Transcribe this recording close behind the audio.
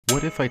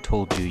What if I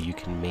told you you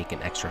can make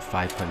an extra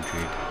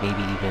 $500,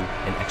 maybe even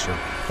an extra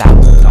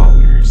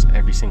 $1,000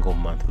 every single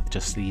month with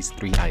just these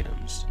 3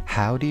 items?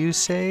 How do you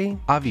say?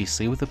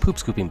 Obviously with a poop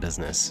scooping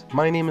business.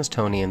 My name is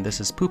Tony and this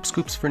is Poop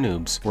Scoops for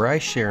Noobs, where I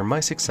share my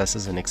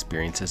successes and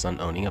experiences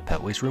on owning a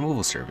pet waste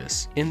removal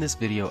service. In this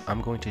video,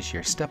 I'm going to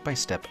share step by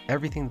step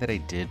everything that I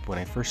did when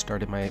I first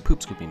started my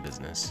poop scooping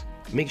business.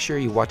 Make sure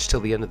you watch till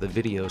the end of the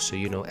video so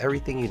you know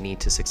everything you need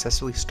to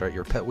successfully start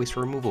your pet waste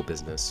removal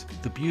business.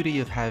 The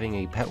beauty of having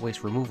a pet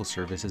waste removal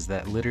service is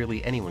that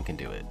literally anyone can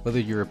do it. Whether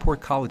you're a poor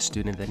college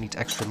student that needs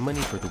extra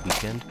money for the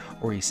weekend,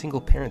 or a single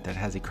parent that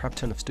has a crap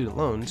ton of student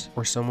loans,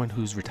 or someone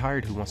who's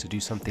retired who wants to do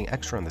something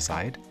extra on the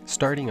side,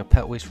 starting a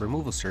pet waste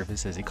removal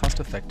service is a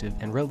cost-effective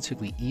and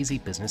relatively easy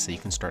business that you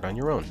can start on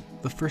your own.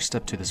 The first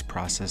step to this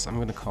process, I'm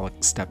going to call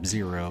it step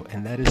 0,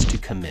 and that is to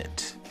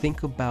commit.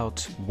 Think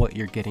about what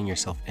you're getting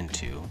yourself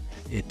into.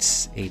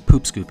 It's a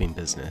poop scooping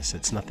business.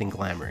 It's nothing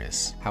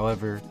glamorous.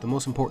 However, the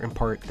most important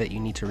part that you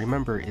need to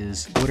remember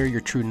is, what are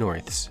your true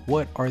norths?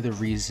 What are the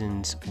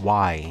reasons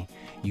why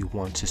you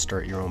want to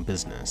start your own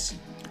business?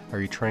 Are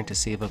you trying to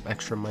save up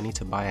extra money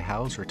to buy a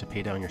house or to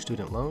pay down your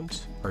student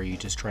loans? Are you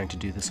just trying to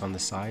do this on the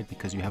side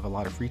because you have a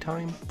lot of free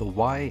time? The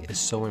why is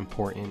so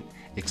important,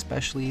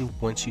 especially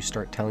once you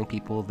start telling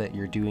people that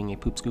you're doing a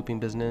poop scooping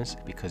business,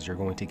 because you're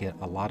going to get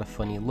a lot of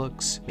funny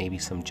looks, maybe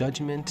some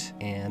judgment,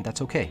 and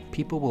that's okay.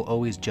 People will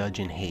always judge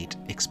and hate,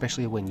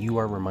 especially when you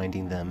are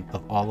reminding them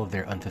of all of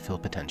their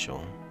unfulfilled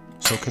potential.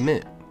 So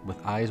commit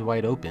with eyes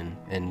wide open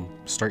and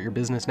start your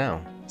business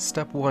now.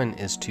 Step 1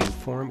 is to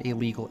form a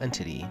legal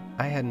entity.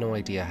 I had no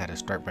idea how to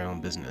start my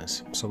own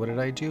business. So what did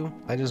I do?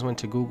 I just went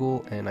to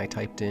Google and I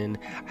typed in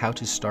how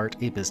to start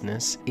a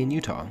business in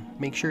Utah.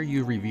 Make sure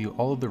you review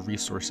all of the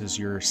resources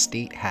your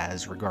state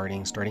has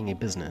regarding starting a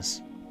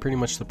business. Pretty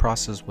much the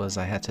process was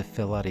I had to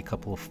fill out a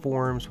couple of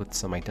forms with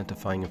some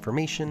identifying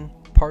information.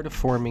 Part of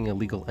forming a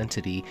legal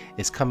entity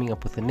is coming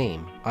up with a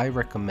name. I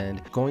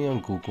recommend going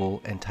on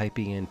Google and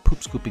typing in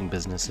poop scooping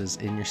businesses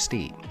in your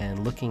state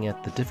and looking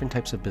at the different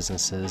types of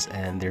businesses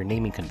and their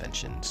naming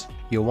conventions.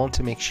 You'll want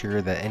to make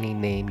sure that any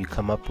name you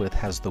come up with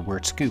has the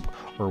word scoop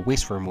or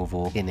waste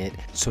removal in it,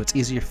 so it's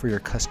easier for your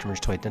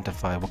customers to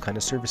identify what kind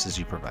of services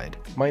you provide.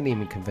 My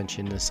naming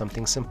convention is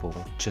something simple,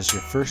 just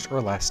your first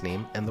or last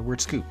name and the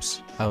word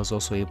scoops. I was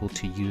also able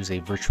to use a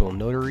virtual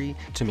notary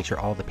to make sure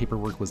all the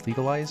paperwork was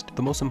legalized.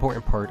 The most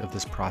important part of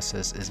this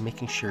process is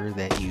making sure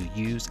that you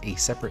use a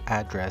separate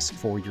address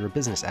for your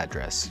business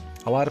address.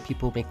 A lot of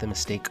people make the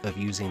mistake of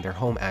using their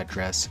home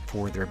address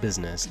for their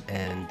business,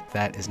 and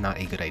that is not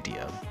a good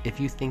idea. If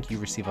you think you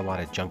receive a lot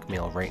of junk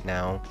mail right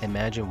now,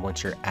 imagine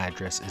once your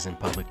address is in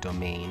public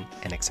domain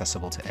and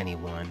accessible to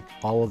anyone,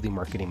 all of the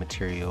marketing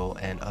material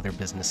and other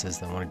businesses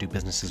that want to do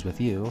businesses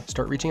with you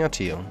start reaching out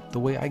to you. The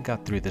way I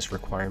got through this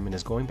requirement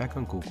is going back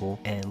on Google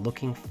and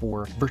looking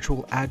for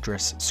virtual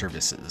address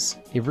services.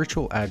 A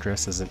virtual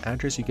address is an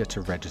address you get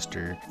to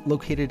register.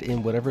 Located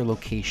in whatever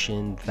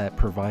location that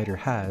provider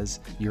has,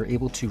 you're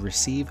able to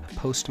receive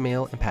post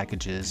mail and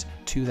packages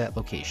to that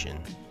location.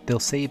 They'll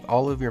save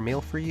all of your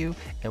mail for you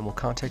and will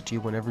contact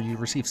you whenever you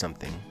receive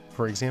something.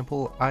 For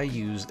example, I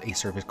used a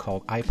service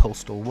called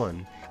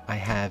iPostal1. I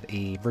have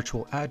a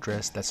virtual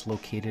address that's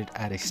located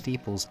at a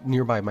Staples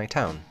nearby my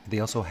town. They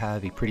also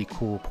have a pretty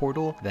cool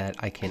portal that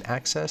I can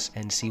access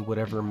and see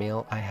whatever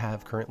mail I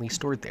have currently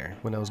stored there.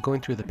 When I was going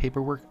through the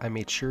paperwork, I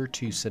made sure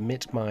to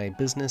submit my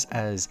business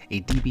as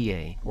a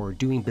DBA, or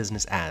doing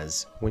business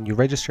as. When you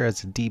register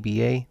as a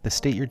DBA, the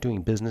state you're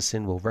doing business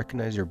in will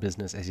recognize your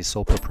business as a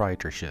sole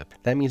proprietorship.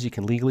 That means you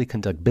can legally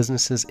conduct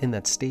businesses in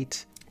that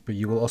state, but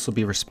you will also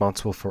be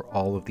responsible for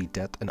all of the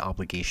debt and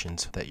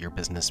obligations that your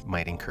business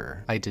might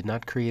incur. I did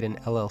not create an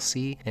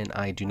LLC, and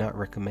I do not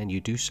recommend you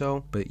do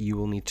so, but you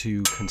will need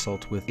to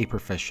consult with a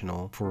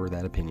professional for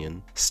that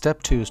opinion.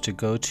 Step 2 is to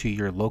go to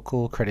your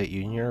local credit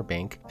union or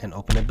bank and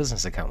open a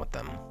business account with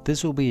them.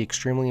 This will be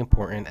extremely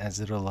important as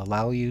it'll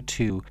allow you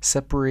to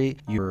separate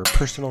your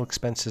personal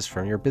expenses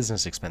from your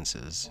business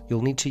expenses.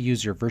 You'll need to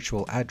use your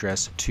virtual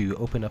address to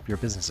open up your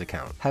business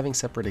account. Having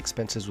separate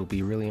expenses will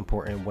be really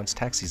important once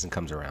tax season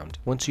comes around.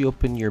 Once you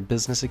open your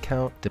business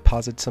account,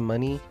 deposit some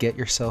money, get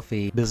yourself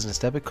a business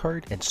debit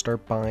card, and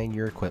start buying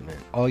your equipment.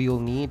 All you'll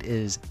need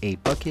is a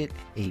bucket,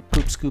 a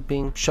poop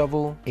scooping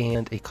shovel,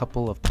 and a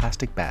couple of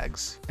plastic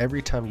bags.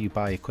 Every time you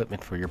buy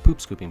equipment for your poop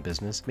scooping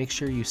business, make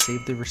sure you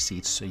save the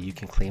receipts so you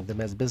can claim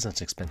them as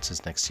business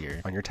expenses next year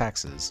on your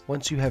taxes.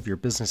 Once you have your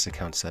business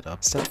account set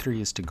up, step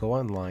 3 is to go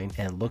online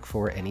and look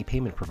for any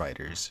payment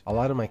providers. A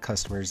lot of my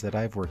customers that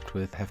I've worked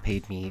with have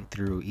paid me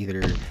through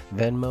either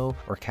Venmo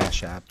or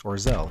Cash App or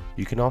Zelle.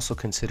 You can also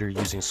consider consider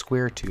using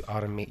Square to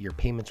automate your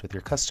payments with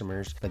your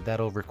customers, but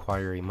that'll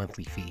require a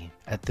monthly fee.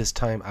 At this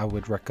time, I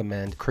would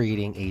recommend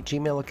creating a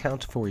Gmail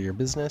account for your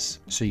business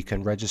so you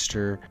can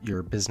register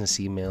your business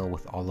email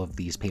with all of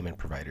these payment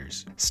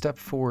providers. Step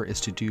 4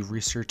 is to do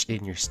research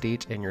in your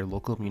state and your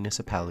local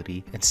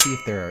municipality and see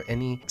if there are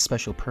any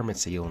special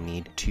permits that you'll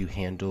need to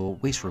handle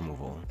waste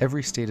removal.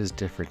 Every state is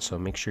different, so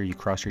make sure you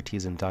cross your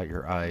T's and dot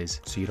your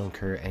I's so you don't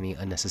incur any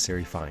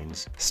unnecessary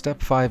fines.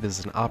 Step 5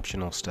 is an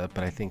optional step,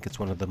 but I think it's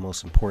one of the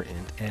most important,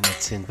 and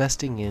it's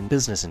investing in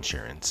business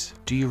insurance.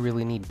 Do you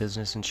really need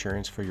business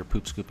insurance for your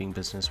poop scooping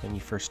business when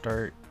you first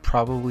start?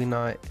 Probably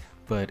not,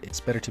 but it's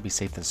better to be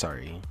safe than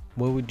sorry.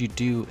 What would you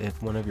do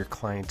if one of your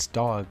client's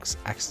dogs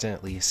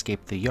accidentally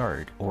escaped the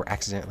yard or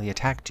accidentally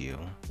attacked you?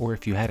 Or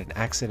if you had an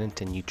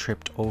accident and you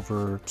tripped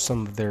over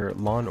some of their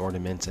lawn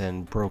ornaments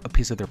and broke a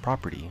piece of their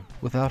property?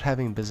 Without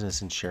having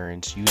business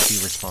insurance, you would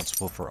be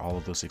responsible for all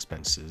of those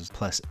expenses,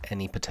 plus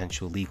any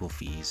potential legal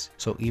fees.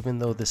 So even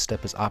though this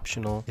step is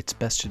optional, it's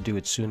best to do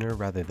it sooner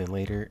rather than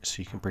later so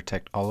you can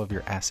protect all of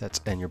your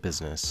assets and your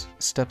business.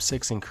 Step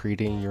 6 in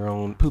creating your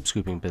own poop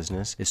scooping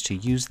business is to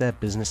use that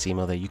business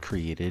email that you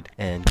created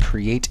and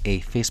create a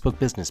Facebook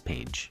business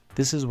page.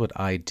 This is what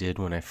I did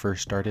when I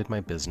first started my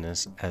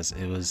business, as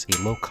it was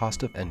a low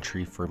cost of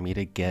entry for me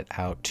to get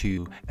out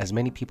to as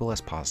many people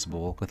as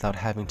possible without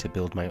having to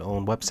build my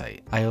own website.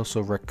 I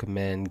also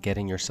recommend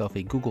getting yourself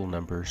a Google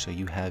number so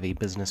you have a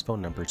business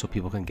phone number so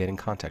people can get in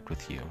contact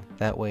with you.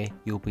 That way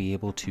you'll be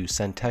able to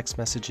send text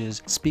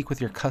messages, speak with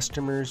your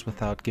customers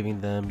without giving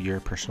them your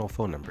personal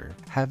phone number.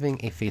 Having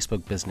a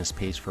Facebook business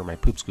page for my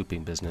poop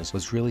scooping business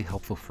was really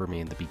helpful for me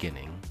in the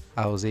beginning.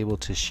 I was able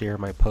to share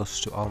my posts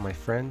to all my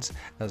friends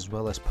as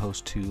well as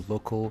post to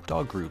local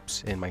dog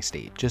groups in my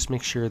state. Just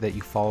make sure that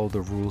you follow the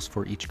rules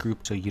for each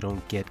group so you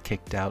don't get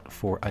kicked out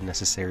for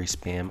unnecessary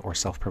spam or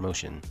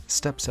self-promotion.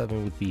 Step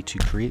 7 would be to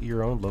create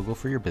your own logo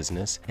for your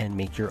business and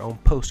make your own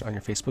post on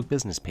your Facebook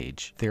business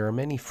page. There are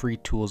many free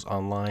tools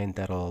online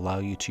that'll allow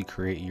you to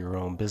create your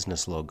own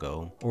business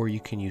logo, or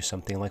you can use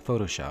something like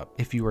Photoshop.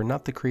 If you are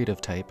not the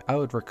creative type, I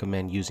would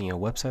recommend using a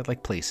website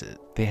like PlaceIt.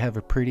 They have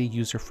a pretty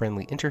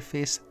user-friendly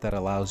interface that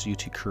allows you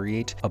to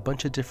create a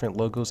bunch of different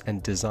logos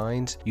and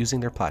designs using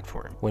their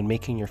platform. When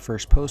making your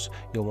first post,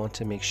 you'll want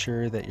to make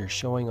sure that you're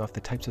showing off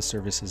the types of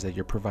services that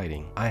you're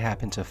providing. I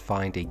happened to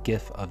find a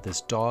GIF of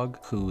this dog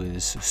who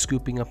is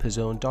scooping up his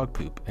own dog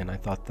poop, and I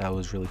thought that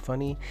was really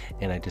funny,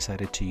 and I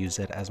decided to use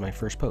that as my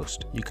first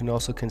post. You can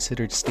also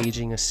consider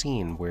staging a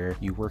scene where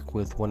you work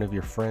with one of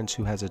your friends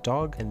who has a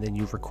dog, and then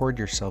you record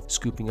yourself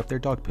scooping up their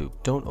dog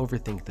poop. Don't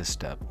overthink this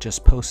step.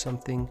 Just post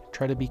something,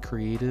 try to be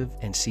creative,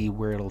 and see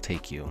where it'll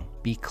take you.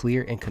 Be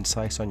clear and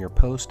concise on your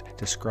post,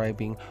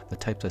 describing the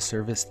types of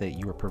service that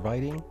you are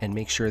providing, and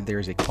make sure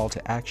there's a call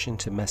to action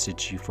to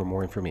message you for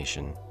more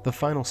information. The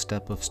final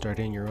step of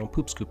starting your own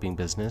poop scooping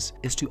business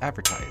is to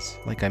advertise.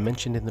 Like I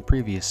mentioned in the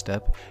previous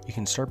step, you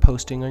can start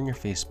posting on your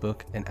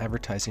Facebook and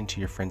advertising to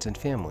your friends and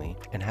family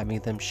and having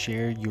them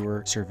share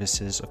your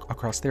services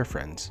across their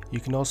friends. You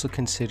can also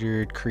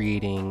consider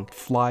creating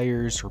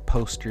flyers or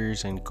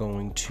posters and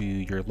going to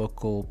your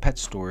local pet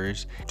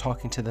stores,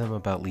 talking to them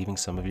about leaving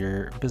some of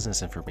your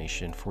business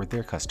information for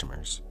their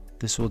customers.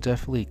 This will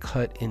definitely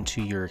cut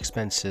into your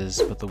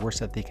expenses, but the worst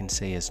that they can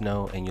say is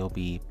no, and you'll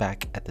be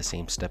back at the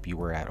same step you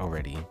were at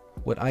already.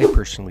 What I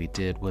personally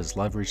did was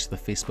leverage the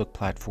Facebook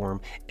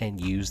platform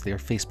and use their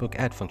Facebook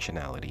ad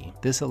functionality.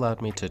 This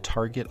allowed me to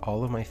target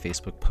all of my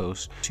Facebook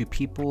posts to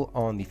people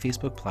on the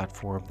Facebook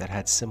platform that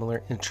had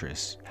similar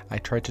interests. I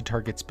tried to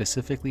target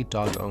specifically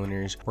dog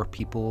owners or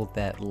people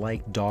that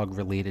like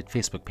dog-related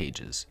Facebook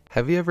pages.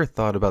 Have you ever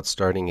thought about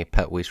starting a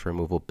pet waste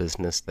removal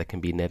business that can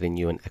be netting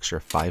you an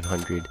extra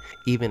 $500,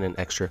 even an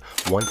extra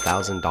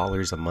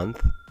 $1,000 a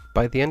month?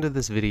 By the end of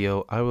this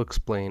video, I will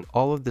explain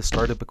all of the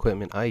startup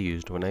equipment I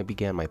used when I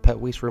began my pet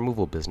waste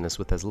removal business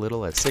with as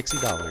little as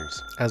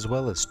 $60, as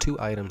well as 2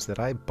 items that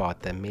I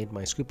bought that made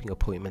my scooping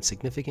appointment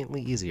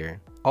significantly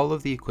easier. All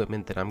of the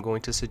equipment that I'm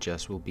going to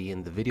suggest will be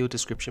in the video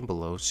description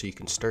below so you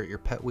can start your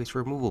pet waste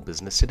removal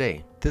business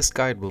today. This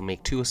guide will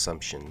make 2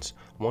 assumptions.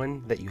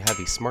 1, that you have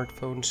a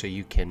smartphone so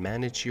you can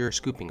manage your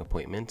scooping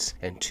appointments,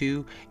 and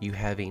 2, you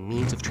have a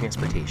means of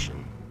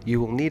transportation. You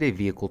will need a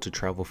vehicle to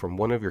travel from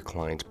one of your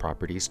client's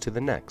properties to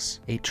the next.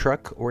 A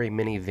truck or a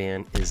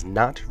minivan is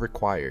not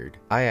required.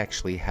 I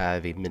actually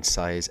have a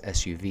mid-size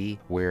SUV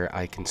where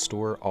I can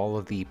store all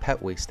of the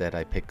pet waste that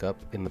I pick up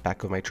in the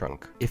back of my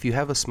trunk. If you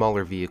have a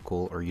smaller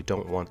vehicle or you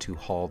don't want to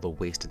haul the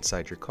waste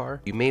inside your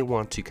car, you may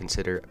want to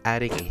consider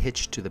adding a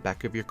hitch to the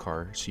back of your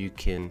car so you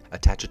can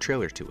attach a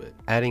trailer to it.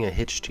 Adding a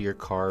hitch to your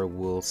car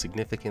will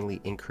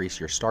significantly increase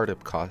your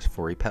startup cost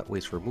for a pet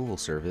waste removal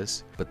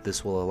service, but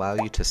this will allow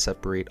you to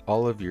separate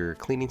all of of your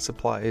cleaning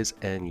supplies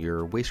and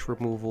your waste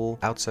removal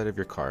outside of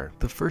your car.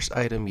 The first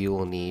item you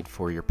will need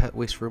for your pet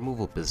waste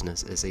removal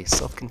business is a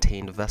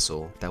self-contained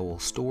vessel that will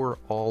store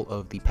all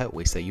of the pet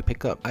waste that you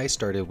pick up. I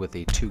started with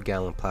a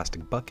 2-gallon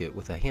plastic bucket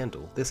with a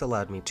handle. This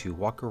allowed me to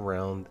walk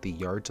around the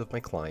yards of my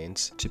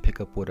clients to pick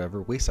up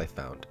whatever waste I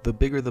found. The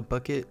bigger the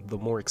bucket, the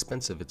more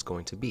expensive it's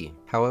going to be.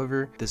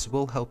 However, this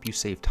will help you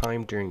save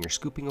time during your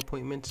scooping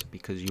appointments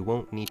because you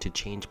won't need to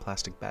change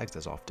plastic bags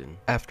as often.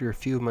 After a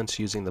few months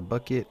using the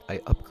bucket, I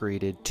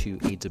upgraded to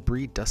a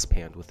debris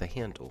dustpan with a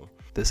handle.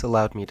 This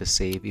allowed me to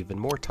save even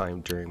more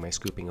time during my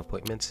scooping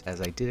appointments, as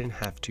I didn't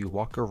have to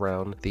walk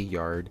around the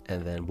yard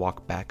and then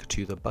walk back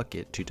to the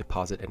bucket to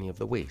deposit any of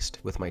the waste.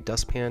 With my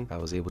dustpan, I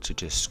was able to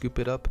just scoop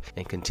it up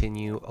and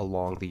continue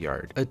along the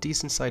yard. A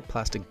decent sized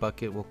plastic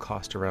bucket will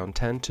cost around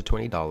 $10 to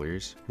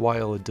 $20,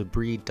 while a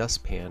debris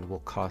dustpan will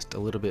cost a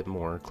little bit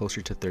more,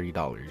 closer to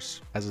 $30.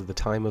 As of the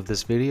time of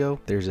this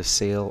video, there's a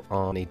sale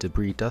on a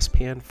debris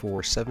dustpan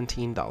for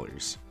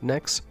 $17.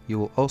 Next, you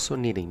will also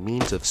need a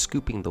means of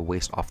scooping the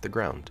waste off the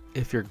ground.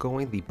 If you're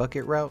going the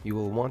bucket route, you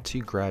will want to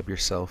grab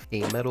yourself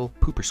a metal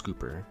pooper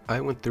scooper. I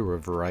went through a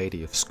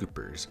variety of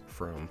scoopers,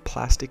 from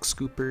plastic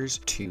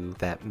scoopers to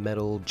that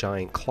metal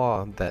giant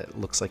claw that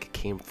looks like it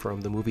came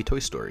from the movie Toy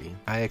Story.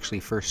 I actually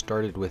first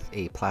started with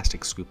a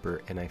plastic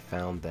scooper, and I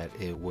found that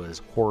it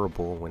was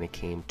horrible when it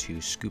came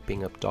to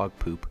scooping up dog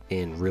poop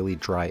in really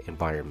dry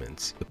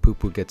environments. The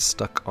poop would get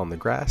stuck on the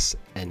grass,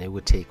 and it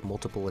would take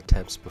multiple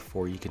attempts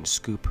before you can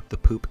scoop the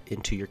poop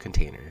into your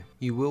container.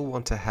 You will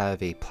want to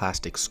have a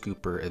plastic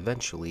scooper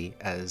eventually,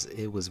 as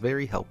it was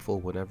very helpful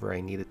whenever I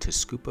needed to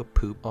scoop up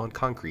poop on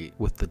concrete.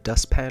 With the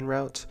dustpan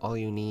route, all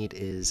you need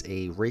is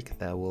a rake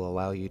that will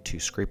allow you to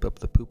scrape up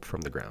the poop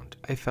from the ground.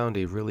 I found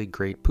a really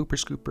great pooper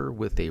scooper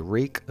with a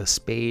rake, a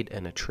spade,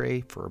 and a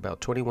tray for about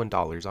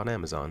 $21 on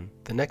Amazon.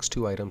 The next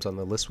two items on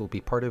the list will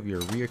be part of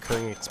your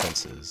reoccurring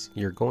expenses.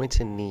 You're going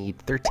to need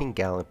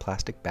 13-gallon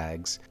plastic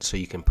bags so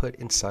you can put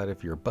inside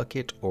of your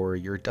bucket or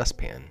your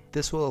dustpan.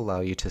 This will allow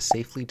you to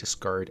safely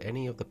discard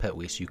any of the pet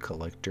waste you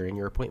collect during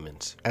your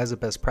appointments. As a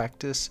best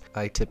practice,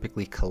 I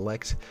typically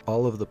collect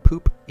all of the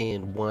poop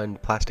in one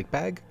plastic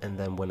bag, and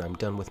then when I'm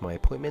done with my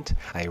appointment,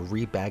 I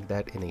rebag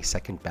that in a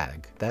second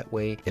bag. That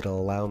way, it'll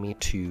allow me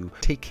to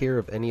take care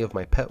of any of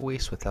my pet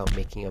waste without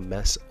making a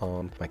mess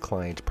on my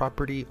client's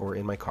property or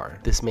in my car.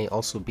 This may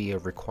also be a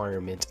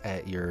requirement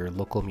at your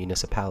local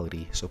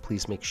municipality, so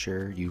please make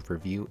sure you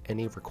review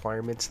any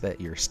requirements that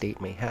your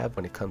state may have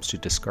when it comes to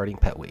discarding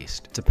pet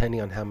waste.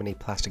 Depending on how many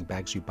plastic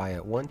bags you buy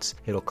at once,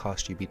 it'll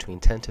cost you between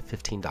 $10 to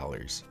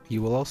 $15.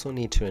 You will also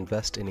need to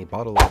invest in a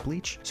bottle of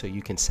bleach so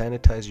you can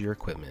sanitize your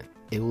equipment.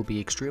 It will be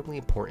extremely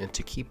important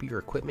to keep your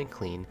equipment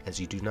clean, as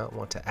you do not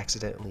want to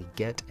accidentally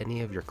get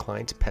any of your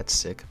client's pets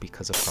sick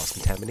because of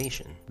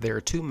cross-contamination. There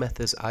are two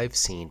methods I've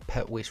seen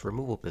pet waste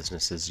removal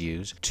businesses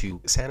use to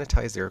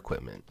sanitize their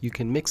equipment. You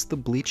can mix the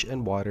bleach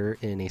and water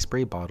in a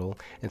spray bottle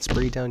and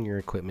spray down your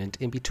equipment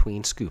in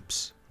between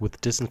scoops. With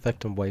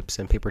disinfectant wipes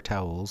and paper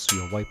towels,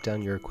 you'll wipe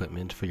down your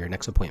equipment for your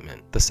next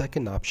appointment. The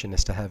second option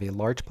is to have a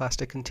large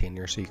plastic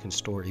container so you can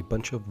store a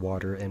bunch of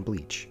water and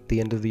bleach. At the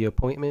end of the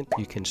appointment,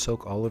 you can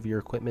soak all of your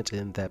equipment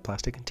in that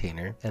plastic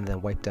container and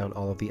then wipe down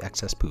all of the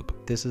excess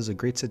poop. This is a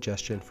great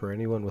suggestion for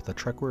anyone with a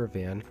truck or a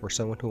van, or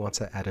someone who wants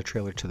to add a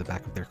trailer to the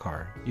back of their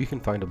car. You can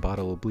find a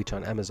bottle of bleach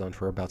on Amazon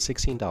for about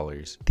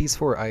 $16. These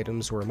 4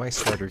 items were my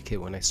starter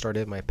kit when I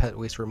started my pet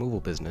waste removal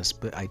business,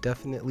 but I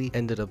definitely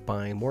ended up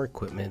buying more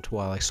equipment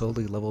while I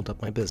slowly leveled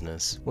up my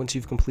business. Once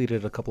you've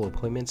completed a couple of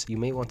appointments, you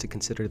may want to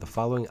consider the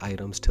following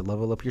items to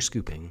level up your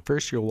scooping.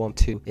 First, you'll want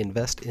to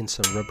invest in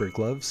some rubber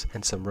gloves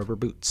and some rubber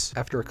boots.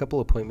 After a couple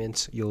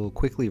appointments, you'll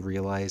quickly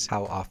realize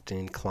how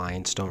often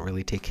clients don't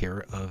really take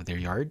care of their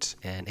yards,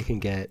 and it can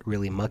get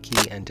really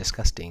mucky and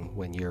disgusting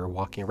when you're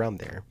walking around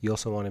there. You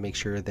also want to make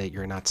sure that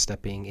you're not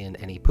stepping in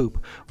any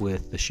poop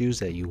with the shoes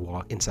that you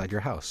walk inside your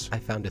house. I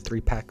found a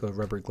 3-pack of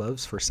rubber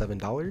gloves for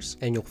 $7,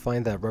 and you'll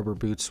find that rubber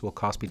boots will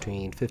cost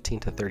between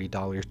 $15 to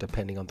 $30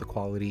 depending on the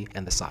quality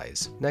and the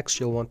size. Next,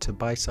 you'll want to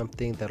buy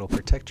something that'll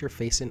protect your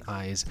face and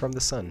eyes from the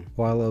sun.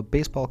 While a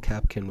baseball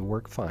cap can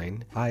work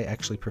fine, I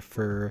actually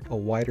prefer a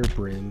wider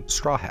brim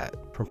straw hat.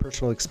 From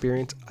personal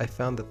experience, I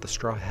found that the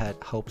straw hat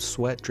helps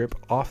sweat drip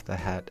off the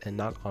hat and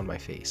not on my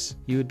face.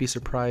 You would be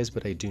surprised,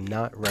 but I do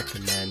not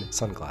recommend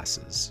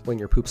sunglasses. When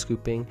you're poop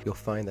scooping, you'll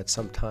find that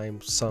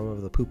sometimes some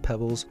of the poop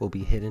pebbles will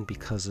be hidden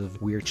because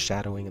of weird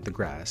shadowing of the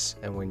grass,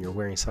 and when you're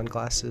wearing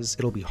sunglasses,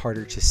 it'll be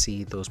harder to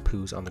see those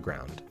poos on the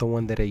ground. The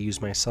one that I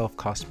use myself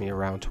cost me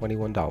around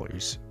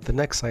 $21. The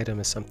next item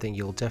is something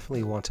you'll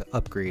definitely want to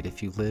upgrade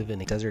if you live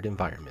in a desert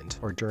environment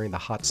or during the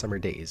hot summer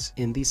days.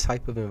 In these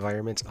type of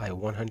environments, I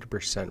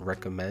 100%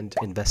 recommend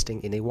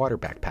investing in a water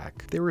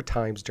backpack. There were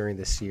times during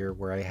this year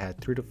where I had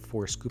 3 to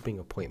 4 scooping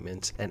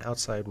appointments and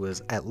outside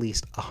was at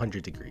least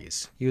 100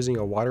 degrees. Using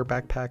a water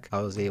backpack,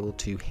 I was able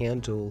to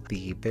handle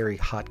the very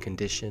hot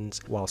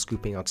conditions while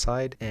scooping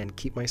outside and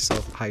keep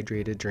myself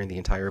hydrated during the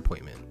entire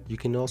appointment. You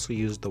can also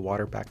use the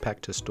water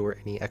backpack to store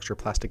any extra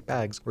plastic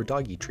plastic bags or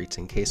doggy treats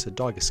in case a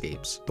dog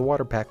escapes. The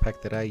water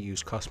backpack that I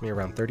use cost me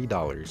around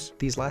 $30.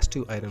 These last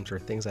two items are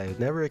things I had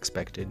never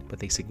expected, but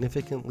they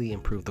significantly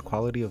improve the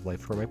quality of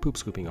life for my poop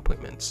scooping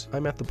appointments.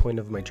 I'm at the point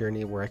of my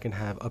journey where I can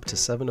have up to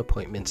 7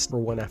 appointments for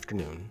one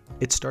afternoon.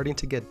 It's starting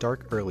to get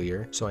dark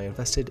earlier, so I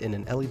invested in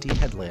an LED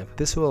headlamp.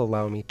 This will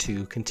allow me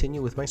to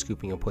continue with my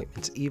scooping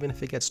appointments even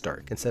if it gets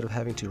dark, instead of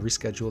having to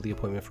reschedule the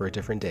appointment for a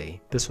different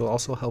day. This will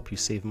also help you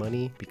save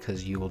money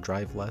because you will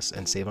drive less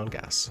and save on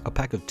gas. A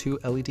pack of 2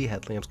 LED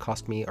headlamps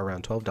cost me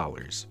around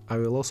 $12. I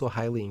will also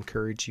highly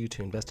encourage you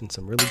to invest in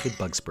some really good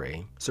bug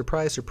spray.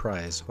 Surprise,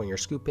 surprise, when you're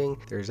scooping,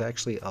 there's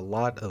actually a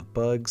lot of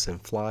bugs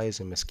and flies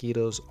and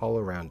mosquitoes all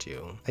around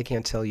you. I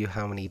can't tell you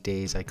how many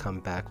days I come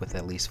back with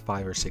at least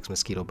 5 or 6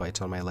 mosquito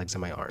bites on my legs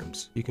and my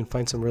arms. You can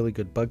find some really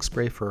good bug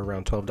spray for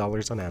around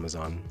 $12 on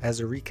Amazon. As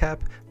a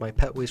recap, my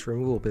pet waste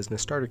removal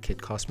business starter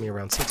kit cost me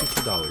around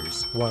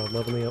 $62, while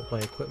leveling up my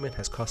equipment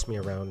has cost me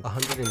around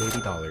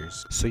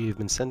 $180. So you've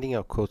been sending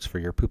out quotes for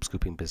your poop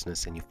scooping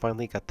business and you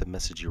finally got the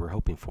message you were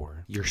hoping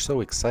for. You're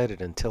so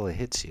excited until it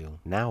hits you.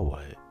 Now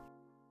what?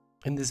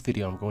 In this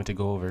video, I'm going to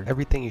go over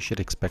everything you should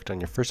expect on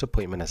your first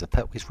appointment as a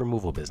pet waste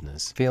removal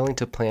business. Failing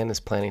to plan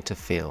is planning to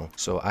fail,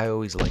 so I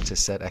always like to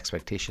set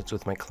expectations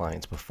with my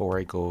clients before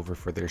I go over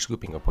for their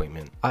scooping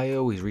appointment. I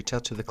always reach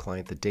out to the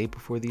client the day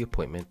before the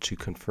appointment to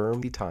confirm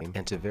the time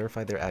and to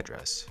verify their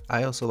address.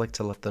 I also like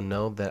to let them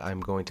know that I'm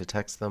going to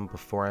text them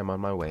before I'm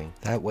on my way.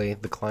 That way,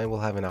 the client will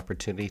have an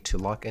opportunity to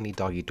lock any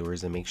doggy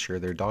doors and make sure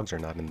their dogs are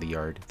not in the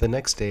yard. The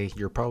next day,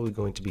 you're probably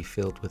going to be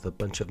filled with a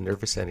bunch of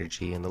nervous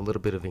energy and a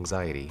little bit of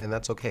anxiety, and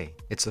that's okay.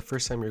 It's the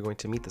first time you're going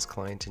to meet this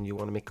client and you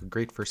want to make a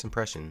great first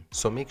impression.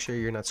 So make sure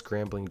you're not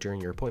scrambling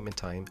during your appointment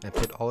time and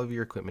put all of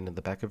your equipment in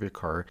the back of your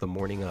car the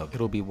morning of.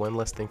 It'll be one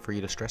less thing for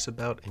you to stress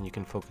about and you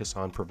can focus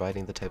on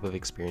providing the type of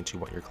experience you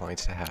want your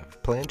clients to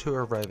have. Plan to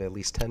arrive at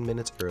least 10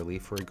 minutes early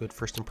for a good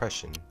first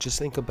impression. Just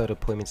think about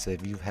appointments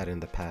that you've had in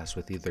the past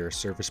with either a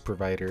service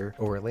provider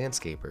or a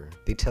landscaper.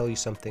 They tell you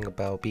something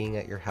about being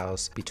at your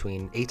house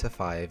between 8 to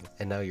 5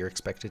 and now you're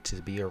expected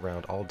to be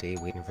around all day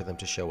waiting for them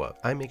to show up.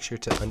 I make sure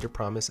to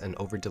underpromise and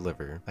overdeliver.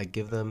 I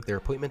give them their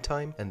appointment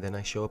time and then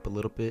I show up a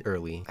little bit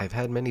early. I've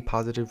had many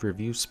positive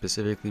reviews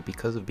specifically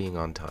because of being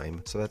on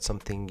time, so that's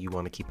something you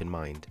want to keep in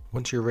mind.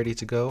 Once you're ready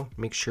to go,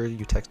 make sure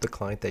you text the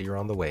client that you're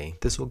on the way.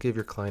 This will give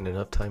your client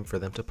enough time for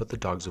them to put the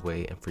dogs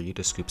away and for you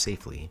to scoop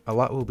safely. A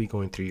lot will be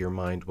going through your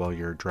mind while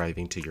you're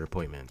driving to your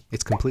appointment.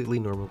 It's completely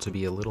normal to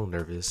be a little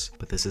nervous,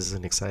 but this is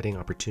an exciting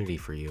opportunity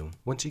for you.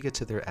 Once you get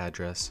to their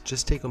address,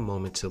 just take a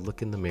moment to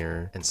look in the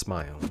mirror and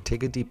smile.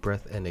 Take a deep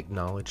breath and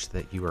acknowledge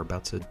that you are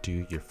about to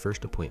do your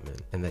first appointment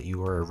and that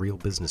you are a real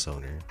business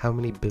owner. How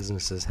many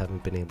businesses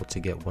haven't been able to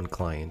get one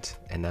client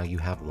and now you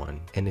have one?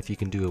 And if you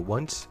can do it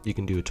once, you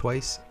can do it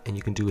twice, and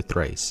you can do it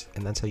thrice,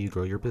 and that's how you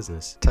grow your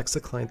business. Text the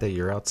client that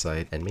you're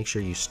outside and make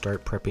sure you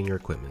start prepping your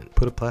equipment.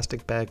 Put a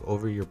plastic bag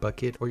over your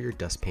bucket or your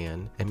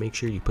dustpan and make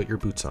sure you put your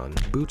boots on.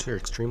 Boots are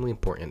extremely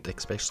important,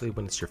 especially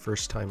when it's your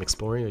first time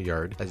exploring a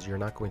yard, as you're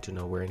not going to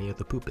know where any of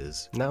the poop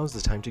is. Now is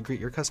the time to greet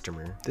your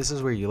customer. This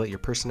is where you let your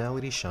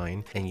personality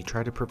shine and you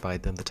try to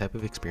provide them the type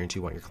of experience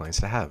you want your clients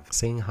to have.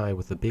 Saying hi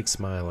with a big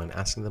smile and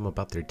asking them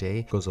about their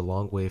day goes a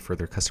long way for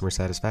their customer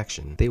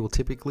satisfaction. They will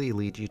typically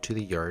lead you to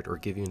the yard or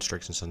give you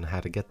instructions on how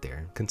to get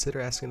there. Consider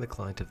asking the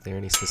client if there are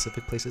any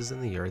specific places in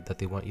the yard that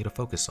they want you to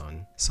focus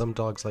on. Some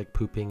dogs like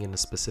pooping in a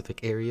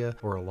specific area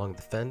or along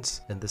the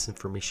fence, and this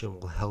information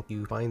will help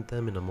you find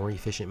them in a more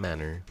efficient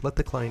manner. Let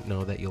the client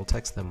know that you'll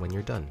text them when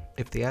you're done.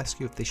 If they ask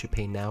you if they should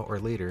pay now or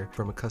later,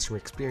 from a customer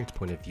experience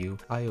point of view,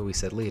 I always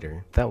said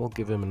later. That will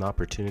give them an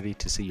opportunity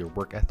to see your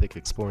work ethic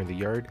exploring the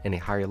yard and a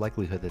higher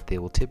likelihood that they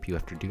will tip you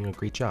after doing a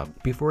great job.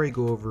 Before I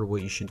go over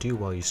what you should do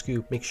while you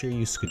scoop, make sure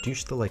you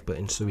skadoosh the like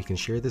button so we can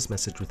share this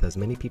message with as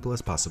many people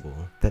as possible,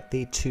 that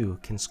they too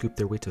can scoop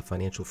their way to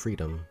financial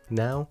freedom.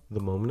 Now, the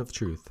moment of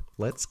truth.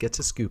 Let's get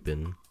to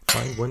scooping.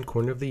 Find one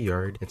corner of the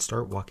yard and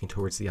start walking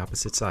towards the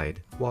opposite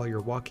side. While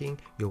you're walking,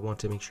 you'll want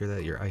to make sure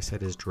that your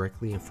eyesight is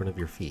directly in front of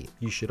your feet.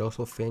 You should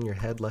also fan your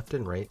head left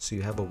and right so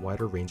you have a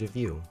wider range of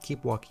view.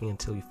 Keep walking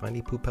until you find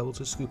a poop pebble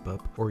to scoop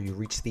up or you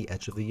reach the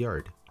edge of the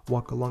yard.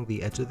 Walk along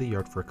the edge of the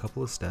yard for a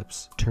couple of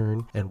steps,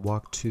 turn, and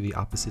walk to the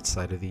opposite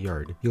side of the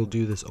yard. You'll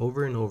do this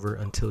over and over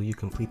until you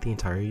complete the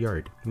entire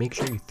yard. Make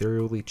sure you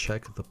thoroughly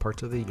check the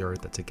parts of the yard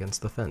that's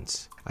against the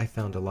fence. I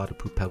found a lot of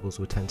poop pebbles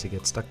would tend to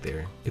get stuck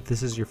there. If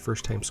this is your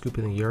first time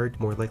scooping the yard,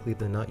 more likely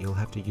than not you'll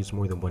have to use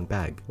more than one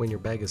bag. When your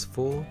bag is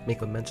full,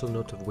 make a mental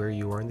note of where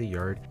you are in the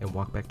yard and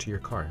walk back to your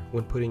car.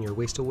 When putting your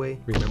waste away,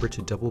 remember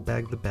to double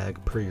bag the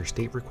bag per your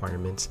state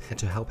requirements and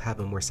to help have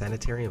a more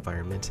sanitary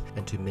environment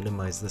and to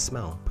minimize the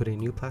smell. Put a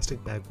new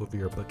plastic bag over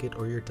your bucket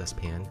or your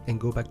dustpan and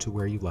go back to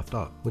where you left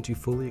off. Once you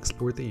fully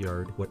explore the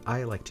yard, what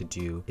I like to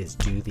do is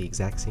do the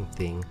exact same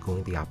thing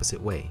going the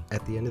opposite way.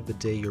 At the end of the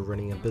day, you're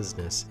running a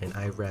business and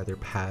I'd rather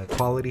have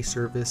quality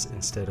service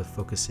instead of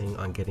focusing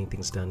on getting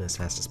things done as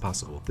fast as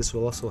possible. This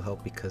will also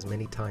help because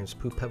many times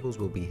poop pebbles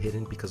will be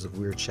hidden because of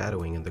weird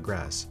shadowing in the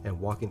grass, and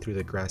walking through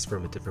the grass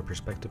from a different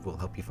perspective will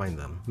help you find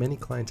them. Many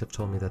clients have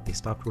told me that they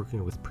stopped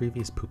working with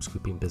previous poop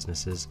scooping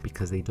businesses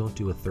because they don't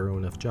do a thorough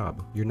enough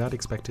job. You're not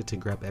expected to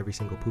grab every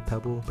single poop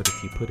pebble, but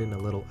if you put in a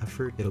little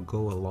effort, it'll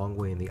go a long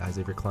way in the eyes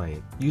of your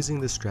client. Using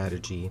this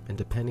strategy, and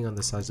depending on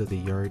the size of the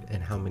yard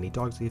and how many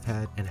dogs they've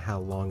had and how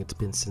long it's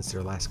been since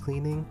their last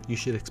cleaning, you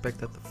should expect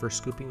that the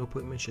first scooping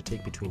appointment should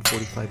take between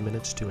 45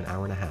 minutes to an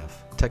hour and a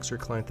half. Text your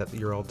client that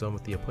you're all done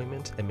with the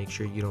appointment and make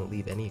sure you don't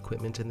leave any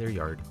equipment in their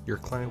yard. Your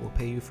client will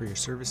pay you for your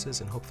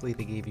services and hopefully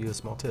they gave you a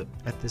small tip.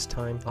 At this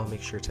time, I'll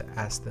make sure to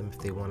ask them if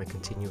they want to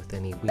continue with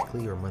any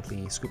weekly or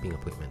monthly scooping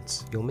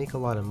appointments. You'll make a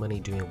lot of money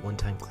doing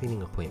one-time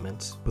cleaning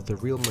appointments, but the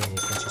real money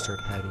is once you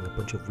start having a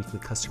bunch of weekly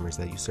customers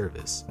that you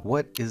service.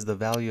 What is the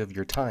value of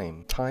your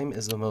time? Time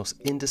is the most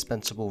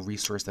indispensable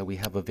resource that we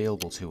have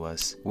available to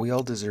us. We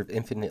all deserve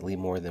infinitely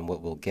more than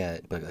what we'll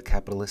get, but a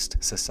capitalist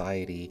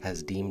society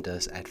has deemed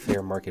us at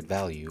fair market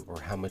value, or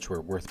how much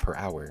we're worth per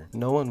hour.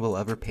 No one will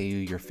ever pay you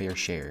your fair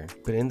share,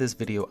 but in this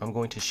video I'm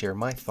going to share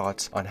my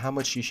thoughts on how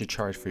much you should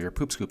charge for your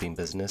poop scooping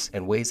business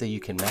and ways that you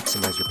can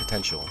maximize your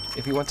potential.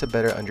 If you want to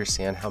better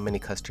understand how many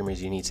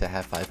customers you need to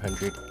have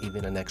 500,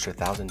 even an extra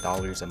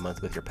 $1,000 a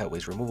month with your pet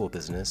waste removal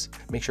business,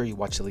 make sure you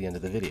watch till the end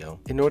of the video.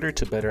 In order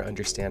to better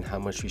understand how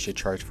much we should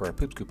charge for our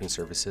poop scooping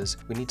services,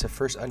 we need to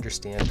first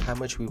understand how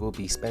much we will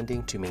be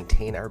spending to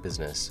maintain our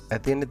business.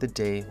 At the end of the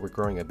day, we're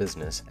growing a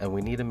business and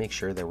we need to make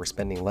sure that we're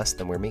spending less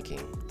than we're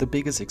making. The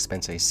biggest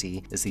expense I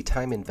see is the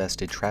time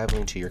invested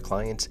traveling to your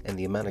clients and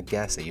the amount of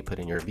gas that you put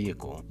in your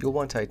vehicle. You'll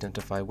want to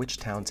identify which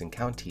towns and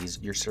counties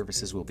your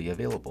services will be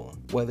available.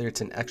 Whether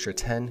it's an extra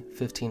 10,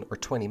 15, or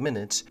 20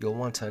 minutes, you'll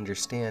want to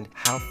understand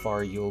how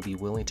far you'll be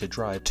willing to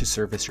drive to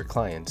service your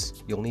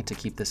clients. You'll need to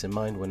keep this in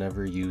mind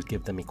whenever you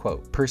give them a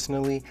quote.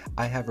 Personally,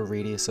 I have a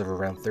radius of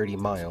around 30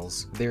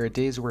 miles. There are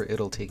days where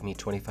it'll take me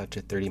 25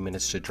 to 30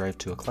 minutes to drive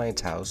to a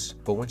client's house,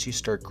 but once you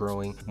start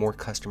growing more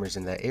customers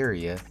in that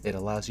area, it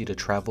allows you to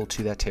travel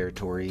to that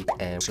territory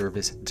and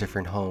service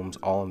different homes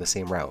all on the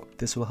same route.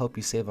 This will help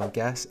you save on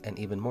gas and,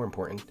 even more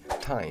important,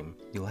 time.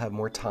 You'll have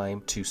more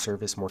time to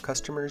service more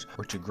customers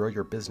or to grow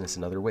your business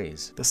in other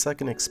ways. The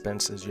second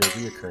expense is your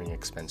reoccurring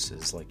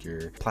expenses, like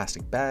your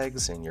plastic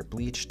bags and your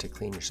bleach to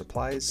clean your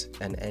supplies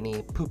and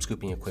any poop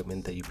scooping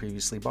equipment that you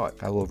previously bought.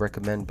 I will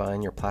recommend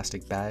buying your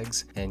plastic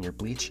bags and your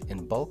bleach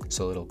in bulk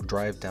so it'll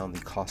drive down the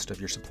cost of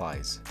your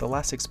supplies. The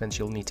last expense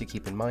you'll need to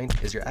keep in mind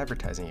is your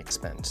advertising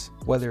expense.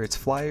 Whether it's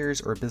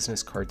flyers or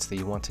business cards that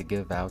you want to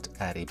give out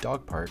at a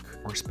dog park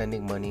or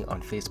spending money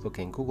on Facebook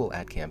and Google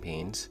ad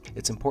campaigns,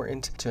 it's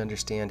important to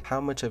understand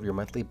how much of your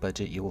monthly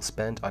budget you will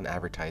spend on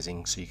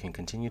advertising so you can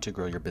continue to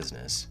grow your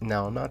business.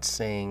 Now, I'm not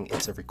saying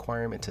it's a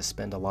requirement to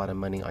spend a lot of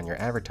money on your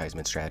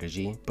advertisement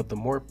strategy, but the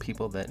more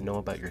people that know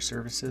about your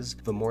services,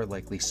 the more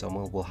likely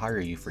someone will hire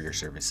you for your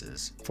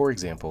services. For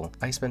example,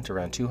 I spent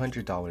around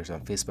 $200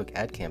 on Facebook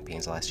ad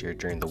campaigns last year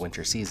during the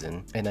winter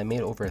season, and I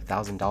made over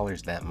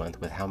 $1,000 that month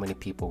with how many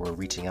people were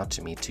reaching out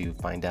to me to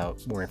find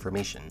out more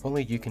information.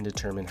 Only you can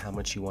determine how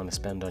much you want to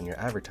spend on your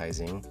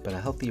advertising, but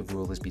a healthy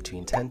rule is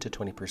between 10 to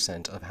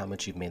 20% of how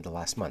much you've made the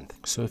last month.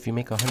 So if you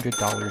make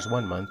 $100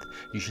 one month,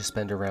 you should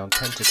spend around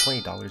 $10 to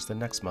 $20 the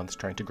next month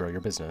trying to grow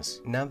your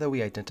business. Now that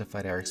we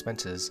identified our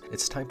expenses,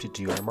 it's time to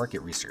do our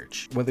market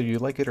research. Whether you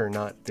like it or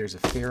not, there's a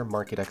fair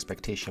market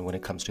expectation when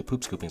it comes to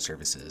poop scooping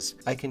services.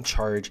 I can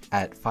charge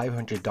at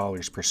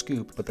 $500 per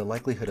scoop, but the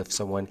likelihood of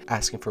someone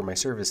asking for my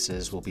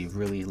services will be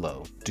really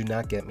low. Do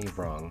not get me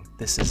wrong,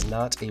 this is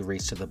not a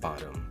race to the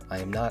bottom. I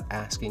am not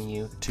asking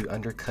you to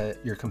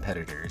undercut your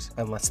competitors,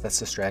 unless that's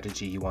the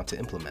strategy you want to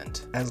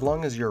implement. As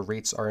long as your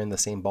rates are in the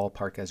same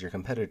ballpark as your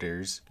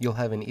competitors, you'll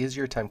have an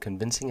easier time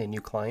convincing a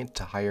new client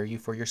to hire you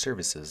for your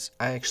services.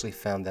 I actually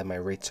found that my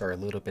rates are a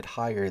little bit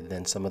higher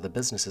than some of the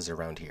businesses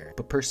around here,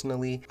 but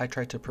personally, I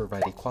try to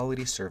provide a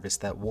quality service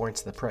that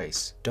warrants the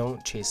price.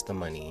 Don't chase the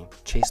money.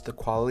 Chase the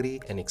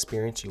quality and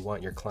experience you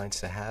want your clients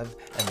to have,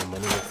 and the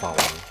money will follow.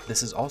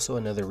 This is also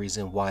another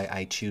reason why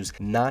I choose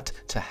not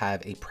to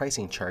have a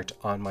pricing chart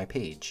on my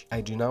page.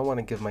 I do not want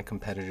to give my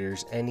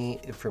competitors any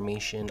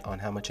information on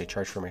how much I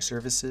charge for my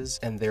services,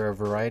 and there are a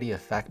variety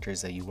of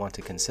factors that you want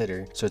to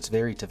consider, so it's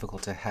very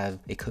difficult to have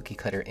a cookie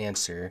cutter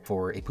answer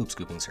for a poop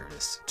scooping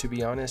service. To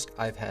be honest,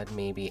 I've had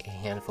maybe a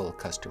handful of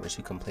customers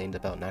who complained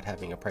about not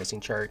having a pricing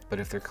chart, but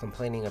if they're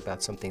complaining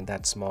about something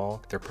that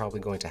small, they're probably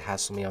going to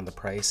hassle me on the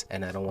price,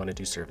 and I don't want to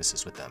do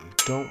services with them.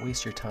 Don't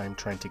waste your time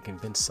trying to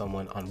convince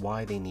someone on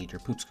why they need your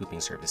poop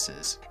scooping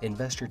services.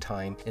 Invest your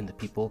time in the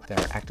people that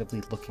are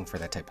actively looking for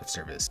that type of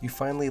service. You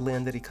finally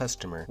landed a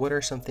customer. What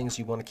are some things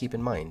you want to keep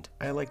in mind?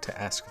 I like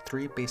to ask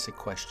 3 basic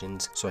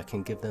questions so I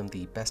can give them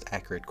the best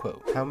accurate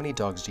quote. How many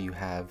dogs do you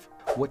have?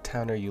 What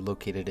town are you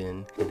located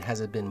in? And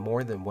has it been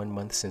more than 1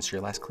 month since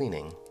your last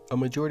cleaning? A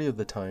majority of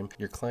the time,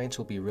 your clients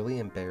will be really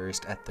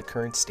embarrassed at the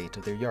current state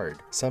of their yard.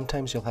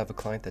 Sometimes you'll have a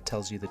client that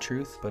tells you the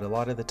truth, but a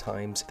lot of the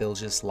times they'll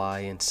just lie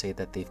and say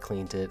that they've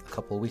cleaned it a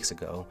couple of weeks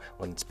ago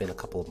when it's been a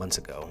couple of months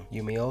ago.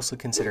 You may also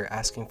consider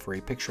asking for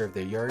a picture of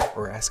their yard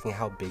or asking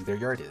how big their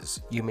yard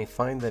is. You may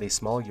find that a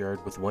small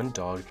yard with 1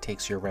 dog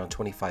takes you around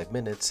 25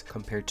 minutes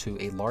compared to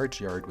a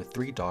large yard with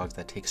 3 dogs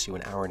that takes you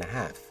an hour and a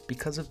half.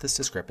 Because of this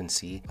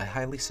discrepancy, I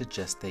highly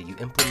suggest that you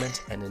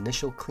implement an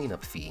initial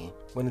cleanup fee.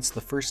 When it's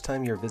the first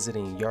time you're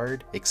visiting a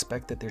yard,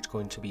 expect that there's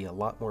going to be a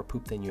lot more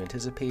poop than you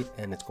anticipate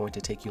and it's going to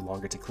take you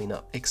longer to clean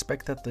up.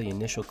 Expect that the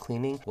initial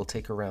cleaning will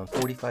take around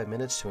 45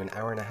 minutes to an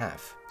hour and a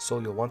half. So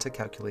you'll want to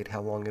calculate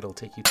how long it'll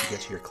take you to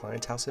get to your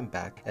client's house and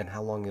back and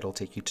how long it'll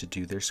take you to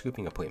do their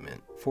scooping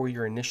appointment. For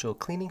your initial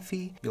cleaning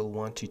fee, you'll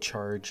want to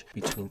charge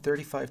between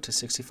 $35 to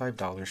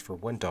 $65 for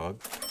 1 dog,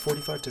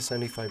 $45 to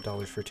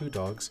 $75 for 2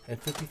 dogs,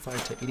 and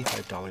 $55 to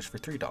 $85 for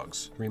 3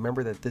 dogs.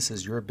 Remember that this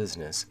is your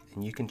business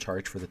and you can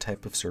charge for the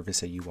type of service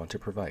that you want to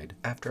provide.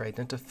 After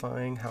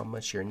identifying how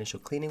much your initial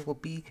cleaning will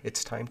be,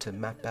 it's time to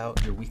map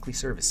out your weekly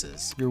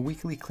services. Your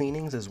weekly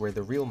cleanings is where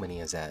the real money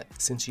is at.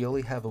 Since you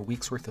only have a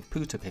week's worth of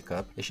poo to pick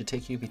up, it should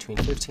take you between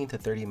 15 to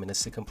 30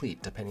 minutes to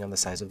complete, depending on the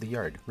size of the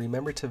yard.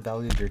 Remember to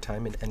value your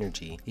time and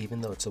energy, even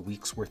though it's a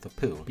week's worth of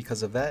poo.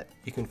 Because of that,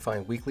 you can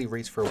find weekly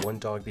rates for 1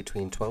 dog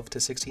between $12 to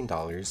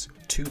 $16,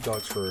 2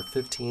 dogs for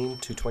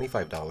 $15 to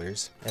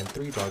 $25, and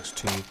 3 dogs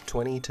to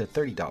 $20 to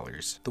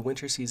 $30. The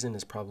winter season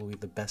is probably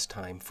the best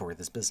time for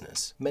this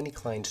business. Many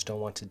clients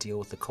don't want to deal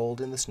with the cold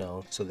and the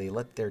snow, so they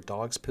let their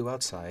dogs poo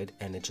outside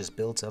and it just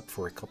builds up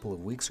for a couple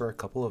of weeks or a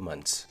couple of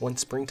months.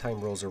 Once springtime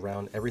rolls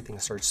around, everything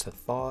starts to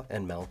thaw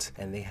and melt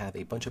and they have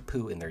a bunch of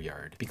poo in their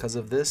yard. Because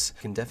of this,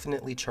 you can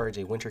definitely charge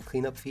a winter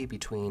cleanup fee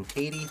between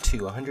 $80 to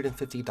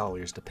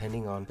 $150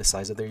 depending on the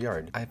size of their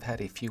yard. I've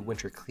had a few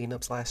winter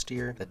cleanups last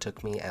year that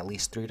took me at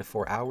least 3 to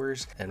 4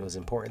 hours and it was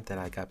important that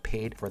I got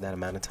paid for that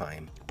amount of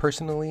time.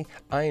 Personally,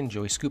 I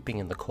enjoy scooping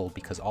in the cold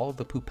because all of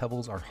the poo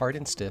pebbles are hard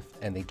and stiff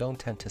and they don't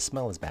tend to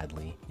smell as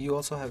badly. You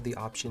also have the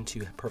option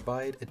to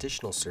provide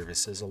additional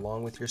services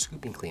along with your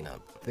scooping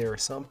cleanup. There are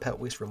some pet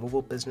waste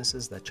removal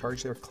businesses that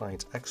charge their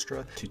clients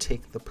extra to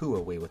take the poo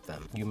away with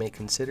them. You may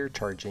consider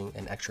charging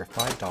an extra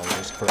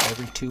 $5 for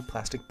every 2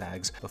 plastic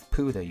bags of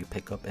poo that you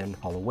pick up and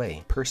haul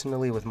away.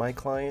 Personally, with my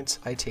clients,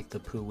 I take the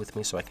poo with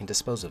me so I can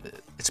dispose of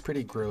it. It's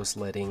pretty gross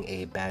letting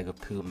a bag of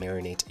poo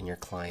marinate in your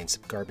client's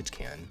garbage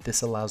can.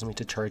 This allows me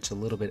to charge a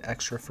little bit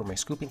extra for my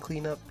scooping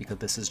cleanup because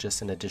this is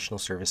just an additional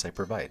service I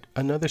provide.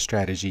 Another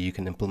strategy you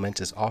can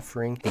implement is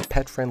offering a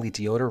pet-friendly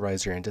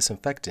deodorizer and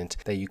disinfectant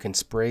that you can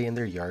spray in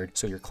their yard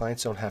so your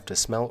clients don't have to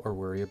smell or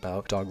worry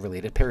about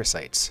dog-related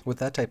parasites. With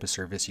that type of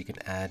service, you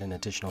can add an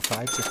additional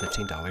 $5 to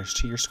 $15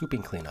 to your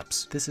scooping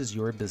cleanups. This is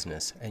your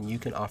business and you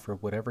can offer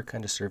whatever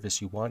kind of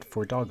service you want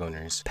for dog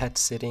owners. Pet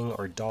sitting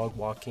or dog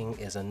walking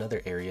is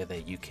another area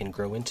that you can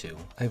grow into.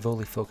 I've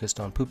only focused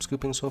on poop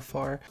scooping so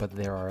far, but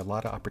there are a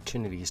lot of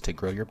opportunities to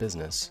grow your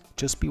business.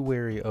 Just be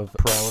wary of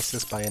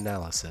paralysis by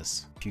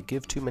analysis. If you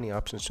give too many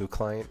options to a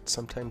client,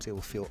 sometimes they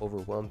will feel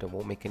overwhelmed and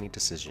won't make any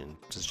decision.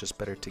 It's just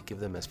better to give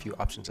them as few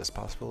options as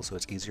possible so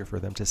it's easier for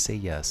them to say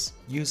yes.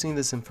 Using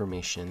this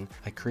information,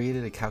 I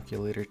created a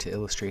calculator to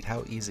illustrate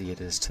how easy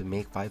it is to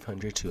make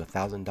 $500 to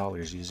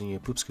 $1,000 using your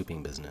poop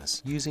scooping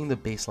business. Using the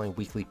baseline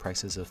weekly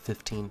prices of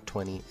 $15,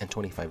 $20, and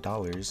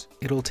 $25,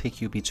 it'll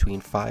take you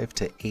between 5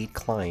 to 8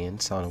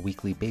 clients on a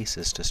weekly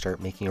basis to start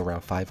making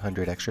around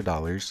 $500 extra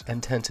dollars,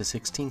 and 10 to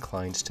 16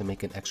 clients to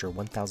make an extra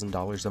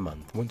 $1,000 a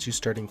month. Once you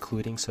start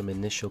including some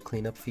initial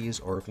cleanup fees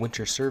or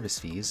winter service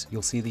fees,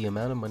 you'll see the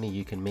amount of money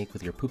you can make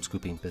with your poop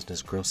scooping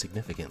business grow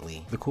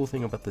significantly. The cool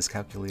thing about this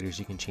calculator is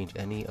you can change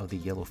any of the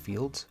yellow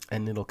fields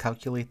and it'll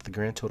calculate the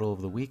grand total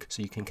of the week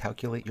so you can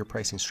calculate your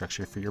pricing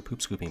structure for your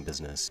poop scooping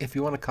business. If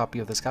you want a copy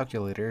of this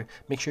calculator,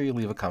 make sure you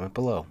leave a comment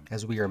below.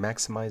 As we are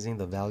maximizing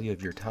the value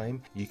of your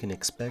time, you can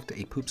expect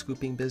a poop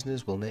scooping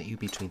business will net you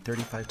between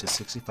 $35 to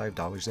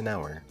 $65 an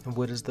hour. And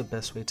what is the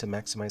best way to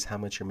maximize how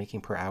much you're making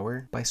per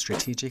hour? By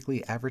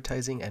strategically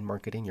advertising and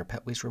marketing your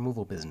pet waste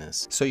removal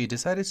business. So you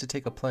decided to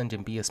take a plunge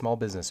and be a small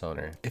business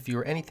owner. If you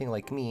are anything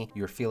like me,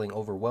 you're feeling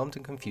overwhelmed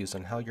and confused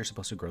on how you're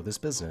supposed to grow this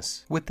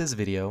business. With this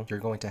video, you're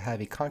going to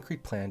have a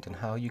concrete plan on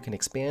how you can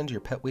expand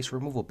your pet waste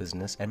removal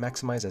business and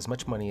maximize as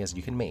much money as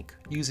you can make.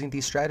 Using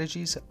these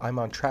strategies, I'm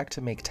on track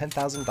to make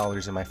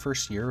 $10,000 in my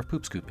first year of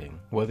poop scooping.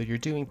 Whether you're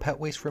doing pet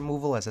waste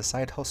removal as a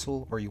side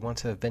hustle or you want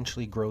to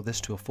eventually grow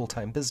this to a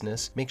full-time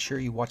business, make sure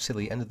you watch till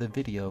the end of the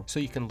video so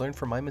you can learn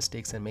from my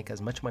mistakes and make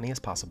as much money as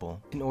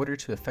possible. In order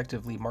to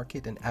effectively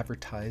market and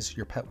advertise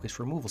your pet waste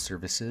removal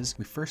services,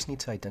 we first need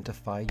to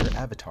identify your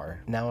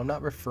avatar. Now, I'm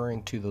not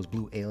referring to those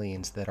blue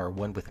aliens that are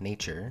one with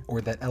nature,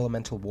 or that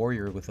elemental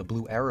warrior with a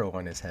blue arrow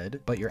on his head,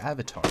 but your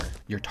avatar,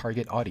 your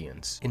target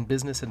audience. In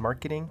business and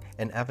marketing,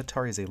 an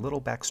avatar is a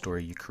little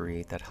backstory you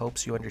create that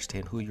helps you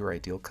understand who your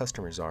ideal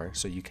customers are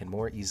so you can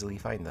more easily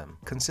find them.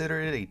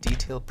 Consider it a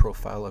detailed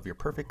profile of your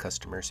perfect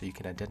customer so you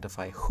can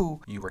identify who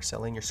you are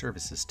selling your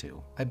services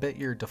to. I bet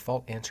your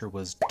default answer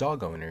was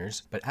dog owners,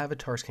 owners, but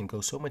avatars can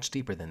go so much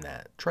deeper than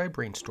that. Try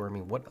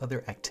brainstorming what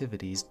other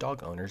activities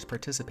dog owners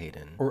participate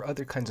in, or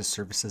other kinds of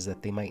services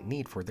that they might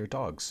need for their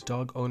dogs.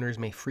 Dog owners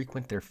may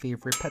frequent their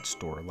favorite pet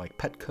store like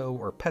Petco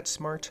or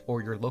PetSmart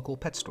or your local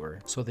pet store,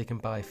 so they can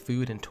buy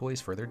food and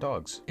toys for their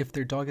dogs. If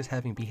their dog is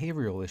having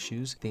behavioral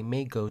issues, they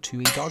may go to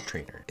a dog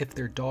trainer. If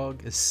their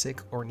dog is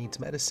sick or needs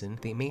medicine,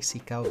 they may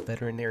seek out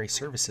veterinary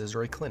services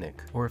or a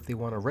clinic. Or if they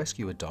want to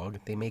rescue a dog,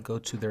 they may go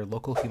to their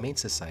local humane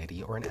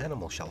society or an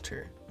animal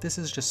shelter. This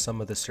is just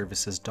some of the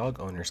services dog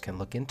owners can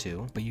look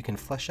into, but you can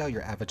flesh out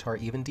your avatar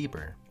even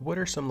deeper. What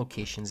are some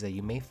locations that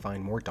you may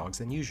find more dogs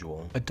than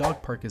usual? A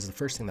dog park is the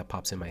first thing that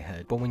pops in my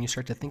head, but when you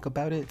start to think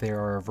about it, there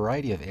are a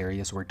variety of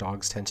areas where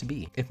dogs tend to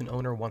be. If an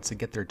owner wants to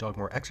get their dog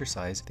more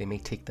exercise, they may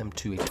take them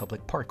to a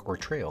public park or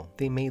trail.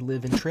 They may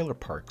live in trailer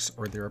parks,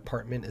 or their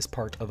apartment is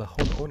part of a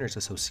homeowners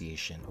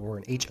association or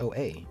an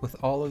HOA. With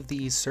all of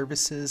these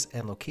services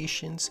and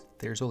locations,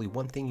 there's only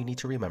one thing you need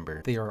to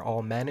remember. They are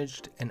all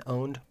managed and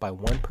owned by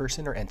one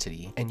person or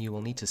entity, and you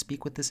will need to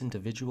speak with this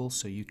individual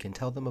so you can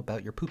tell them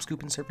about your poop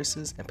scooping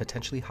services and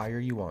potentially hire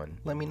you on.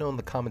 Let me know in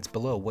the comments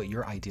below what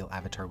your ideal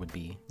avatar would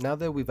be. Now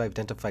that we've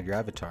identified your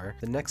avatar,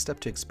 the next step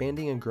to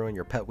expanding and growing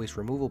your pet waste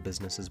removal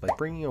business is by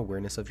bringing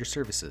awareness of your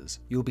services.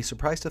 You will be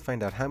surprised to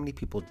find out how many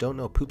people don't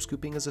know poop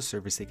scooping is a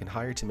service they can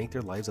hire to make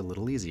their lives a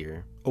little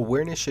easier.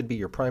 Awareness should be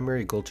your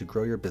primary goal to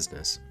grow your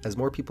business. As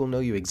more people know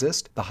you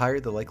exist, the higher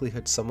the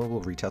likelihood someone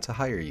will reach out to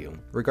hire you.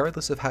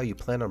 Regardless of how you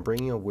plan on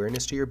bringing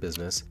awareness to your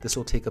business, this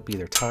will take up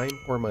either time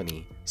or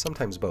money,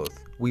 sometimes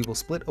both. We will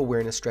split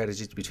awareness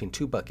strategies between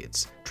two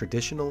buckets: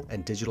 traditional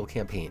and digital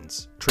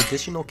campaigns.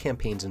 Traditional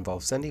campaigns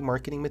involve sending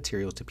marketing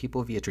materials to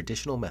people via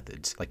traditional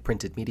methods, like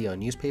printed media on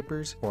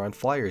newspapers or on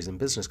flyers and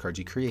business cards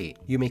you create.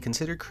 You may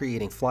consider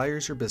creating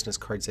flyers or business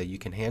cards that you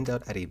can hand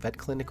out at a vet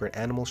clinic or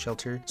animal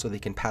shelter so they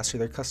can pass to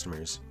their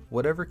customers.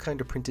 Whatever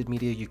kind of printed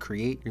media you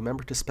create,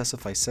 remember to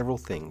specify several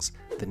things: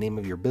 the name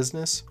of your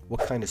business,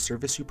 what kind of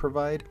service you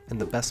provide,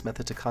 and the best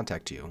method to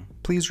contact you.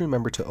 Please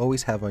remember to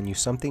always have on you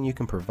something you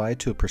can provide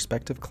to a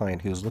prospective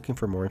client who is looking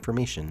for more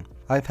information.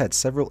 I've had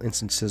several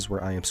instances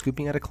where I am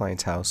scooping at a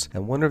client's house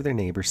and one of their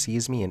neighbors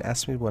sees me and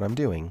asks me what I'm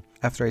doing.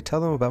 After I tell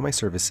them about my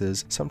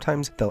services,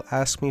 sometimes they'll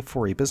ask me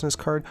for a business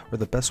card or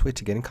the best way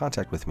to get in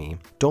contact with me.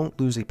 Don't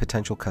lose a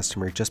potential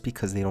customer just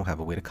because they don't have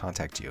a way to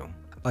contact you.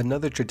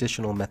 Another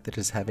traditional method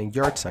is having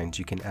yard signs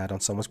you can add on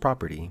someone's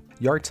property.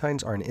 Yard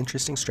signs are an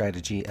interesting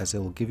strategy as it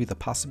will give you the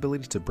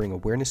possibility to bring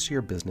awareness to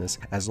your business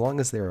as long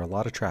as there are a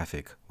lot of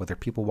traffic, whether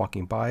people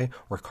walking by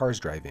or cars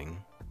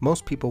driving.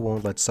 Most people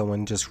won't let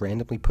someone just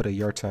randomly put a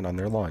yard sign on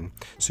their lawn,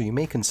 so you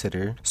may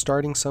consider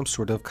starting some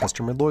sort of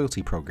customer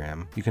loyalty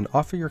program. You can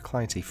offer your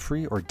clients a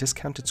free or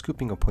discounted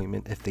scooping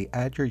appointment if they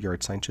add your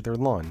yard sign to their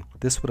lawn.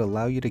 This would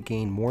allow you to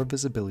gain more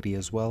visibility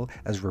as well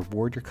as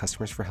reward your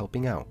customers for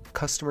helping out.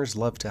 Customers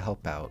love to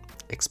help out,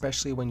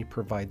 especially when you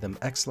provide them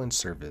excellent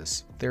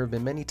service. There have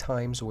been many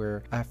times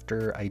where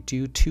after I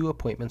do 2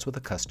 appointments with a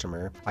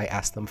customer, I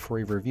ask them for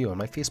a review on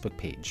my Facebook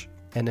page.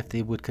 And if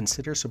they would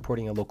consider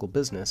supporting a local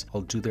business,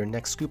 I'll do their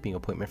next scooping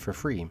appointment for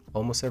free.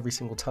 Almost every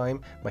single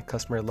time, my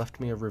customer left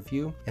me a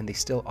review and they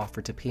still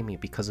offered to pay me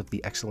because of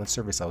the excellent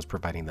service I was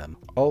providing them.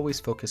 Always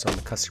focus on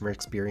the customer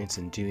experience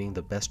and doing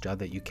the best job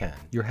that you can.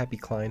 Your happy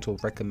clients will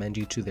recommend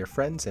you to their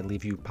friends and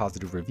leave you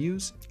positive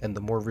reviews, and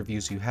the more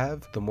reviews you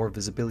have, the more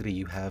visibility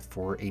you have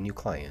for a new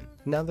client.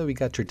 Now that we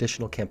got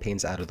traditional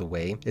campaigns out of the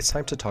way, it's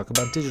time to talk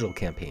about digital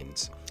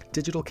campaigns.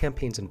 Digital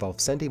campaigns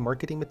involve sending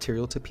marketing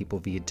material to people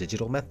via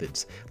digital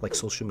methods, like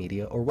social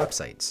media or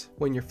websites.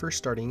 When you're first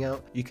starting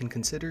out, you can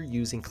consider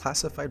using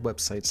classified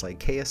websites like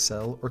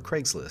KSL or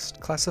Craigslist.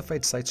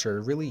 Classified sites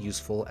are really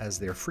useful as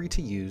they're free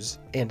to use,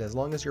 and as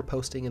long as you're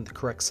posting in the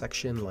correct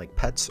section like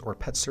pets or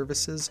pet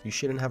services, you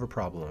shouldn't have a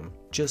problem.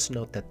 Just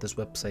note that this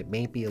website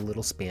may be a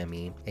little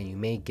spammy, and you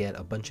may get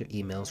a bunch of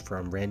emails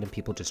from random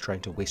people just trying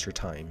to waste your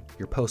time.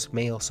 Your post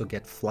may also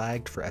get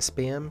flagged for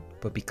spam,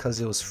 but because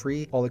it was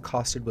free, all it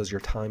costed was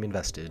your time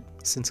invested.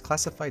 Since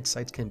classified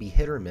sites can be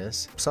hit or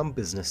miss, some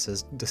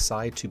businesses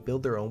decide to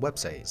build their own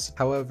websites.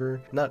 However,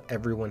 not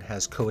everyone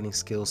has coding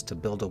skills to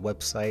build a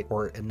website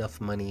or enough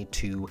money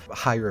to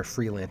hire a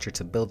freelancer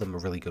to build them a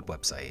really good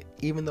website.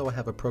 Even though I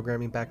have a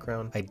programming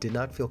background, I did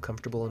not feel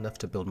comfortable enough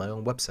to build my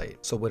own website.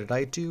 So what did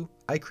I do?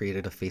 I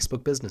created a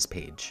Facebook business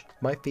page.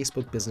 My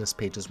Facebook business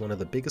page is one of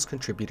the biggest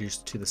contributors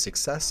to the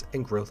success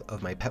and growth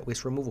of my pet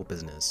waste removal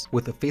business.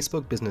 With a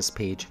Facebook business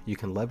page, you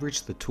can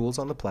leverage the tools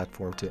on the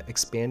platform to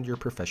expand your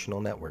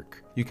professional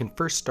network. You can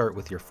first start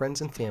with your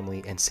friends and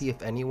family and see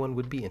if anyone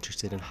would be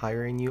interested in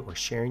hiring you or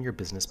sharing your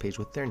business page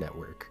with their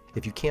network.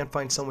 If you can't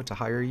find someone to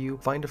hire you,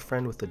 find a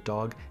friend with a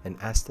dog and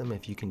ask them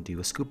if you can do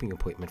a scooping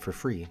appointment for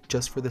free,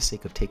 just for the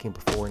sake of taking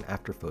before and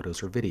after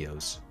photos or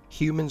videos.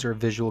 Humans are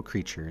visual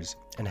creatures,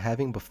 and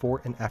having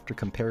before and after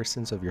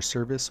comparisons of your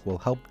service will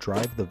help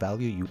drive the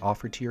value you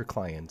offer to your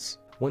clients.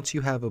 Once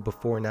you have a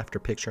before and after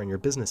picture on your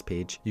business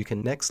page, you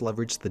can next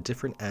leverage the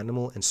different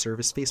animal and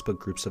service Facebook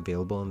groups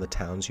available in the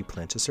towns you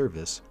plan to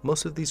service.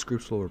 Most of these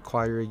groups will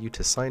require you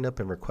to sign up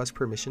and request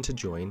permission to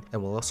join,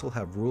 and will also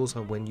have rules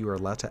on when you are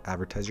allowed to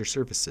advertise your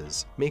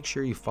services. Make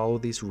sure you follow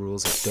these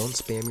rules and don't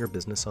spam your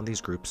business on these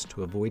groups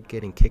to avoid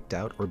getting kicked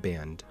out or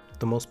banned.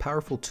 The most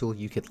powerful tool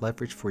you could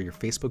leverage for your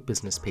Facebook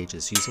business page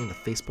is using the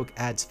Facebook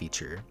Ads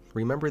feature.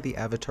 Remember the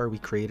avatar we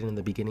created in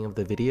the beginning of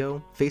the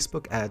video?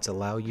 Facebook Ads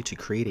allow you to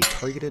create a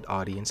targeted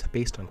audience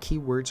based on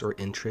keywords or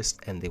interests,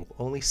 and they will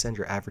only send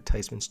your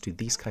advertisements to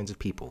these kinds of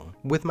people.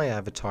 With my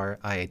avatar,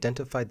 I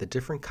identified the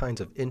different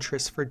kinds of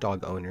interests for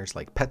dog owners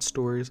like pet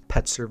stores,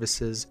 pet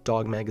services,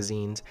 dog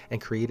magazines,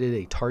 and created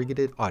a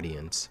targeted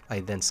audience.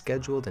 I then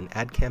scheduled an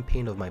ad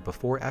campaign of my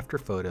before-after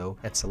photo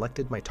and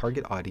selected my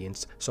target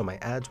audience, so my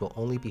ads will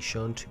only be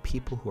shown to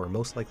people who are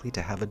most likely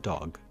to have a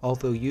dog.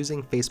 Although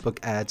using Facebook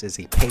Ads is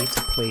a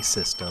pay-to-play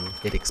system,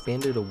 it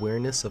expanded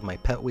awareness of my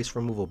pet waste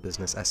removal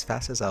business as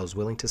fast as I was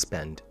willing to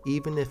spend.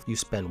 Even if you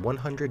spend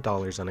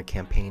 $100 on a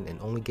campaign and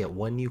only get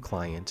one new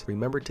client,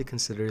 remember to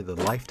consider the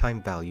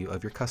lifetime value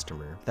of your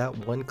customer. That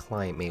one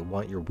client may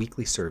want your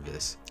weekly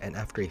service, and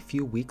after a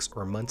few weeks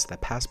or months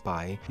that pass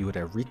by, you would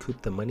have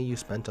recouped the money you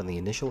spent on the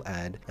initial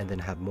ad and then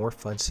have more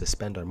funds to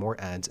spend on more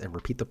ads and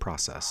repeat the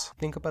process.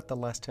 Think about the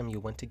last time you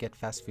went to get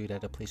fast food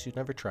at a place you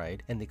never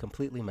tried and they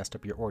completely messed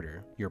up your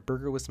order. Your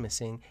burger was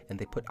missing and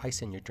they put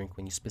ice in your drink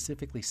when you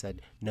specifically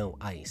said no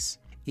ice.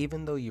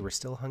 Even though you were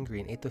still hungry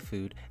and ate the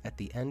food, at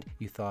the end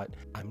you thought,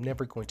 I'm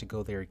never going to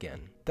go there again.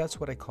 That's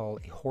what I call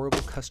a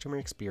horrible customer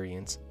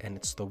experience, and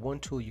it's the one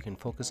tool you can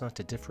focus on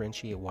to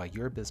differentiate why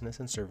your business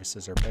and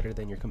services are better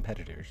than your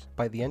competitors.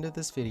 By the end of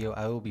this video,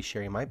 I will be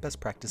sharing my best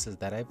practices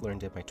that I've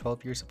learned in my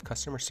 12 years of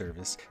customer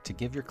service to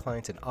give your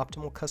clients an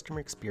optimal customer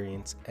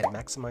experience and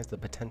maximize the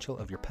potential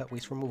of your pet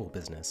waste removal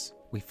business.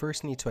 We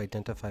first need to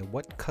identify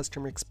what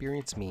customer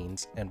experience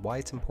means and why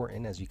it's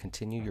important as you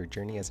continue your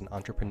journey as an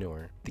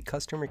entrepreneur. The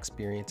customer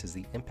experience is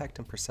the impact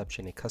and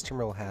perception a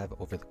customer will have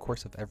over the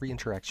course of every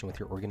interaction with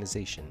your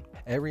organization.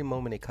 Every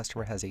moment a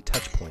customer has a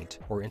touch point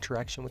or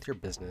interaction with your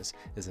business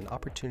is an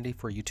opportunity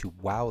for you to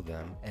wow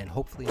them and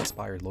hopefully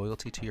inspire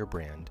loyalty to your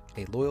brand.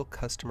 A loyal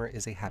customer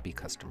is a happy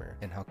customer,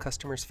 and how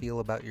customers feel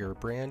about your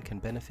brand can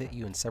benefit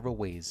you in several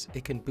ways.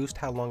 It can boost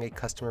how long a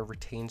customer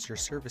retains your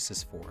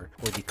services for,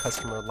 or the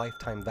customer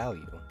lifetime value.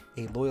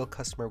 A loyal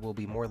customer will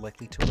be more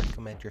likely to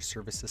recommend your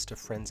services to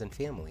friends and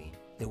family.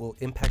 It will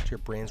impact your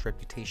brand's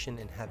reputation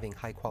in having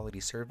high quality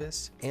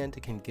service, and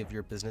it can give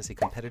your business a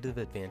competitive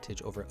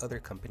advantage over other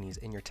companies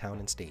in your town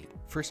and state.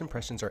 First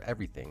impressions are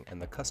everything,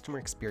 and the customer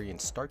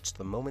experience starts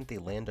the moment they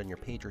land on your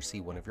page or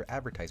see one of your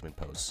advertisement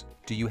posts.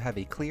 Do you have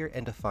a clear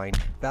and defined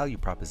value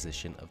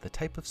proposition of the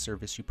type of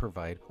service you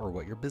provide or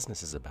what your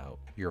business is about?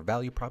 Your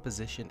value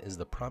proposition is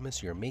the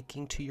promise you're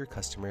making to your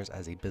customers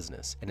as a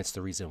business, and it's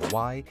the reason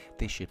why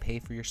they should pay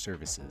for your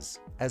services.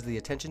 As the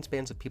attention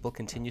spans of people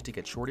continue to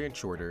get shorter and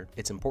shorter,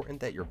 it's important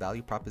that your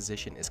value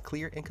proposition is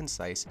clear and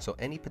concise so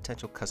any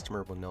potential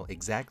customer will know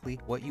exactly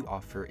what you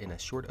offer in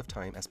as short of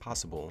time as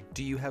possible.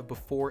 Do you have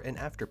before and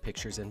after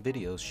pictures and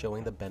videos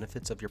showing the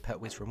benefits of your pet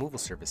waste removal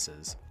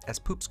services? As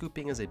poop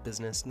scooping is a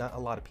business not a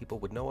lot of people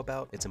would know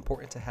about, it's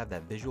important to have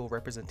that visual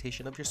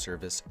representation of your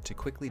service to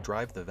quickly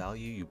drive the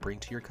value you bring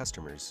to your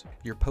customers.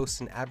 Your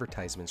posts and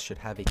advertisements should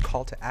have a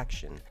call to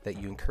action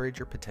that you encourage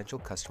your potential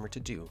customer to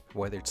do,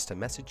 whether it's to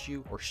message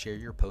you or share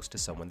your post to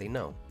someone they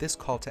know. This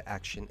call to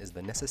action is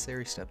the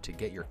necessary step to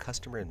get your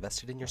customer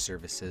invested in your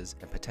services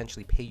and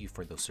potentially pay you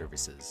for those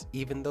services.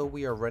 Even though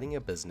we are running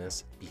a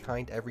business,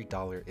 behind every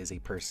dollar is a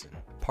person.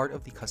 Part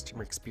of the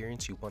customer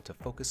experience you want to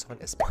focus on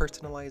is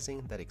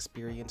personalizing that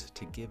experience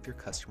to give your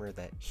customer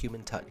that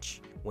human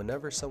touch.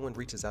 Whenever someone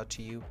reaches out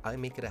to you, I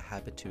make it a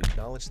habit to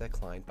acknowledge that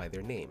client by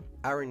their name.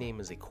 Our name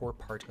is a core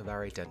part of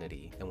our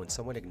identity, and when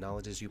someone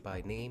acknowledges you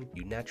by name,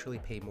 you naturally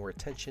pay more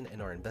attention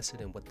and are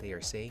invested in what they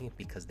are saying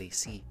because they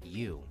see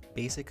you.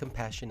 Basic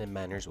compassion and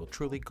manners will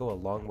truly go a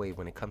long way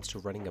when it comes to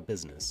running a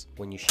business.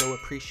 When you show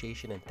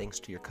appreciation and thanks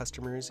to your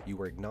customers,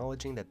 you are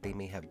acknowledging that they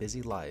may have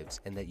busy lives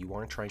and that you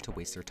aren't trying to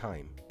waste their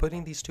time.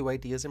 Putting these two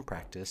ideas in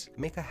practice,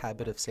 make a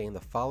habit of saying the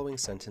following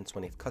sentence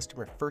when a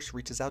customer first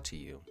reaches out to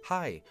you.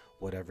 Hi,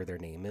 whatever their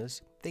name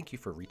is, thank you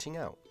for reaching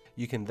out.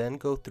 You can then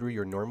go through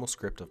your normal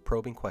script of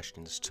probing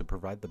questions to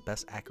provide the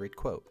best accurate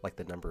quote, like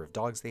the number of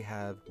dogs they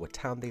have, what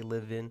town they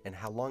live in, and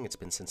how long it's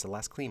been since the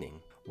last cleaning.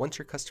 Once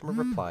your customer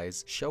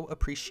replies, show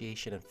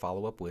appreciation and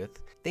follow up with,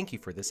 thank you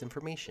for this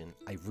information,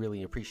 I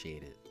really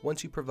appreciate it.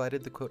 Once you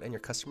provided the quote and your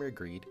customer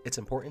agreed, it's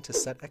important to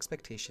set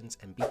expectations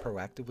and be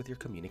proactive with your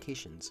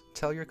communications.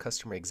 Tell your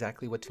customer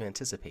exactly what to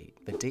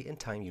anticipate, the date and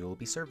time you will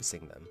be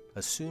servicing them.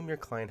 Assume your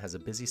client has a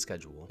busy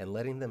schedule, and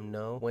letting them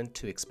know when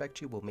to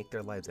expect you will make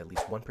their lives at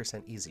least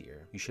 1% easier.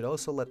 easier. You should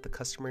also let the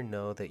customer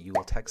know that you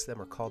will text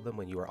them or call them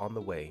when you are on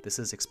the way. This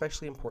is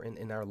especially important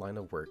in our line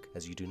of work,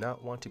 as you do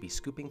not want to be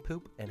scooping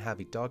poop and have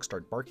a dog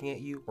start barking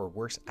at you, or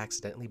worse,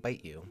 accidentally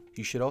bite you.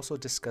 You should also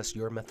discuss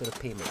your method of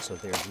payment so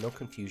there is no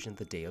confusion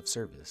the day of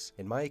service.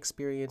 In my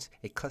experience,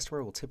 a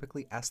customer will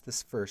typically ask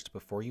this first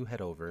before you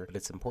head over, but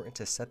it's important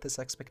to set this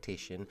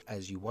expectation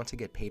as you want to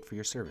get paid for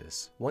your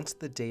service. Once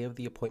the day of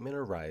the appointment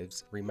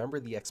arrives, remember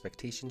the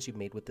expectations you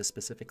made with the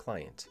specific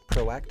client.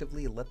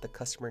 Proactively let the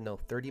customer know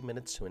 30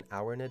 minutes to an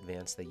hour in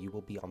advance that you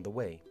will be on the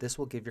way. This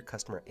will give your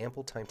customer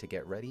ample time to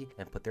get ready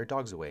and put their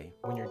dogs away.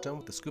 When you're done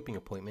with the scooping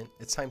appointment,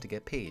 it's time to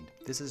get paid.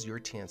 This is your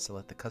chance to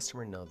let the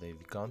customer know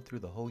they've gone through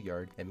the whole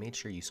yard and made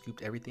sure you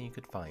scooped everything you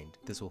could find.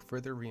 This will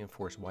further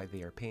reinforce why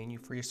they are paying you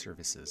for your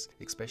services,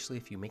 especially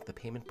if you make the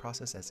payment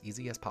process as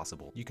easy as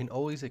possible. You can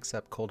always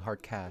accept cold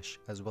hard cash,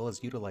 as well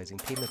as utilizing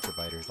payment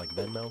providers like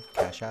Venmo,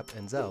 Cash App,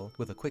 and Zelle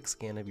with a quick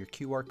scan of your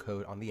QR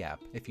code on the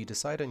app. If you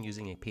decide on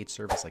using a paid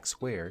service like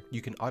Square,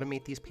 you can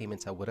automate these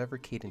payments at whatever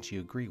cadence you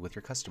agree with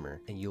your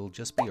customer, and you'll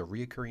just be a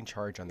reoccurring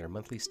charge on their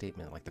monthly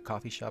statement like the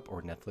coffee shop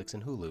or Netflix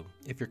and Hulu.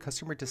 If your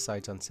customer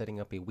decides on setting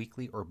up a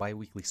weekly or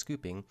bi-weekly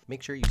scooping,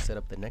 make sure you set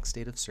up the next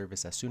date of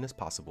service as soon as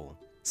possible.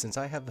 Since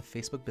I have the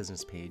Facebook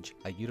business page,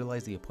 I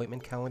utilize the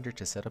appointment calendar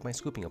to set up my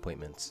scooping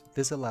appointments.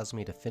 This allows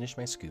me to finish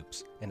my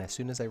scoops, and as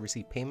soon as I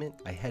receive payment,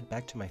 I head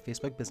back to my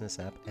Facebook business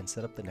app and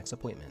set up the next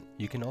appointment.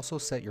 You can also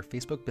set your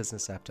Facebook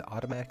business app to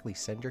automatically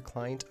send your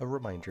client a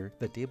reminder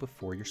the day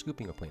before your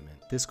scooping appointment.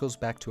 This goes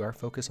back to our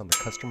focus on the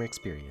customer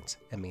experience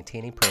and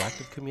maintaining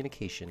proactive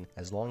communication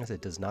as long as it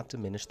does not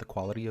diminish the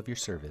quality of your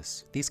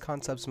service. These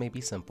concepts may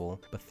be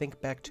simple, but think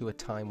back to a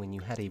time when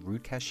you had a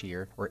rude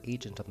cashier or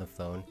agent on the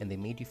phone and they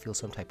made you feel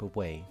some type of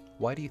way.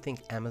 Why do you think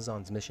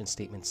Amazon's mission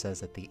statement says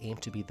that they aim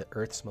to be the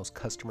Earth's most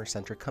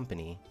customer-centric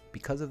company?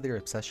 Because of their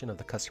obsession of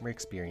the customer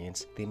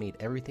experience, they made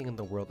everything in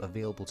the world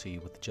available to you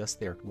with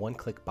just their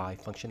one-click buy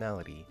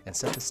functionality and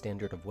set the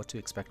standard of what to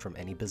expect from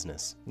any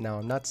business. Now,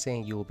 I'm not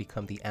saying you will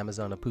become the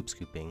Amazon of poop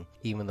scooping,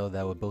 even though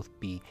that would both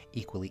be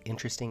equally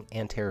interesting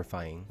and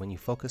terrifying. When you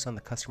focus on the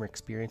customer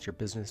experience your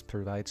business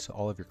provides to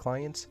all of your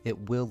clients, it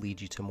will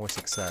lead you to more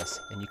success,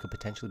 and you could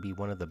potentially be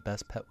one of the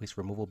best pet waste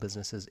removal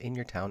businesses in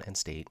your town and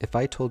state. If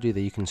I told you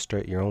that you can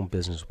start your own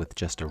business with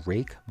just a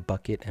rake,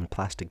 bucket, and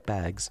plastic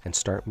bags and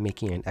start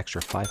making an extra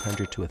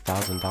 $500 to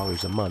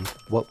 $1,000 a month,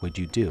 what would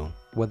you do?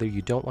 Whether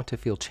you don't want to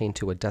feel chained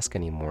to a desk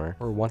anymore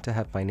or want to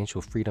have financial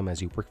freedom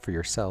as you work for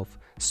yourself,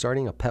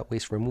 starting a pet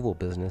waste removal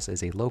business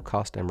is a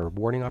low-cost and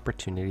rewarding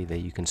opportunity that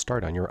you can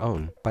start on your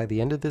own. By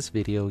the end of this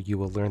video, you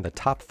will learn the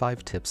top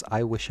 5 tips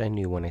I wish I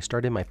knew when I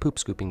started my poop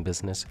scooping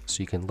business,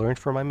 so you can learn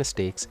from my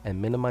mistakes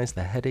and minimize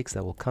the headaches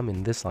that will come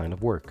in this line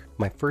of work.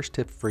 My first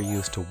tip for you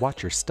is to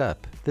watch your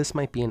step. This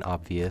might be an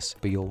obvious,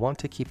 but you'll want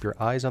to keep your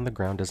eyes on the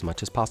ground as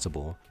much as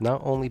possible.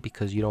 Not only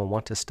because you don't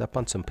want to step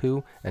on some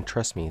poo, and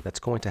trust me, that's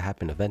going to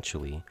happen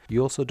eventually.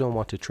 You also don't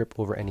want to trip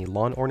over any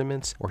lawn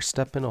ornaments or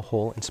step in a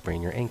hole and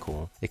sprain your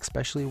ankle.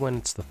 Especially when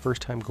it's the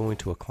first time going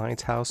to a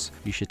client's house,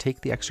 you should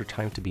take the extra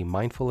time to be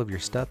mindful of your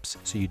steps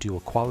so you do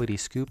a quality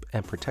scoop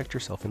and protect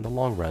yourself in the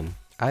long run.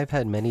 I've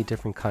had many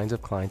different kinds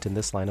of clients in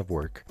this line of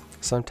work.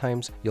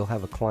 Sometimes you'll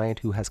have a client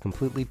who has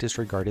completely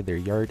disregarded their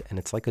yard and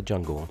it's like a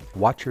jungle.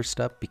 Watch your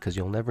step because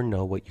you'll never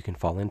know what you can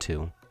fall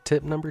into.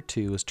 Tip number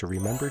 2 is to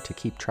remember to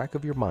keep track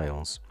of your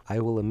miles. I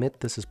will admit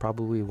this is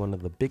probably one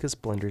of the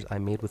biggest blunders I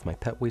made with my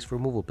pet waste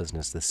removal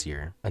business this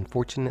year.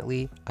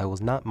 Unfortunately, I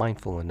was not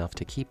mindful enough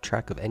to keep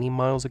track of any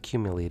miles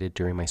accumulated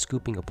during my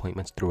scooping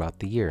appointments throughout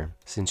the year.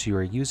 Since you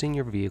are using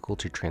your vehicle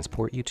to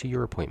transport you to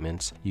your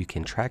appointments, you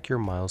can track your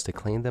miles to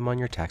claim them on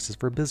your taxes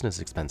for business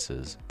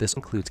expenses. This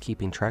includes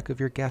keeping track of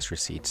your gas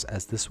receipts,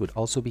 as this would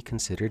also be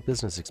considered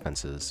business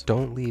expenses.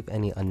 Don't leave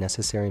any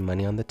unnecessary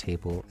money on the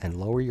table and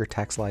lower your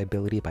tax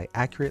liability by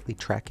accurately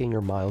tracking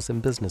your miles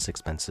and business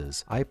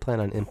expenses. I plan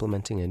on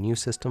implementing a new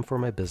system for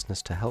my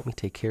business to help me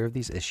take care of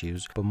these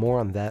issues, but more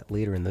on that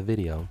later in the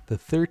video. The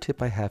third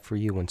tip I have for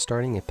you when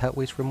starting a pet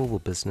waste removal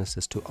business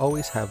is to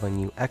always have on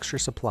you extra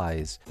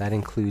supplies. That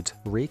includes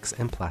rakes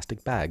and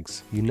plastic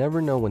bags. You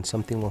never know when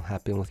something will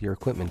happen with your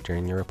equipment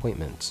during your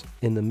appointments.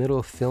 In the middle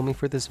of filming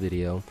for this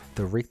video,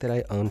 the rake that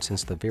I owned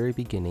since the very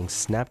beginning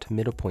snapped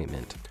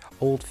mid-appointment.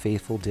 Old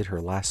Faithful did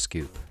her last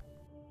scoop.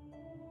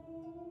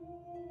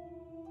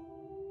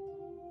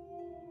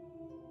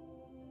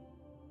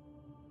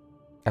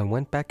 I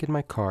went back in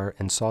my car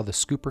and saw the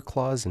scooper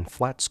claws, and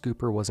flat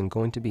scooper wasn't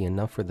going to be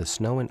enough for the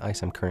snow and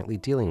ice I'm currently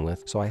dealing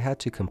with, so I had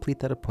to complete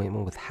that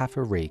appointment with half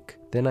a rake.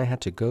 Then I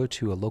had to go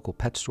to a local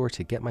pet store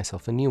to get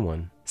myself a new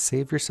one.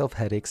 Save yourself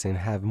headaches and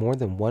have more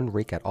than one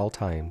rake at all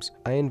times.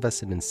 I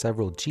invested in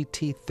several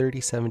GT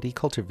 3070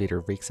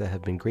 cultivator rakes that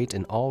have been great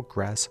in all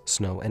grass,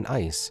 snow, and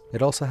ice.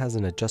 It also has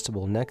an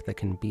adjustable neck that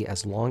can be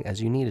as long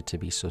as you need it to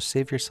be, so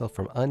save yourself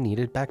from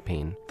unneeded back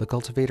pain. The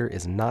cultivator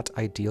is not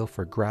ideal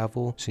for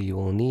gravel, so you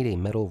will need a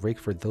metal rake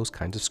for those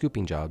kinds of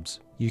scooping jobs.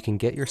 You can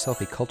get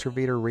yourself a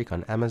cultivator rake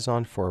on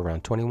Amazon for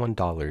around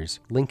 $21,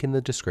 link in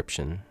the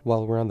description.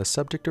 While we're on the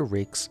subject of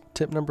rakes,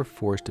 tip number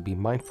 4 is to be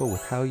mindful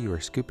with how you are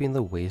scooping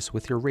the waste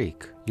with your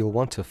rake. You'll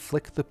want to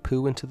flick the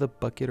poo into the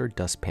bucket or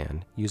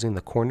dustpan using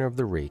the corner of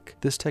the rake.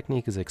 This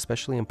technique is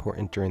especially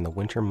important during the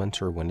winter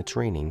months or when it's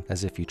raining,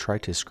 as if you try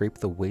to scrape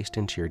the waste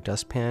into your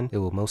dustpan, it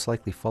will most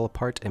likely fall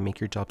apart and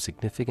make your job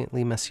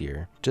significantly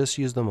messier. Just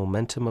use the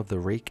momentum of the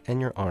rake and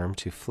your arm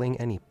to fling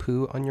any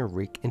poo on your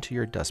rake into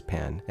your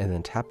dustpan, and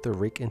then tap the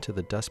rake into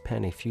the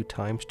dustpan a few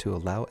times to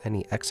allow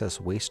any excess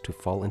waste to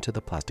fall into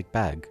the plastic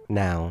bag.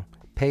 Now,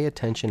 pay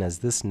attention, as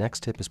this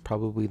next tip is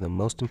probably the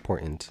most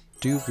important.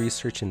 Do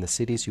research in the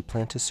cities you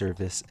plan to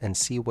service and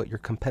see what your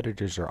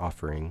competitors are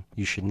offering.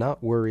 You should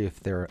not worry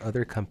if there are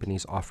other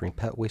companies offering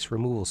pet waste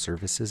removal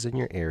services in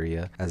your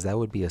area, as that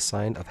would be a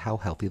sign of how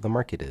healthy the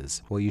market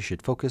is. What you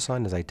should focus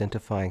on is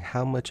identifying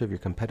how much of your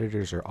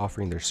competitors are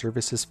offering their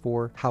services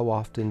for, how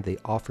often they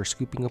offer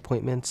scooping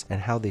appointments, and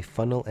how they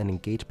funnel and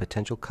engage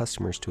potential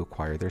customers to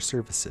acquire their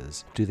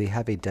services. Do they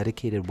have a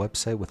dedicated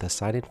website with a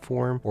sign-in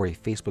form or a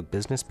Facebook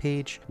business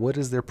page? What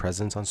is their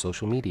presence on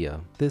social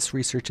media? This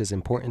research is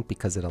important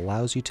because it allows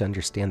you to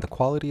understand the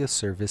quality of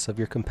service of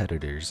your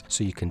competitors,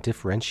 so you can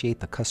differentiate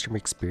the customer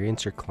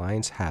experience your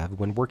clients have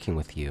when working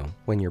with you.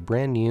 When you're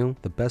brand new,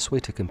 the best way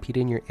to compete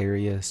in your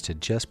area is to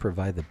just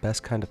provide the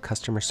best kind of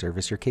customer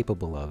service you're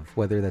capable of.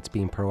 Whether that's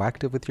being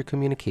proactive with your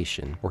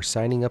communication or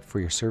signing up for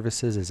your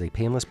services is a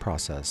painless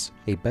process.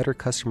 A better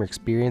customer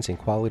experience and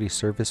quality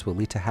service will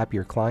lead to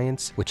happier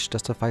clients, which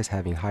justifies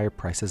having higher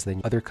prices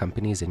than other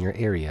companies in your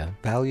area.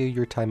 Value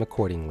your time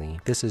accordingly.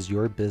 This is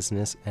your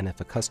business, and if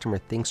a customer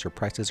thinks your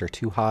prices are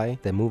too high,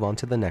 then move on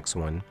to the next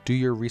one. Do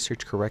your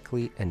research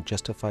correctly and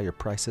justify your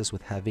prices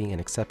with having an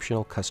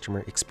exceptional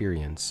customer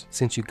experience.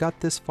 Since you got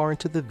this far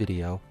into the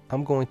video,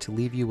 I'm going to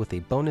leave you with a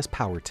bonus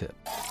power tip.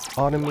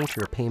 Automate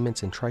your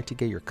payments and try to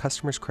get your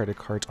customers' credit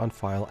cards on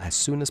file as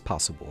soon as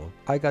possible.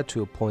 I got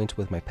to a point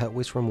with my pet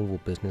waste removal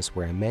business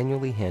where I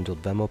manually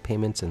handled Venmo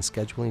payments and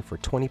scheduling for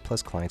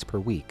 20+ clients per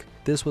week.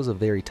 This was a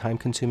very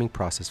time-consuming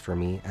process for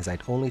me, as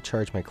I'd only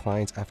charge my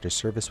clients after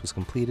service was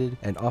completed,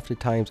 and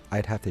oftentimes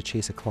I'd have to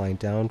chase a client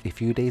down a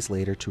few days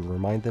later to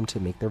remind them to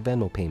make their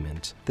Venmo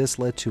payment. This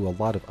led to a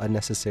lot of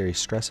unnecessary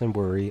stress and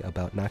worry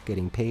about not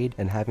getting paid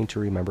and having to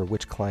remember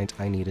which client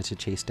I needed to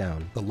chase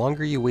down. The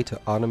longer you wait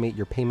to automate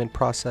your payment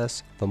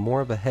process, the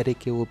more of a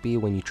headache it will be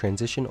when you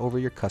transition over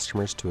your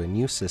customers to a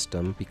new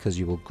system, because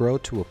you will grow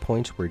to a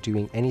point where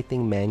doing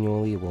anything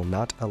manually will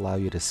not allow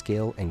you to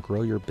scale and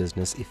grow your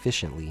business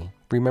efficiently.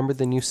 Remember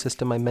the new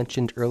system I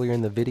mentioned earlier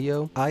in the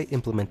video? I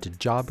implemented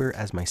Jobber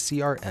as my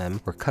CRM,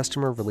 or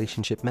customer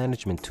relationship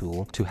management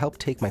tool, to help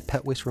take my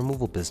pet waste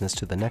removal business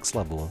to the next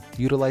level.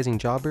 Utilizing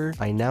Jobber,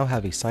 I now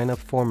have a sign-up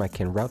form I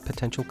can route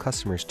potential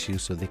customers to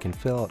so they can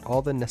fill out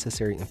all the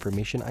necessary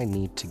information I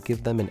need to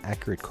give them an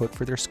accurate quote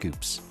for their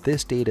scoops.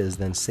 This data is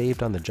then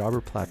saved on the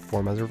Jobber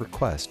platform as a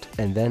request,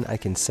 and then I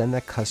can send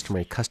that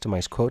customer a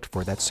customized quote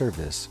for that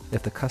service.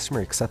 If the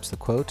customer accepts the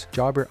quote,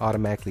 Jobber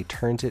automatically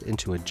turns it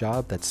into a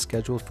job that's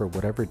scheduled for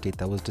whatever date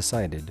that was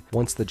decided.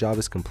 Once the job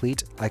is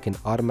complete, I can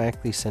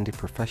automatically send a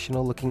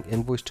professional looking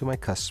invoice to my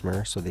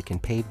customer so they can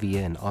pay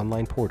via an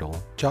online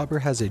portal. Jobber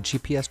has a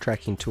GPS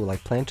tracking tool I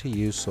plan to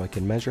use so I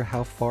can measure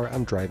how far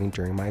I'm driving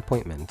during my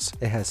appointments.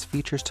 It has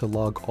features to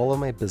log all of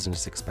my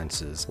business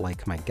expenses,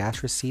 like my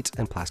gas receipts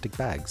and plastic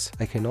bags.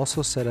 I can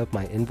also set up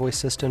my invoice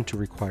system to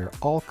require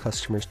all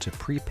customers to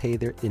prepay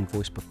their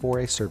invoice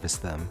before I service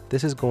them.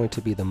 This is going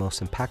to be the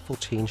most impactful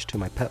change to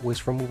my pet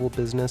waste removal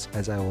business,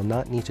 as I will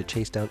not need to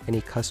chase down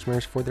any customers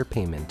for their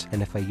payment,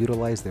 and if I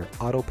utilize their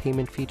auto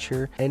payment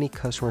feature, any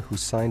customer who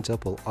signs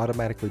up will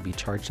automatically be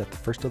charged at the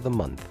first of the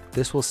month.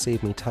 This will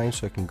save me time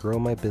so I can grow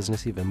my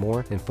business even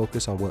more and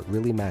focus on what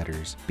really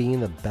matters, being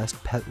the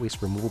best pet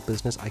waste removal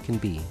business I can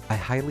be. I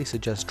highly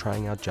suggest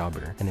trying out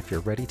Jobber, and if you're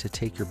ready to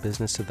take your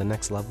business to the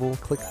next level,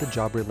 click the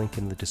Jobber link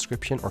in the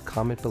description or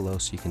comment below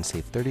so you can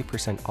save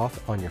 30%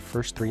 off on your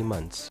first 3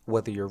 months.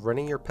 Whether you're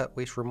running your pet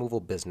waste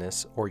removal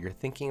business or you're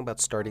thinking about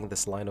starting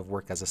this line of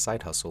work as a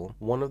side hustle,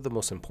 one of the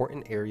most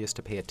important areas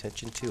to pay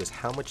attention to is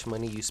how much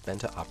money you spend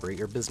to operate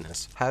your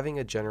business. Having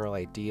a general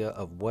idea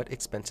of what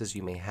expenses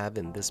you may have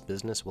in this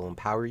business will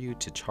empower you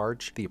to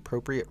charge the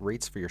appropriate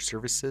rates for your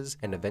services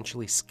and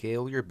eventually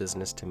scale your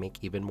business to make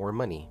even more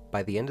money.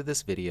 By the end of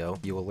this video,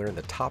 you will learn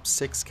the top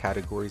 6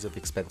 categories of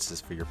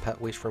expenses for your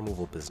pet waste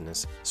removal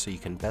business so you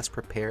can best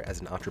prepare as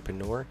an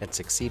entrepreneur and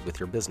succeed with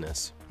your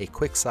business. A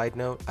quick side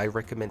note, I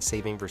recommend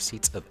saving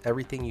receipts of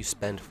everything you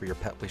spend for your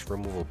pet waste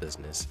removal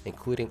business,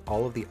 including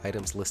all of the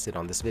items listed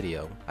on this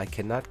video. I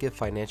cannot give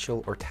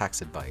financial or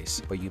tax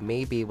advice, but you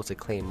may be able to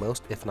claim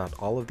most if not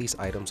all of these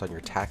items on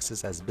your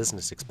taxes as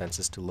business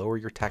expenses to lower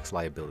your tax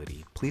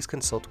liability. Please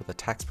consult with a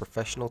tax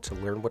professional to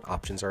learn what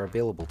options are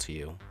available to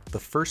you. The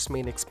first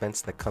main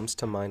expense that comes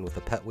to mind with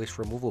a pet waste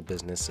removal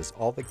business is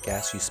all the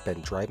gas you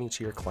spend driving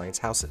to your clients'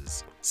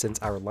 houses. Since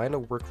our line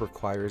of work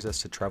requires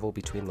us to travel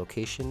between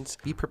locations,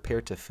 be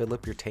prepared to fill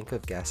up your tank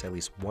of gas at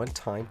least 1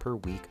 time per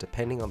week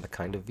depending on the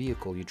kind of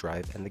vehicle you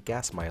drive and the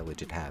gas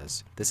mileage it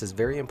has. This is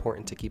very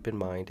important to keep in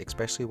mind, especially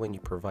especially when you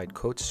provide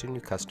quotes to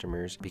new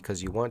customers,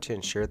 because you want to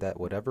ensure that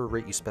whatever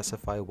rate you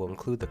specify will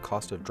include the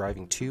cost of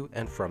driving to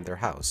and from their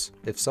house.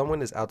 If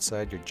someone is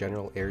outside your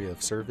general area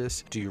of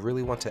service, do you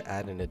really want to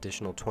add an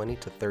additional 20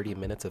 to 30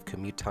 minutes of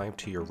commute time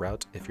to your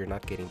route if you're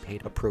not getting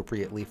paid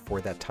appropriately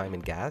for that time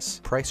and gas?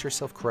 Price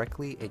yourself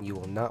correctly and you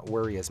will not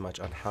worry as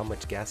much on how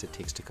much gas it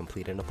takes to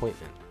complete an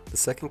appointment. The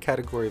second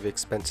category of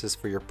expenses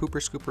for your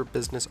pooper scooper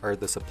business are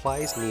the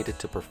supplies needed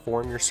to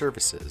perform your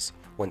services.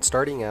 When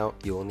starting out,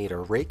 you will need a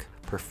rake,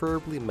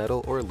 preferably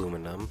metal or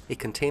aluminum, a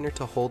container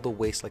to hold the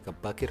waste like a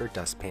bucket or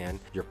dustpan,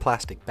 your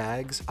plastic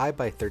bags. I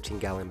buy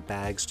 13-gallon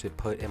bags to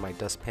put in my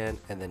dustpan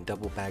and then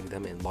double bag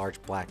them in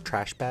large black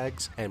trash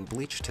bags, and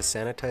bleach to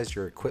sanitize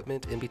your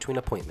equipment in between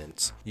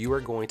appointments. You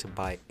are going to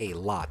buy a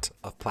lot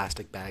of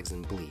plastic bags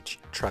and bleach,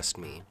 trust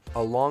me.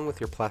 Along with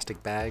your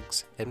plastic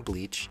bags and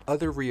bleach,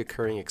 other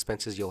reoccurring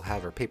expenses you'll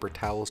have are paper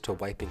towels to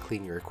wipe and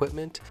clean your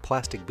equipment,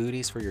 plastic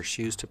booties for your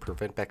shoes to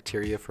prevent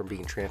bacteria from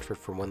being transferred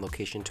from one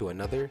location to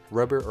another,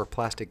 rubber or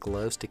plastic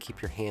gloves to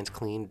keep your hands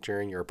clean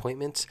during your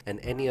appointments, and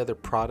any other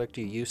product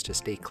you use to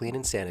stay clean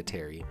and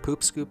sanitary.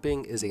 Poop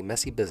scooping is a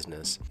messy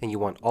business, and you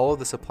want all of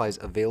the supplies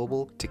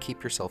available to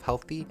keep yourself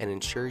healthy and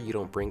ensure you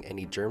don't bring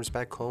any germs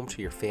back home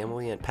to your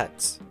family and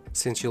pets.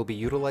 Since you'll be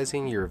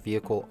utilizing your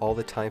vehicle all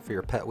the time for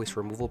your pet waste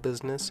removal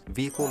business,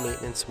 vehicle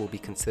maintenance will be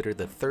considered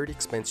the third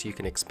expense you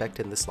can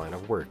expect in this line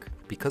of work.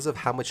 Because of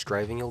how much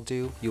driving you'll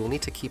do, you will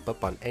need to keep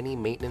up on any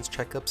maintenance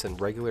checkups and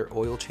regular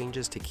oil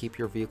changes to keep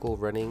your vehicle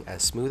running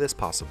as smooth as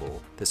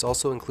possible. This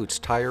also includes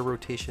tire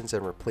rotations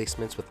and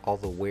replacements with all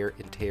the wear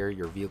and tear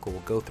your vehicle will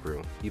go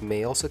through. You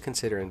may also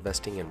consider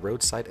investing in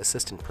roadside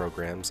assistance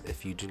programs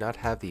if you do not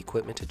have the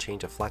equipment to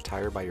change a flat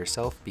tire by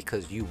yourself,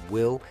 because you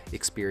will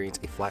experience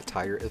a flat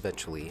tire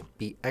eventually.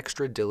 Be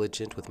extra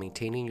diligent with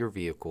maintaining your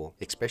vehicle,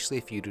 especially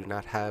if you do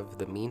not have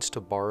the means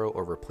to borrow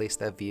or replace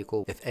that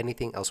vehicle if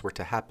anything else were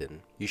to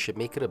happen. You should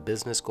make it a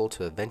business goal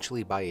to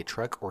eventually buy a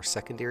truck or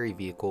secondary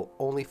vehicle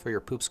only for your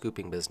poop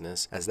scooping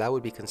business, as that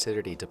would be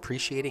considered a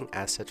depreciating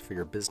asset for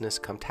your business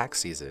come tax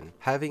season.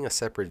 Having a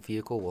separate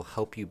vehicle will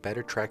help you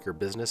better track your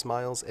business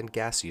miles and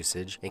gas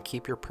usage and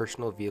keep your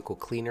personal vehicle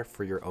cleaner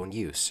for your own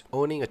use.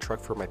 Owning a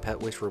truck for my pet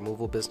waste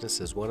removal business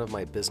is one of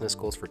my business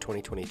goals for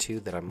 2022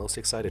 that I'm most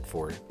excited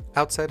for.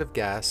 Outside of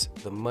gas,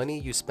 the money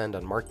you spend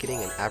on marketing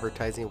and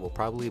advertising will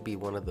probably be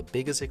one of the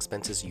biggest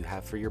expenses you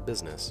have for your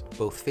business.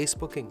 Both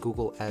Facebook and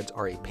Google ads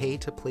are a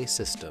pay-to-play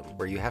system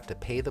where you have to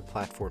pay the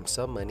platform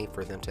some money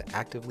for them to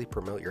actively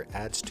promote your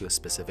ads to a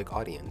specific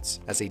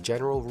audience. As a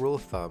general rule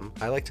of thumb,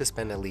 I like to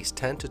spend at least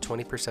 10 to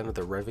 20% of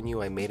the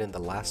revenue I made in the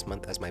last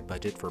month as my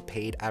budget for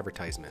paid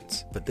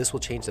advertisements, but this will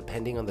change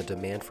depending on the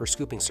demand for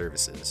scooping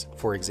services.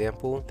 For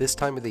example, this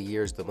time of the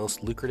year is the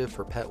most lucrative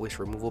for pet waste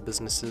removal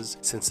businesses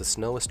since the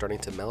snow is starting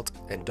to melt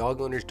and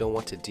dog owners don't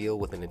want to deal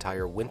with an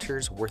entire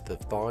winter's worth of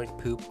thawing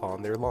poop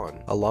on their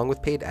lawn. Along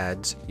with paid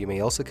ads, you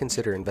may also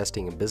consider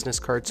investing in business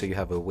cards so you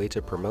have a way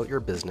to promote your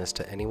business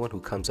to anyone who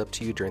comes up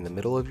to you during the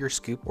middle of your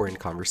scoop or in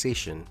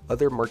conversation.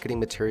 Other marketing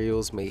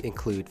materials may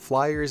include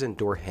flyers and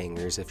door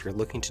hangers if you're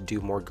looking to do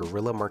more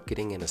guerrilla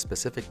marketing in a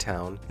specific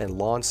town, and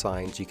lawn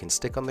signs you can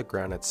stick on the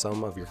ground at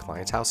some of your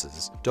clients'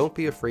 houses. Don't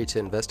be afraid to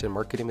invest in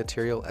marketing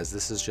material, as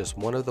this is just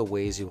one of the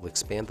ways you will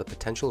expand the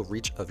potential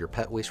reach of your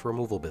pet waste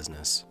removal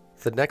business.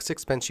 The next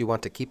expense you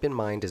want to keep in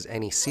mind is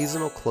any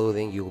seasonal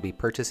clothing you will be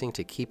purchasing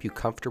to keep you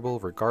comfortable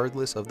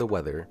regardless of the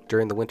weather.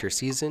 During the winter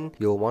season,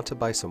 you will want to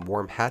buy some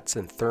warm hats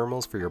and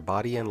thermals for your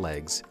body and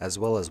legs, as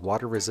well as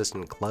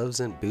water-resistant gloves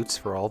and boots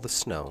for all the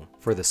snow.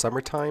 For the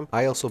summertime,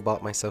 I also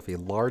bought myself a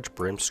large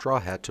brimmed straw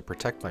hat to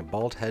protect my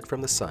bald head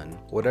from the sun.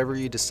 Whatever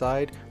you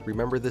decide,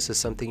 remember this is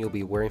something you'll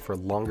be wearing for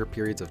longer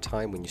periods of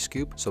time when you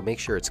scoop, so make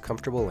sure it's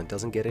comfortable and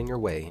doesn't get in your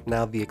way.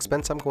 Now, the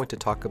expense I'm going to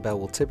talk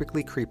about will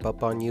typically creep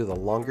up on you the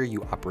longer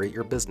you operate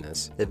your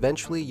business.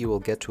 Eventually, you will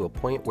get to a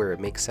point where it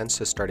makes sense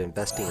to start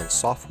investing in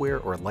software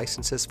or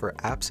licenses for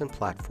apps and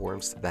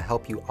platforms that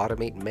help you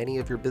automate many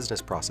of your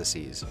business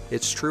processes.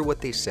 It's true what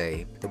they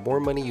say, the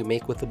more money you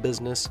make with a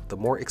business, the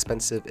more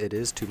expensive it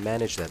is to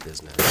manage that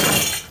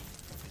business.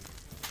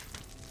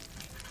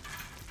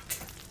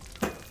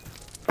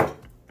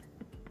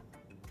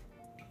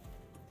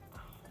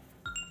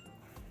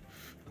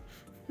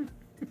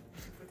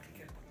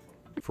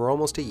 For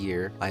almost a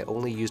year, I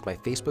only used my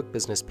Facebook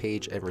business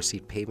page and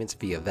received payments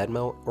via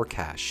Venmo or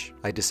cash.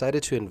 I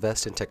decided to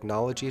invest in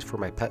technologies for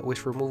my pet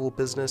waste removal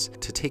business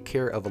to take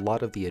care of a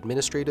lot of the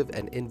administrative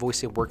and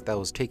invoicing work that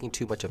was taking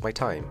too much of my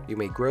time. You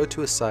may grow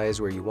to a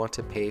size where you want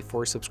to pay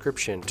for a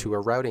subscription to a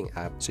routing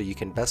app so you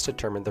can best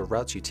determine the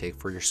routes you take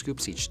for your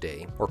scoops each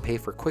day, or pay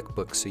for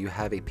QuickBooks so you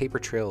have a paper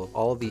trail of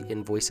all of the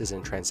invoices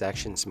and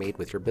transactions made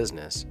with your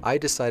business. I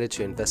decided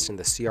to invest in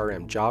the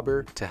CRM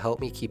Jobber to help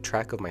me keep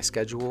track of my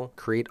schedule,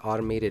 create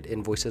automated automated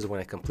invoices when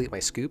I complete my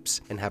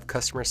scoops, and have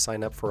customers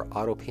sign up for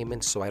auto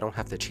payments so I don't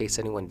have to chase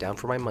anyone down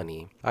for my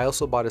money. I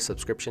also bought a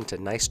subscription to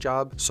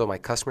Nicejob so my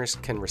customers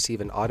can receive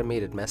an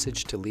automated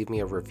message to leave me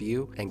a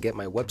review and get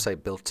my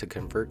website built to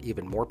convert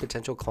even more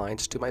potential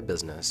clients to my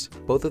business.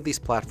 Both of these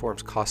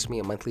platforms cost me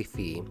a monthly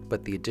fee,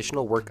 but the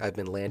additional work I've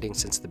been landing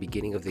since the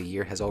beginning of the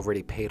year has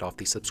already paid off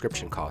these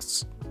subscription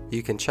costs.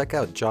 You can check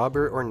out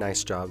Jobber or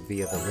Nicejob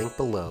via the link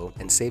below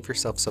and save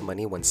yourself some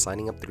money when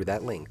signing up through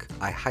that link.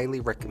 I highly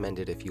recommend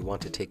it if you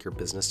want to take your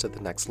business to the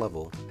next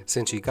level.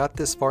 Since you got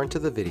this far into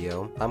the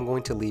video, I'm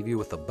going to leave you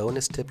with a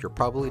bonus tip you're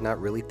probably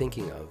not really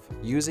thinking of.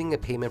 Using a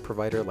payment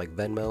provider like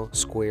Venmo,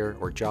 Square,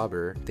 or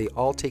Jobber, they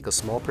all take a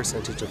small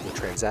percentage of the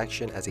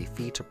transaction as a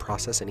fee to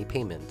process any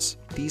payments.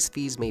 These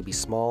fees may be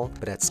small,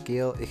 but at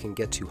scale it can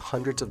get to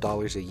hundreds of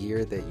dollars a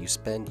year that you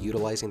spend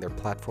utilizing their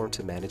platform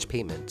to manage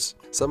payments.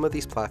 Some of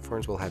these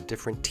platforms will have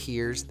different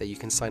tiers that you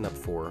can sign up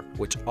for,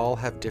 which all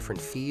have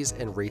different fees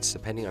and rates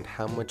depending on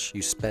how much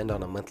you spend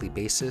on a monthly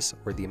basis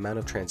or the amount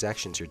of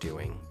transactions you're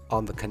doing.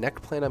 On the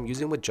Connect plan I'm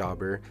using with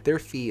Jobber, their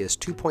fee is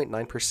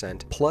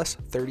 2.9% plus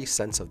 30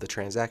 cents of the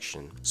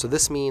transaction. So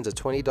this means a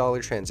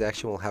 $20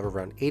 transaction will have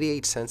around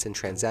 88 cents in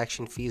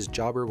transaction fees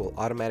Jobber will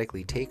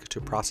automatically take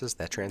to process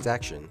that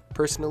transaction.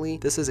 Personally,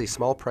 this is a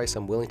small price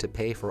I'm willing to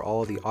pay for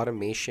all of the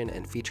automation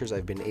and features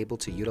I've been able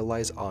to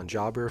utilize on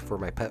Jobber for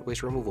my pet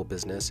waste removal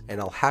business, and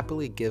I'll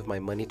happily give my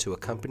money to a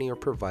company or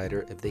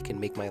provider if they can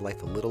make my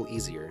life a little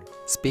easier.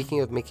 Speaking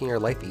of making your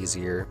life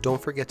easier,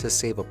 don't forget to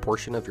save a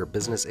portion of your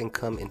business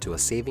income into a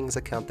savings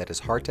account that is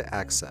hard to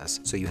access,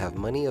 so you have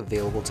money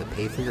available to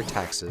pay for your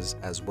taxes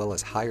as well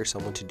as hire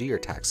someone to do your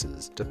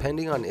taxes.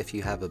 Depending on if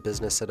you have a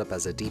business set up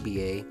as a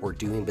DBA or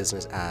doing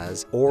business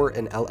as or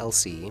an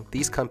LLC,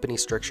 these company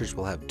structures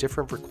will have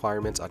different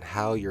requirements on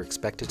how you're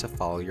expected to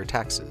follow your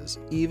taxes.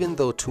 Even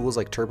though tools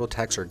like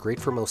TurboTax are great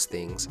for most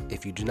things,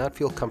 if you do not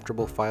feel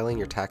comfortable filing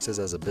your taxes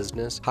as a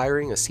business,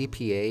 hiring a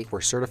CPA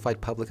or certified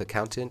public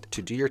accountant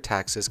to do your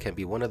taxes can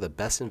be one of the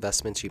best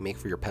investments you make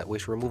for your pet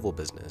waste removal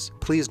business.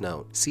 Please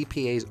note,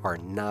 CPAs are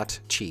not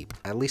cheap,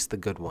 at least the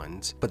good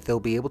ones, but they'll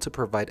be able to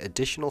provide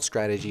additional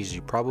strategies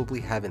you probably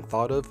haven't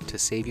thought of to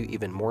save you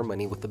even more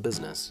money with the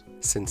business.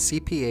 Since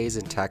CPAs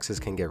and taxes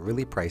can get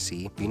really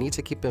pricey, you need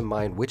to keep in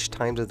mind which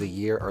times of the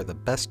year are the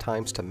best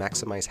times to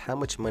maximize how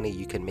much money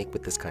you can make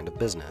with this kind of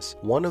business.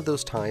 One of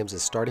those times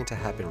is starting to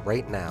happen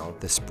right now,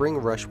 the spring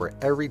rush, where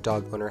every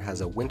dog owner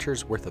has a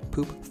winter's worth of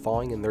poop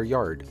falling in their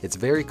yard. It's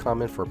very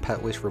common for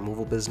pet waste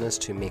removal business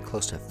to make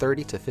close to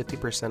 30 to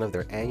 50% of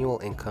their annual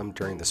income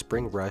during the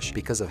spring rush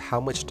because of how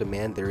much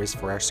demand there is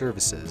for our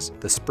services.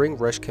 The spring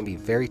rush can be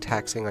very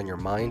taxing on your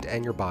mind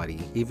and your body,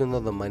 even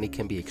though the money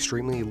can be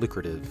extremely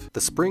lucrative.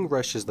 The spring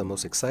rush is the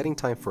most exciting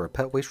time for a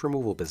pet waste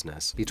removal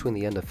business. Between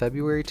the end of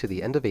February to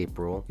the end of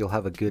April, you'll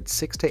have a good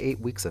 6 to 8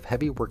 weeks of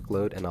heavy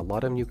workload and a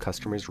lot of new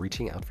customers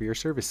reaching out for your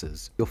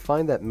services. You'll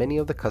find that many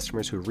of the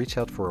customers who reach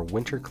out for a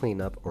winter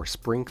cleanup or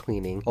spring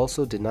cleaning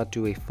also did not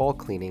do a fall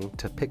cleaning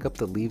to pick up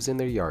the leaves in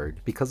their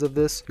yard. Because of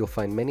this, you'll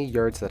find many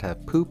yards that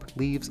have poop,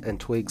 leaves, and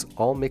twigs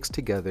all mixed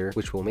together,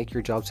 which will make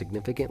your job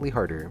significantly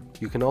harder.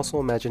 You can also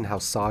imagine how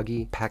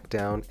soggy, packed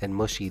down, and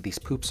mushy these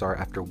poops are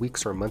after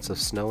weeks or months of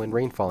snow and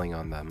rain falling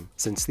on them.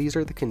 Since these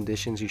are the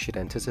conditions you should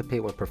anticipate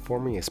when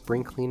performing a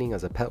spring cleaning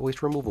as a pet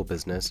waste removal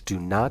business, do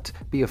not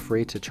be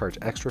afraid to charge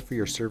extra for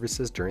your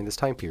services during this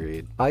time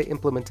period. I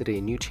implemented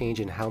a new change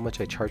in how much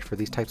I charge for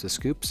these types of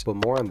scoops, but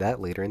more on that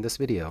later in this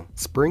video.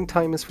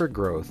 Springtime is for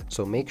growth,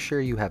 so make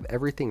sure you have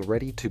everything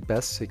ready to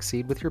best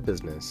succeed with your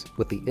business.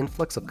 With the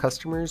influx of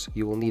customers,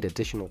 you will need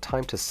additional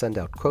time to send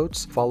out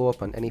quotes, follow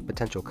up on any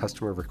potential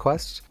customer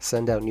requests,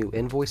 send out new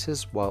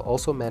invoices, while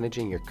also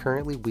managing your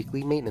currently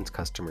weekly maintenance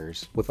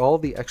customers. With all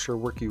the extra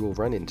work you will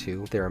run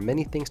into, there are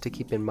many things to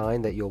keep in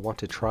mind that you'll want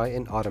to try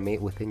and automate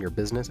within your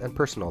business and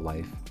personal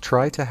life.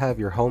 Try to have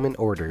your home in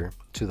order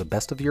to the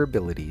best of your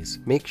abilities.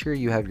 Make sure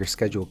you have your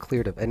schedule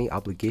cleared of any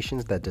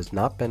obligations that does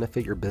not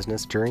benefit your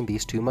business during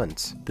these 2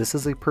 months. This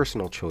is a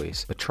personal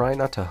choice, but try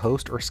not to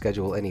host or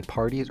schedule any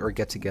parties or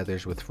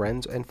get-togethers with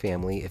friends and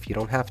family if you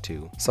don't have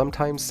to.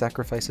 Sometimes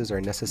sacrifices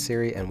are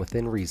necessary and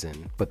within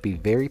reason, but be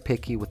very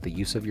picky with the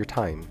use of your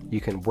time.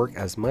 You can work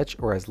as much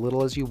or as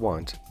little as you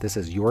want. This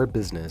is your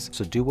business,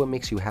 so do what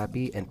makes you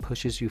happy and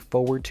pushes you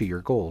forward to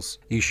your goals.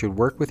 You should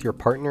work with your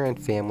partner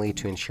and family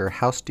to ensure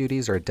house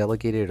duties are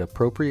delegated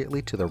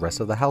appropriately to the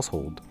rest of the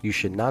household. You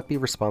should not be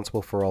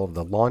responsible for all of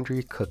the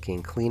laundry,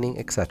 cooking, cleaning,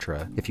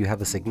 etc. if you have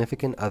a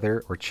significant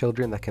other or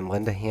children that can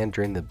lend a hand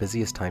during the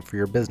busiest time for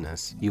your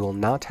business. You will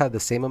not have the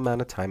same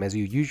amount of time as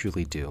you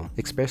usually do,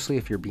 especially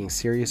if you're being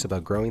serious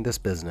about growing this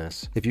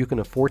business. If you can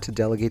afford to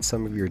delegate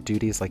some of your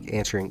duties like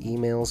answering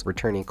emails,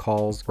 returning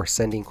calls, or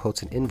sending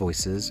quotes and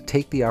invoices,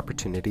 take the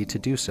opportunity to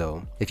do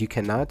so. If you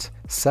cannot,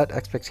 set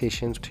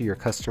expectations to your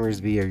customers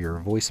via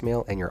your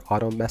voicemail and your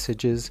auto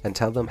messages and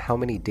tell them how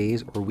many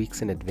days or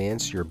weeks in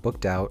advance your book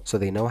booked out so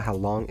they know how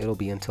long it'll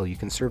be until you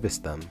can service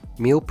them.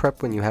 Meal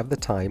prep when you have the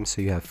time so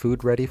you have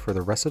food ready for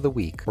the rest of the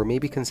week, or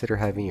maybe consider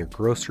having your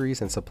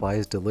groceries and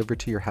supplies delivered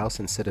to your house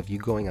instead of you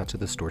going out to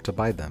the store to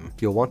buy them.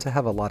 You'll want to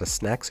have a lot of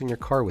snacks in your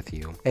car with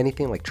you,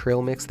 anything like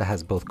trail mix that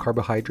has both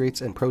carbohydrates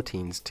and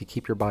proteins to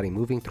keep your body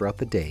moving throughout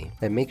the day.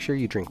 And make sure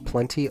you drink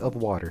plenty of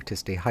water to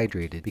stay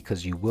hydrated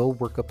because you will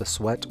work up a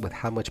sweat with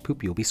how much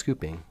poop you'll be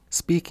scooping.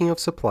 Speaking of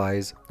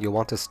supplies, you'll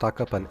want to stock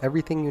up on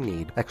everything you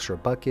need: extra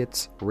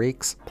buckets,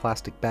 rakes,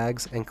 plastic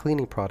bags, and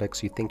cleaning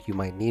products you think you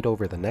might need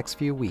over the next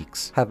few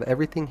weeks. Have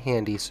everything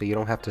handy so you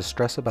don't have to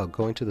stress about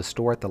going to the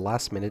store at the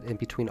last minute in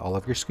between all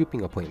of your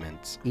scooping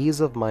appointments. Ease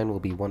of mind will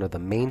be one of the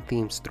main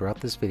themes throughout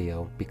this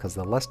video, because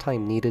the less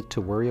time needed to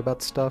worry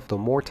about stuff, the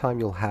more time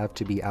you'll have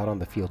to be out on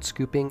the field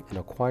scooping and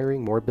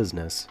acquiring more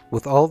business.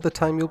 With all of the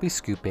time you'll be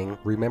scooping,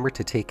 remember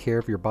to take care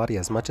of your body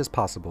as much as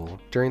possible.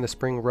 During the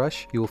spring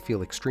rush, you will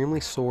feel extremely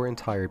sore and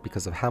tired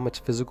because of how much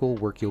physical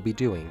work you'll be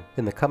doing.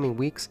 In the coming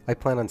weeks, I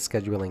plan on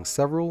scheduling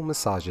several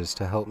massages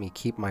to help me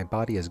keep my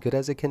body as good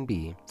as it can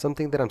be.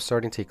 Something that I'm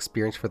starting to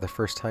experience for the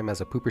first time as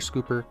a pooper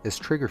scooper is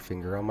trigger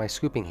finger on my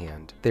scooping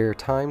hand. There are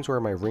times where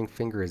my ring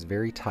finger is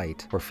very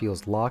tight or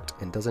feels locked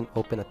and doesn't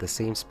open at the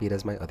same speed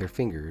as my other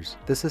fingers.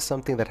 This is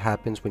something that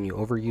happens when you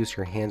overuse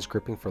your hands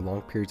gripping for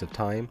long periods of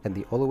time, and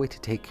the only way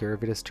to take care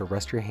of it is to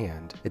rest your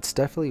hand. It's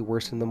definitely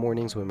worse in the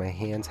mornings when my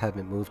hands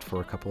haven't moved for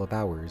a couple of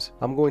hours.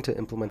 I'm going to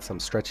implement some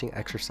stretching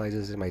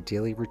exercises in my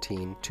daily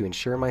routine to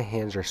ensure my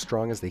hands are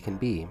strong as they can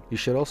be. You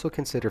should also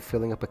consider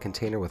filling up a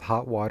container with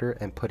hot water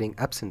and putting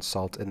Epsom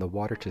salt in the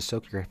water to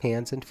soak your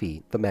hands and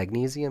feet. The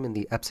magnesium in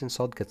the Epsom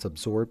salt gets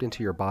absorbed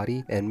into your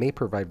body and may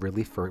provide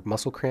relief for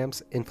muscle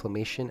cramps,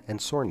 inflammation, and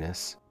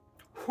soreness.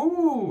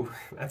 Whew,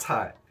 that's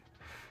hot.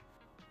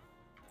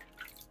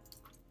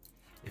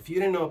 If you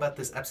didn't know about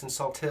this Epsom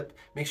salt tip,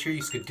 make sure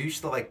you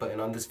skadoosh the like button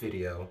on this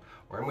video,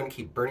 or I'm going to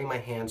keep burning my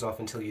hands off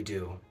until you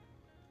do.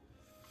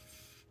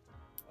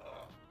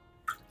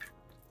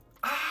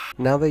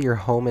 Now that your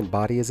home and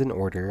body is in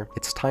order,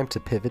 it's time to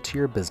pivot to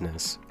your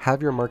business.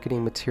 Have your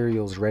marketing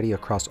materials ready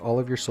across all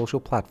of your social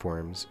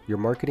platforms. Your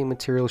marketing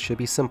materials should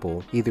be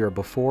simple, either a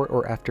before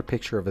or after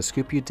picture of a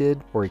scoop you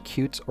did, or a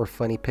cute or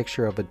funny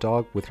picture of a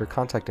dog with your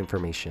contact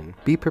information.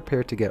 Be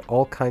prepared to get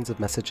all kinds of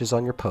messages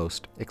on your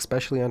post,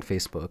 especially on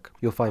Facebook.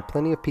 You'll find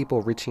plenty of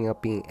people reaching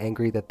out being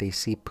angry that they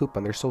see poop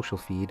on their social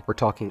feed, or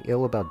talking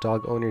ill about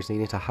dog owners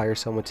needing to hire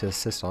someone to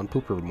assist on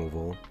poop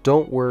removal.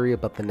 Don't worry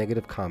about the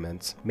negative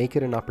comments. Make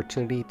it an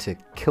opportunity to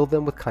kill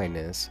them with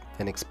kindness,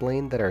 and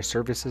explain that our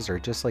services are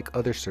just like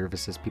other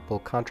services people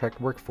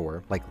contract work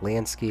for, like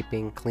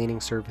landscaping,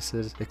 cleaning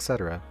services,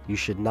 etc. You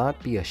should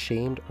not be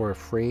ashamed or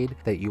afraid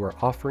that you are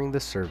offering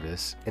this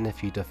service, and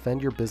if you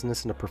defend your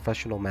business in a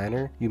professional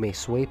manner, you may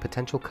sway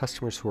potential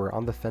customers who are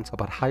on the fence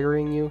about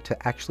hiring you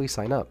to actually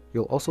sign up.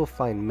 You'll also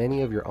find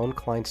many of your own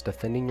clients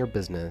defending your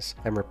business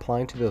and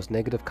replying to those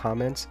negative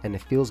comments, and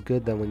it feels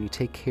good that when you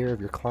take care of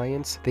your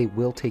clients, they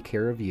will take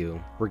care of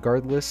you.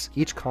 Regardless,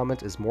 each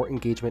comment is more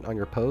engagement on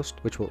your post,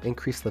 which will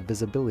increase the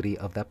visibility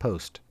of that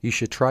post. You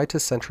should try to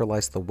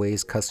centralize the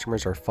ways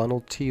customers are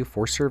funneled to you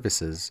for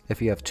services.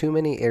 If you have too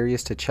many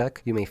areas to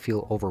check, you may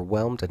feel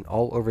overwhelmed and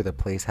all over the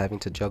place having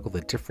to juggle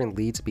the different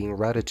leads being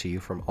routed to you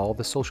from all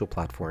the social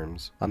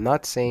platforms. I'm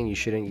not saying you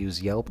shouldn't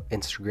use Yelp,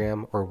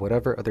 Instagram, or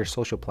whatever other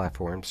social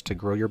platforms to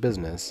grow your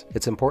business.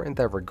 It's important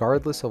that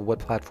regardless of what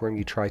platform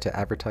you try to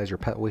advertise your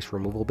pet waste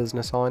removal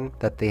business on,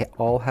 that they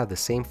all have the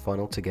same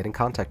funnel to get in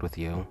contact with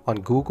you. On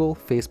Google,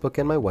 Facebook,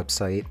 and my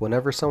website,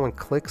 whenever someone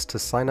clicks to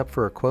sign up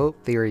for a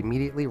quote, they are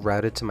immediately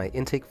routed to my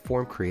intake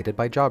form created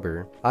by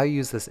Jobber. I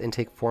use this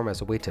intake form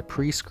as a way to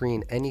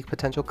pre-screen any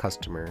potential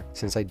customer,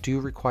 since I do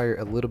require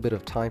a little bit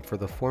of time for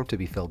the form to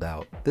be filled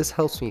out. This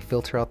helps me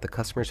filter out the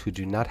customers who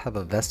do not have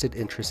a vested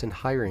interest in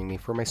hiring me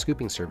for my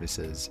scooping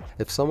services.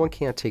 If someone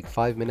can't take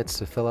 5 minutes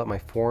to fill out my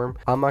form,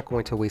 I'm not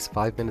going to waste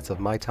 5 minutes of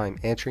my time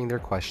answering their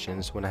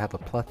questions when I have a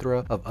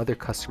plethora of other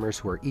customers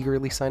who are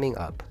eagerly signing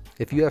up.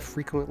 If you have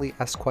frequently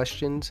asked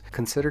questions,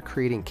 consider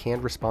creating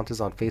canned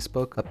responses on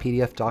Facebook, a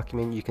PDF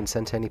document you can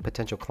send to any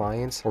potential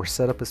clients, or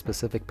set up a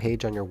specific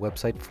page on your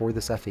website for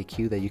this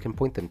FAQ that you can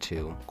point them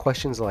to.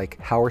 Questions like,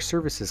 how are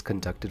services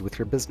conducted with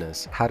your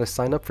business? How to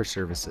sign up for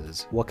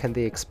services? What can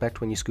they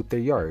expect when you scoop their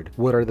yard?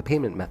 What are the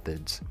payment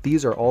methods?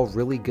 These are all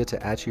really good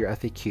to add to your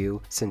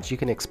FAQ, since you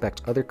can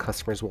expect other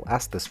customers will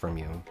ask this from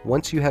you.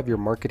 Once you have your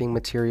marketing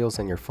materials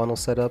and your funnel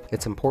set up,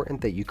 it's important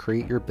that you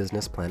create your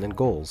business plan and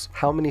goals.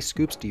 How many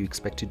scoops do you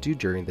expect to do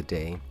during the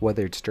day,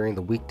 whether it's during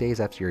the weekdays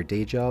after your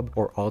day job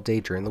or all day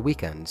during the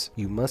weekends?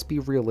 You must be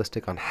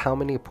realistic on how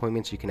many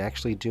appointments you can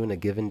actually do in a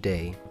given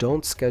day.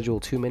 Don't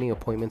schedule too many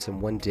appointments in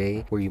one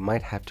day where you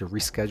might have to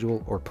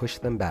reschedule or push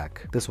them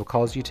back. This will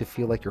cause you to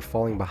feel like you're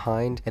falling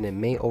behind, and it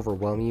may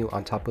overwhelm you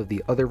on top of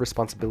the other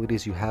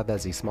responsibilities you have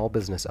as a small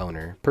business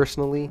owner.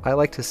 Personally, I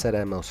like to set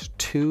at most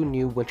 2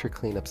 new winter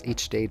cleanups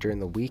each day during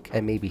the week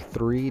and maybe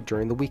 3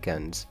 during the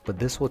weekends, but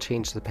this will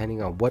change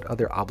depending on what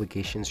other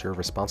obligations you're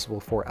responsible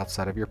for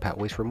outside of your your pet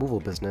waste removal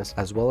business,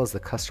 as well as the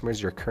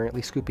customers you're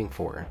currently scooping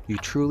for. You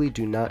truly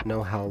do not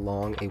know how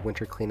long a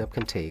winter cleanup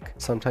can take.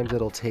 Sometimes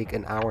it'll take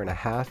an hour and a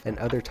half, and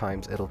other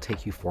times it'll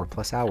take you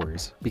 4+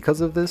 hours. Because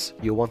of this,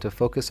 you'll want to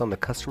focus on the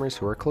customers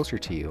who are closer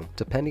to you,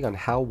 depending on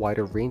how wide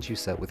a range you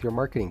set with your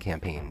marketing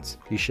campaigns.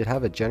 You should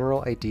have a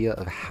general idea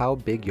of how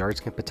big yards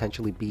can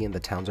potentially be in the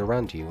towns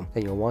around you,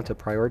 and you'll want to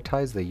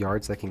prioritize the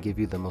yards that can give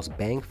you the most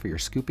bang for your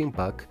scooping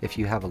buck if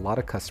you have a lot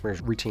of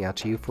customers reaching out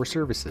to you for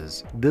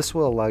services. This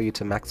will allow you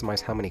to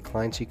maximize how many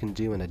clients you can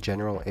do in a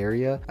general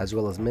area, as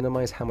well as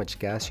minimize how much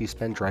gas you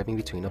spend driving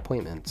between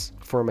appointments.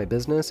 For my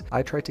business,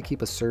 I try to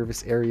keep a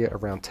service area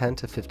around 10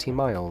 to 15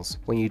 miles.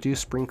 When you do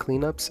spring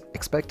cleanups,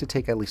 expect to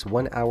take at least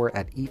 1 hour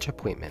at each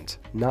appointment,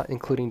 not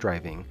including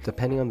driving,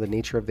 depending on the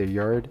nature of their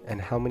yard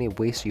and how many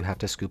wastes you have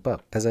to scoop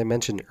up. As I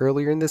mentioned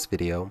earlier in this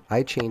video,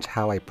 I changed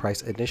how I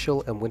price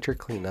initial and winter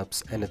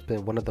cleanups, and it's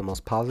been one of the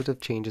most positive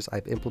changes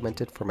I've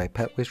implemented for my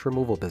pet waste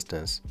removal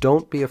business.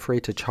 Don't be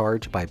afraid to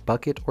charge by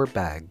bucket or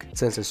bag.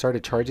 Since I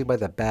started charging by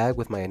the bag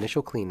with my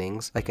initial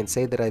cleanings, I can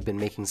say that I've been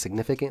making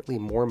significantly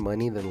more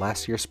money than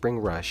last year's spring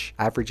rush,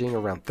 averaging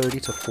around 30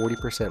 to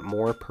 40%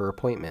 more per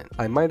appointment.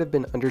 I might have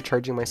been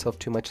undercharging myself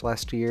too much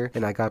last year,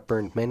 and I got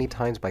burned many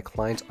times by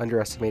clients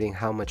underestimating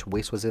how much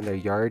waste was in their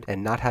yard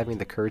and not having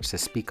the courage to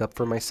speak up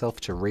for myself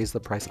to raise the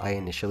price I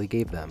initially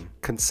gave them.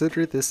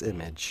 Consider this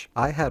image.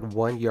 I had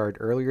one yard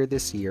earlier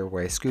this year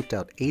where I scooped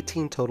out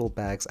 18 total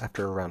bags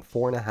after around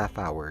 4.5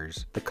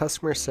 hours. The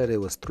customer said it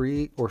was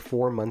 3 or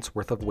 4 months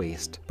worth of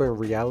waste, but in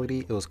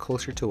reality it was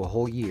closer to a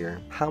whole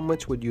year. How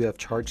much would you have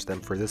charged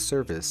them for this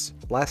service?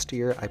 Last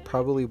year I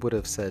probably would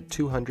have said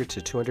 $200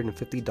 to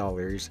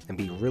 $250 and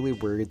be really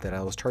worried that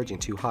I was charging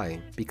too high.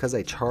 Because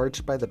I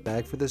charged by the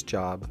bag for this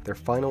job, their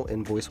final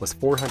invoice was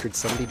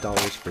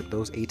 $470 for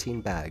those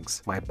 18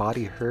 bags. My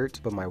body hurt,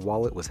 but my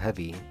wallet was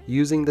heavy.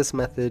 Using this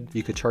method,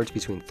 you could charge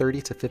between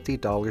 $30 to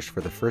 $50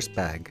 for the first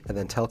bag, and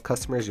then tell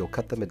customers you'll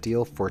cut them a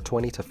deal for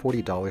 $20 to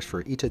 $40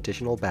 for each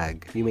additional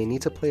bag. You may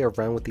need to play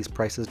around with these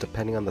prices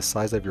depending on the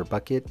size of your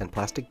bucket and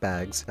plastic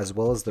bags, as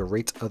well as the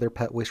rates other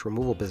pet waste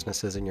removal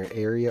businesses in your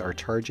area are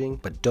charging,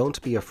 but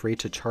don't be afraid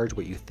to charge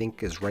what you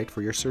think is right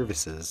for your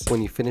services.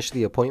 When you finish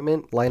the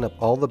appointment, line up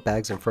all the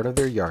bags in front of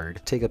their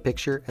yard, take a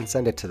picture, and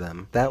send it to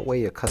them. That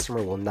way a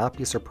customer will not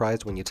be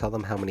surprised when you tell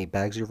them how many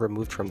bags you've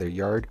removed from their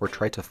yard or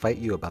try to fight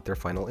you about their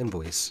final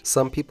invoice.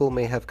 Some people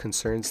may have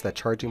concerns that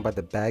charging by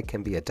the bag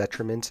can be a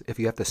detriment if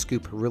you have to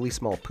scoop really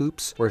small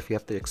poops or if you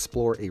have to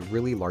explore a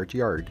really large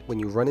yard. When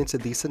you run into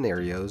these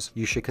scenarios,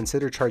 you should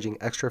consider charging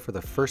extra for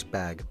the first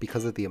bag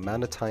because of the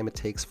amount of time it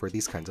takes for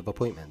these kinds of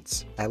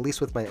appointments. At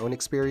least with my own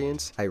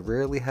experience, I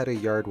rarely had a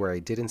yard where I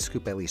didn't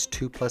scoop at least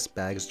 2+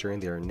 bags during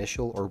their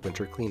initial or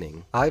winter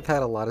cleaning. I've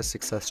had a lot of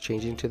success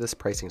changing to this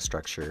pricing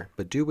structure,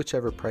 but do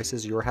whichever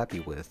prices you're happy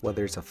with,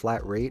 whether it's a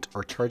flat rate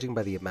or charging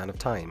by the amount of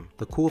time.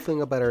 The cool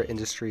thing about our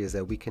industry is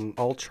that we can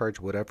all charge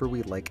whatever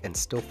we like and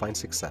still find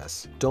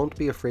success. Don't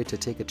be afraid to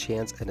take a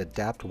chance and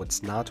adapt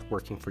what's not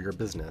working for your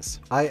business.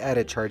 I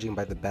added charging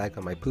by the bag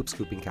on my poop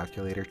scooping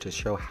calculator to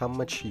show how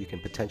much you can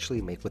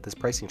potentially make with this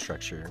pricing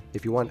structure.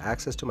 If you want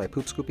access to my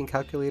poop scooping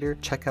calculator,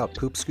 check out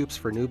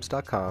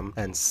poopscoopsfornoobs.com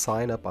and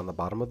sign up on the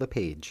bottom of the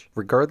page.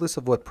 Regardless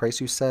of what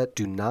price you set,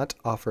 do not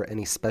offer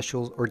any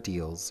specials or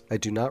deals. I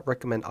do not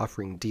recommend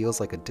offering deals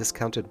like a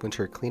discounted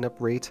winter cleanup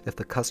rate if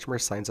the customer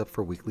signs up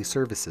for weekly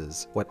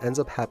services. What ends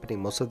up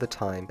happening most of the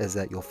time is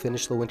that you'll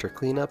finish the winter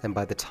cleanup, and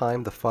by the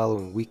time the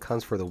following week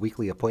comes for the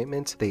weekly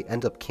appointment, they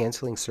end up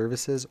canceling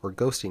services or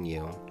ghosting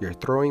you. You're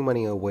throwing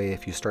money away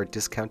if you start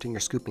discounting your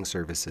scooping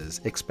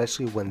services,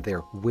 especially when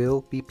there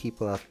will be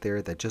people out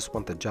there that just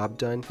want the job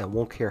done and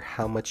won't care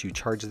how much you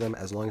charge them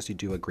as long as you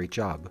do a great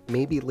job.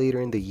 Maybe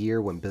later in the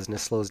year when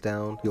business slows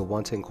down, you'll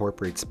want to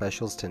incorporate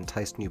specials to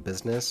entice new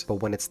business, but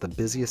when it's the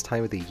busiest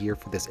time of the year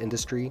for this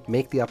industry,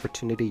 make the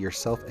opportunity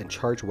yourself and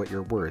charge what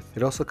you're worth.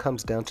 It also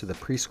comes down to the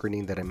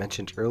pre-screening that I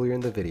mentioned earlier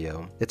in the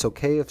video. It's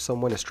okay if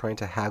someone is trying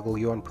to haggle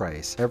you on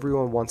price.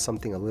 Everyone wants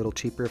something a little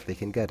cheaper if they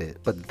can get it,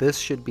 but this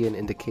should be an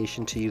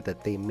indication to you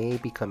that they may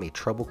become a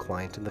trouble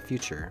client in the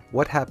future.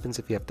 What happens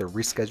if you have to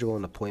reschedule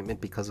an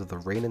appointment because of the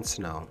rain and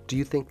snow? Do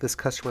you think this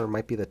customer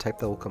might be the type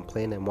that will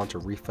complain and want a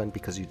refund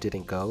because you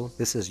didn't go?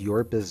 This is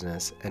your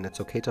business, and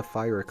it's okay to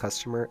fire a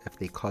customer if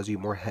they cause you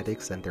more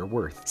headaches than they're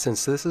worth.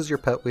 Since this is your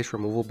pet waste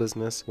removal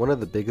business, one of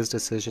the biggest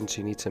decisions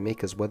you need to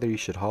make is whether you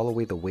should haul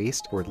away the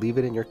waste or leave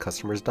it in your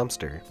customer's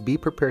dumpster. Be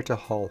prepared to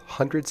haul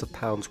hundreds of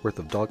pounds worth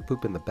of dog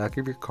poop in the back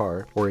of your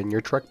car or in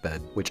your truck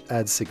bed, which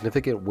adds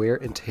significant wear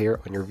and tear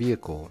on your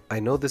vehicle. I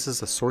know this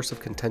is a source of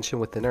contention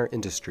within our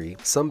industry.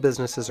 Some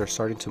businesses are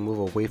starting to move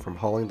away from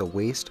hauling the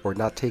waste or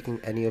not taking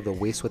any of the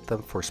waste with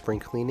them for spring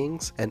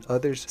cleanings, and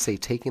others say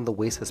taking the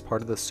waste as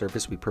part of the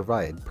service we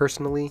provide.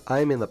 Personally, I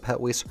am in the pet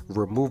waste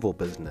removal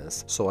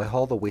business, so I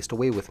haul the waste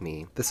away with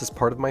me. This is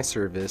part of my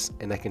service,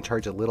 and I can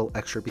charge a little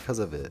extra because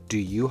of it. Do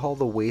you haul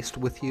the waste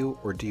with you,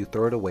 or do you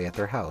throw it away at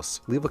their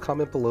house? Leave a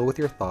comment below with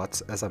your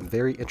thoughts, as I'm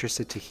very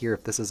interested to hear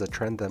if this is a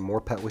trend that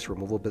more pet waste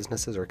removal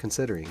businesses are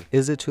considering.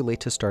 Is it too late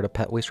to start a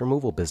pet waste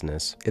removal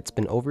business? It's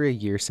been over a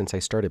year since I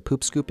started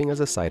poop scooping as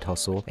a side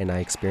hustle, hustle, and I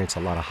experience a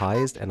lot of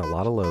highs and a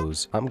lot of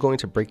lows. I'm going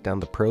to break down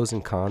the pros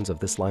and cons of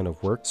this line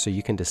of work so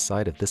you can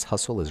decide if this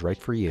hustle is right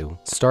for you.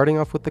 Starting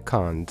off with the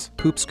cons,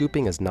 poop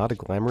scooping is not a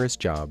glamorous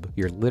job.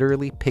 You're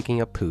literally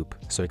picking up poop,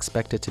 so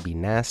expect it to be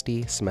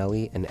nasty,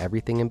 smelly, and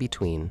everything in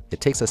between.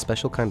 It takes a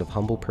special kind of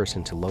humble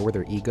person to lower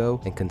their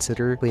ego and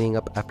consider cleaning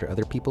up after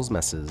other people's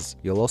messes.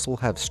 You'll also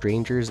have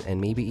strangers and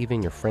maybe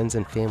even your friends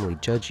and family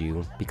judge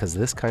you because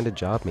this kind of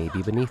job may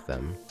be beneath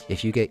them.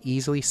 If you get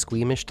easily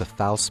squeamish to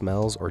foul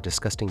smells or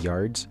disgusting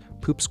yards,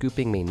 poop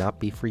scooping may not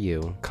be for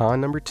you.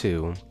 Con number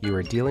 2, you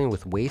are dealing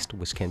with waste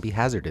which can be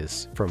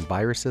hazardous. From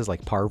viruses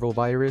like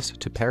parvovirus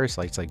to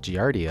parasites like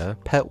Giardia,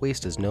 pet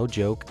waste is no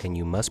joke and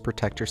you must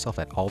protect yourself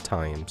at all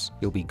times.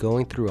 You'll be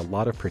going through a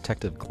lot of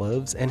protective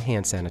gloves and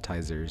hand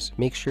sanitizers.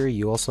 Make sure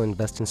you also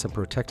invest in some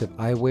protective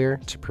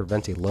eyewear to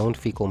prevent a lone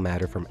fecal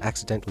matter from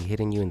accidentally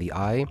hitting you in the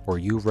eye or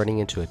you running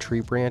into a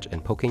tree branch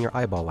and poking your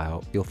eyeball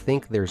out. You'll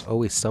think there's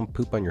always some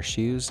poop on your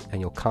shoes and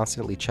you'll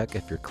constantly check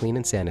if you're clean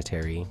and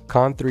sanitary.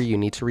 Con 3 you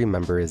need to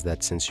remember is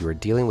that since you are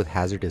dealing with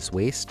hazardous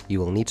waste, you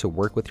will need to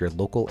work with your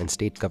local and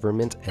state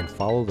government and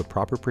follow the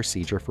proper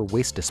procedure for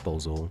waste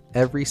disposal.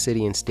 Every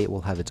city and state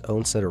will have its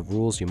own set of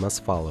rules you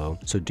must follow,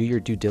 so do your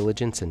due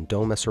diligence and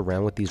don't mess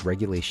around with these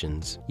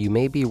regulations. You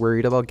may be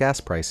worried about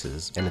gas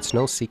prices, and it's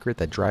no secret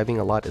that driving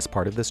a lot is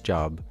part of this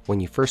job. When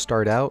you first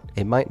start out,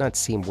 it might not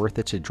seem worth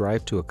it to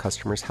drive to a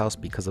customer's house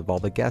because of all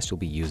the gas you'll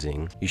be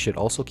using. You should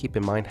also keep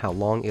in mind how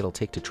long it'll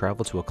take to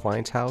travel to a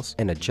client's house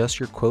and adjust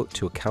your quote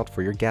to account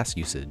for your gas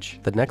usage.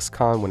 The next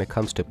con when it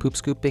comes to poop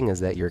scooping is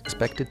that you're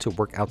expected to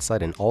work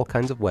outside in all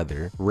kinds of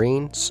weather,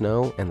 rain,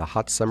 snow, and the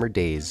hot summer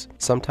days.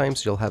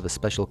 Sometimes you'll have a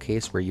special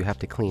case where you have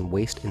to clean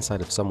waste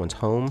inside of someone's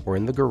home or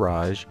in the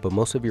garage, but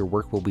most of your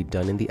work will be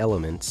done in the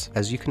elements.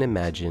 As you can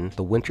imagine,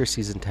 the winter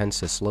season tends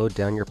to slow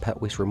down your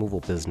pet waste removal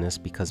business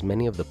because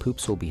many of the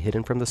poops will be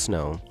hidden from the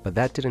snow, but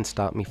that didn't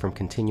stop me from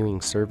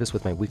continuing service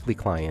with my weekly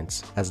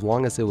clients. As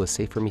long as it was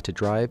safe for me to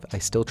drive, I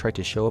still tried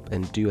to show up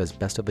and do as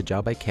best of a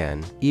job I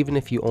can. Even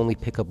if you only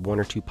pick up 1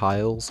 or 2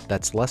 piles,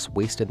 that's less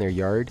waste in their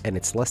yard and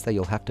it's less that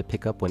you'll have to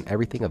pick up when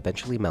everything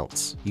eventually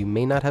melts. You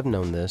may not have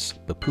known this,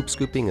 but poop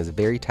scooping is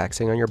very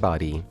taxing on your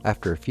body.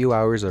 After a few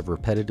hours of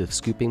repetitive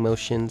scooping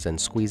motions and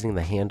squeezing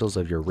the handles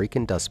of your rake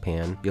and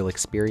dustpan, you'll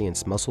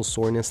experience muscle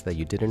soreness that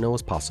you didn't know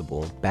was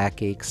possible,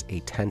 backaches, a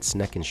tense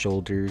neck and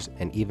shoulders,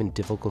 and even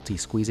difficulty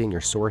squeezing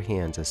your sore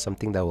hands is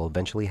something that will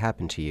eventually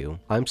happen to you.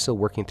 I'm still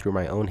working through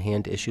my own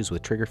hand issues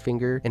with trigger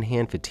finger and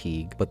hand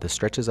fatigue, but the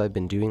stretches I've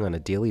been doing on a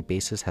daily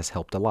basis has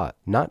helped a lot.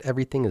 Not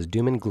everything is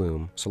doom and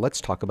gloom, so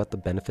let's talk about the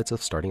benefits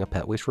of starting a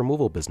pet waste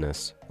removal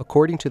business.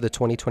 According to the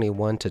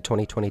 2021 to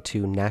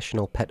 2022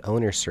 National Pet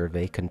Owner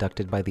Survey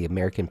conducted by the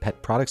American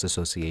Pet Products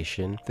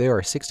Association, there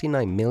are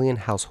 69 million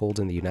households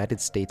in the United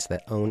States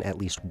that own at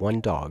least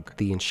 1 dog.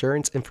 The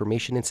Insurance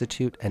Information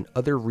Institute and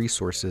other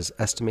resources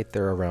estimate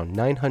there are around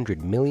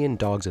 900 million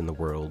dogs in the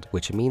world,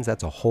 which means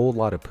that's a whole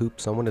lot of poop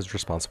someone is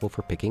responsible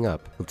for picking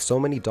up. With so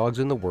many dogs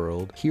in the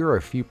world, here are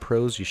a few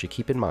pros you should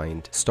keep in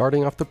mind.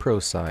 Starting off the pro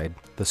side,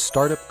 the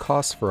startup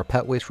costs for a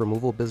pet waste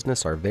removal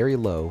business are very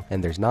low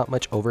and there's not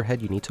much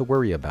overhead you need to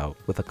worry about.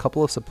 With a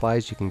couple of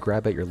supplies you can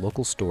grab at your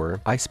local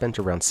store, I spent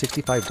around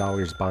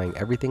 $65 buying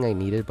everything I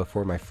needed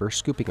before my first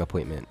scooping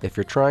appointment. If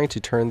you're trying to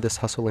turn this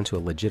hustle into a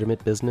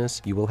legitimate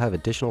business, you will have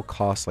additional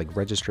costs like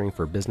registering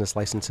for business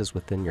licenses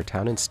within your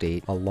town and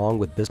state, along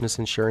with business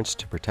insurance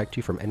to protect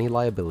you from any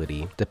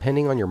liability.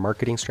 Depending on your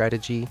marketing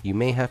strategy, you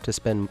may have to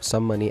spend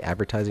some money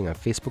advertising on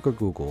Facebook or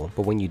Google,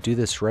 but when you do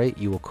this right,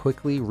 you will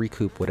quickly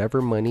recoup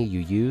whatever money you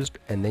used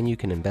and then you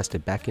can invest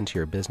it back into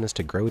your business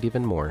to grow it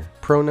even more.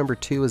 Pro number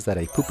 2 is that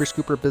a pooper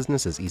scooper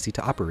business is easy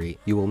to operate.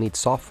 You will need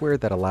software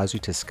that allows you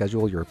to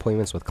schedule your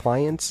appointments with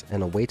clients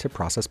and a way to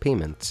process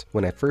payments.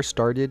 When I first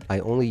started, I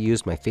only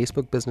used my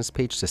Facebook business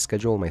page to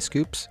schedule my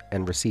scoops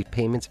and receive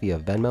payments via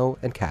Venmo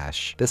and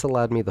cash. This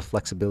allowed me the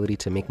flexibility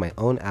to make my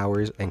own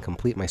hours and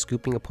complete my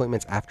scooping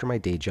appointments after my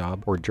day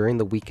job or during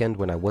the weekend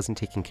when I wasn't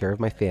taking care of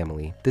my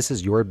family. This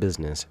is your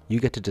business. You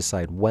get to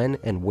decide when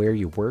and where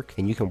you work,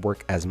 and you can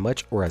work as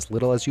much or as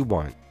little as you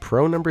want.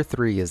 Pro number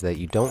 3 is that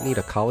you don't need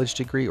a college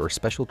degree or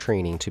special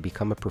training to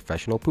become a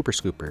professional pooper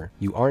scooper.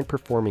 You aren't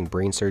performing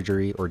brain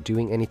surgery or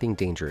doing anything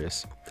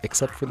dangerous,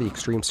 except for the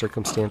extreme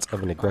circumstance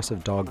of an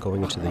aggressive dog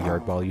going into the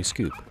yard while you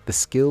scoop. The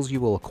skills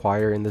you will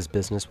acquire in this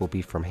business will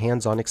be from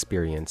hands-on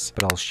experience,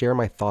 but I'll share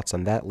my thoughts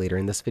on that later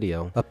in this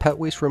video. A pet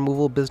waste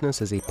removal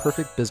business is a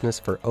perfect business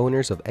for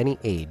owners of any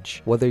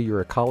age. Whether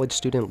you're a college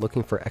student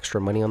looking for extra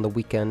money on the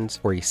weekends,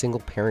 or a single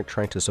parent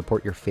trying to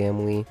support your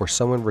family, or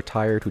someone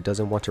retired who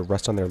doesn't want to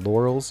rest on their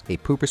laurels, a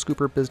pooper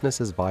scooper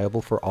business is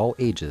viable for all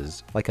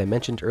ages. Like I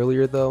mentioned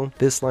earlier though,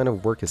 this line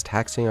of work is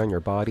taxing on your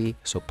body,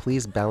 so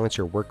please balance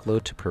your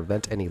workload to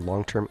prevent any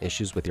long-term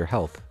issues with your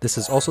health. This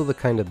is also the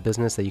kind of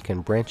business that you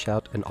can branch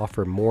out and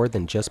offer more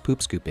than just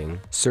poop scooping.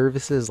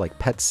 Services Businesses like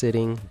pet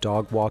sitting,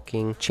 dog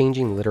walking,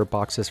 changing litter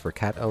boxes for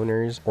cat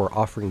owners, or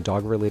offering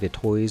dog-related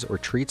toys or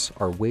treats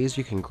are ways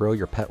you can grow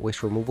your pet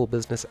waste removal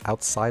business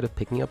outside of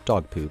picking up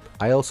dog poop.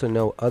 I also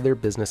know other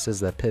businesses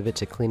that pivot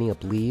to cleaning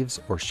up leaves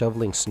or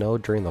shoveling snow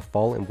during the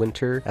fall and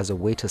winter as a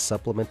way to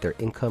supplement their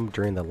income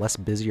during the less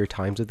busier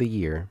times of the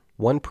year.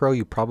 One pro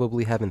you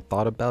probably haven't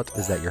thought about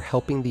is that you're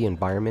helping the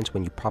environment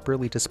when you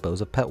properly dispose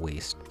of pet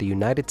waste. The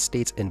United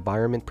States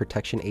Environment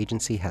Protection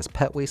Agency has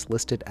pet waste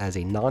listed as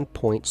a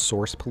non-point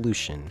source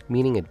pollution,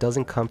 meaning it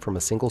doesn't come from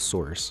a single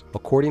source.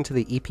 According to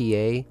the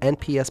EPA,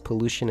 NPS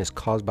pollution is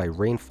caused by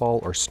rainfall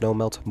or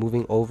snowmelt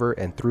moving over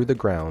and through the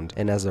ground,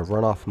 and as the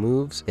runoff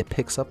moves, it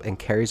picks up and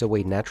carries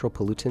away natural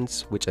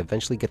pollutants, which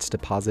eventually gets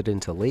deposited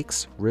into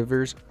lakes,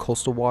 rivers,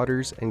 coastal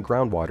waters, and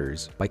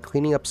groundwaters. By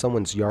cleaning up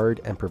someone's yard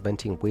and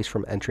preventing waste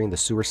from entering the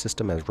sewer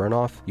system as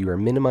runoff, you are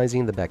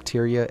minimizing the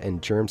bacteria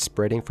and germs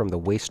spreading from the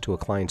waste to a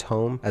client's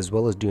home, as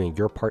well as doing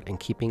your part in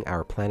keeping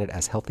our planet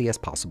as healthy as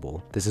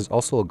possible. This is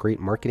also a great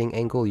marketing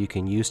angle you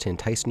can use to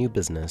entice new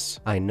business.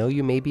 I know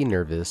you may be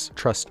nervous,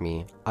 trust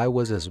me, I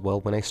was as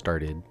well when I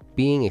started.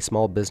 Being a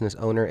small business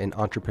owner and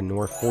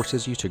entrepreneur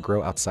forces you to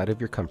grow outside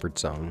of your comfort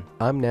zone.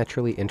 I'm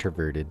naturally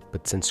introverted,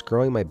 but since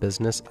growing my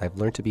business, I've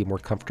learned to be more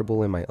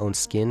comfortable in my own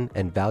skin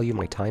and value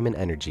my time and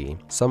energy.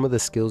 Some of the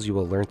skills you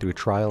will learn through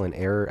trial and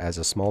error as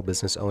a small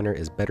business owner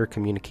is better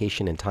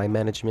communication and time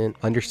management,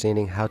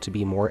 understanding how to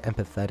be more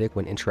empathetic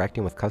when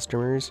interacting with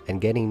customers, and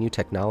getting new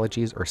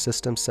technologies or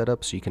systems set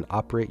up so you can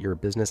operate your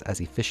business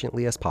as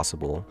efficiently as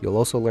possible. You'll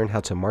also learn how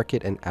to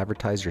market and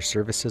advertise your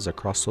services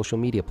across social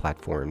media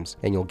platforms,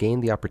 and you'll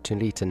gain the opportunity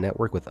to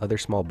network with other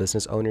small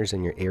business owners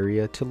in your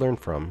area to learn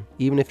from.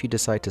 Even if you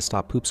decide to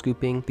stop poop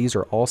scooping, these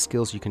are all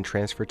skills you can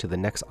transfer to the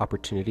next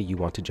opportunity you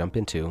want to jump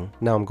into.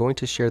 Now I'm going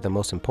to share the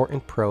most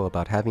important pro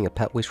about having a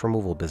pet waste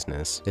removal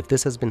business. If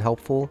this has been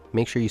helpful,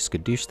 make sure you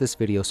skadoosh this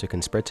video so it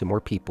can spread to more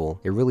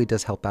people. It really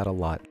does help out a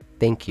lot.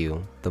 Thank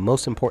you. The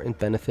most important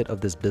benefit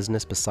of this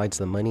business besides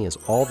the money is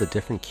all the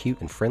different cute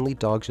and friendly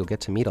dogs you'll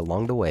get to meet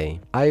along the way.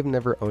 I've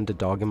never owned a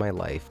dog in my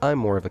life. I'm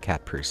more of a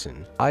cat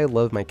person. I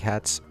love my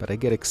cats, but I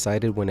get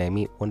excited when I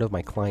meet one of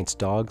my clients'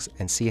 dogs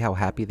and see how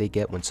happy they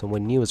get when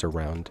someone new is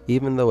around.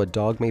 Even though a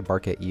dog may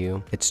bark at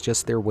you, it's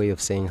just their way of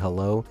saying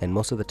hello, and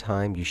most of the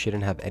time you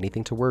shouldn't have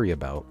anything to worry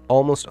about.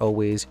 Almost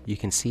always, you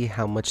can see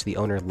how much the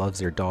owner loves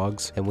their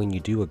dogs, and when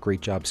you do a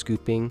great job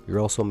scooping, you're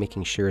also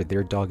making sure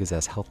their dog is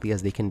as healthy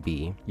as they can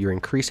be. You're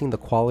increasing the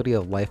quality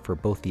of life for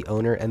both the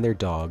owner and their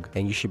dog,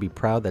 and you should be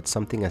proud that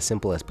something as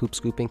simple as poop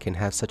scooping can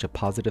have such a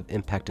positive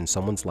impact in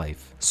someone's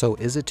life. So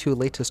is it too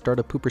late to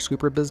start a pooper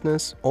scooper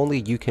business?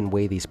 Only you can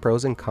weigh these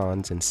pros and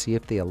cons and see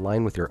if they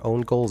align with your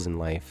own goals in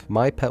life.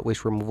 My pet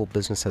waste removal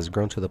business has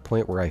grown to the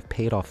point where I've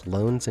paid off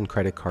loans and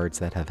credit cards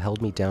that have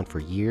held me down for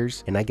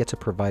years, and I get to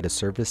provide a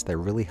service that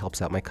really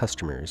helps out my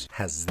customers.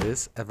 Has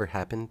this ever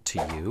happened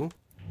to you?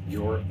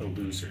 You're a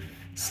loser.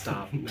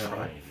 Stop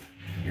trying.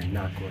 You're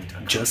not going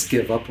to just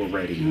give up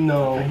already.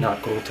 No. You're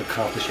not going to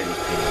accomplish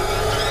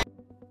anything.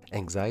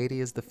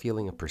 Anxiety is the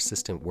feeling of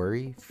persistent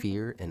worry,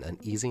 fear, and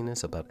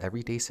uneasiness about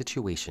everyday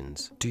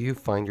situations. Do you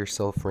find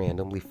yourself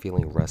randomly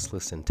feeling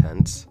restless and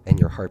tense, and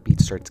your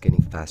heartbeat starts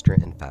getting faster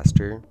and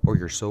faster? Or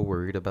you're so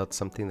worried about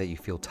something that you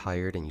feel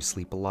tired and you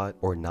sleep a lot,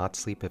 or not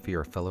sleep if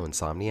you're a fellow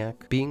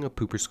insomniac? Being a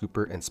pooper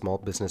scooper and small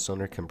business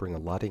owner can bring a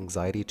lot of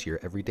anxiety to your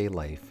everyday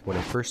life. When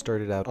I first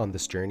started out on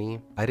this journey,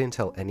 I didn't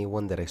tell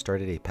anyone that I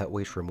started a pet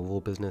waste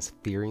removal business,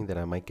 fearing that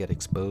I might get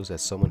exposed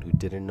as someone who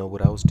didn't know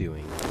what I was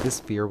doing. This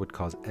fear would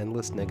cause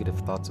endless negative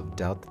thoughts of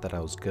doubt that I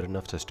was good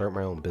enough to start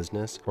my own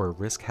business, or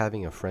risk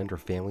having a friend or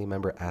family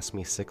member ask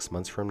me 6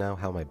 months from now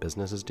how my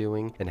business is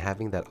doing, and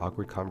having that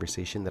awkward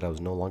conversation that I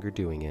was no longer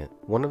doing it.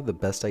 One of the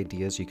best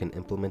ideas you can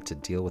implement to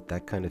deal with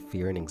that kind of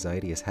fear and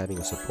anxiety is having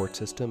a support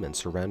system and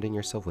surrounding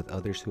yourself with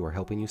others who are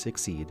helping you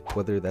succeed,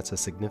 whether that's a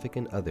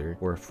significant other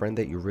or a friend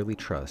that you really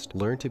trust.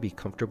 Learn to be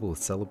comfortable with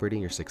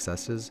celebrating your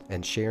successes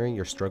and sharing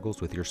your struggles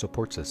with your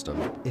support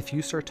system. If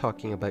you start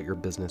talking about your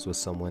business with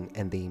someone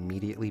and they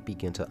immediately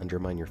begin to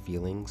undermine your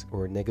feelings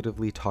or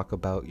negatively talk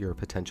about your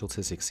potential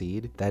to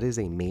succeed, that is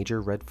a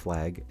major red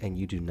flag, and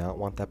you do not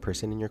want that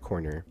person in your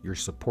corner. Your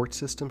support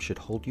system should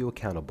hold you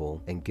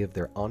accountable and give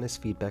their honest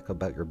feedback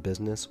about your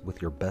business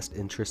with your best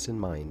interests in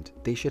mind.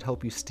 They should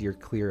help you steer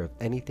clear of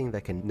anything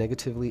that can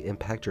negatively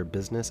impact your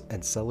business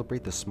and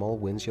celebrate the small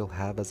wins you'll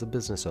have as a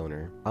business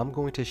owner. I'm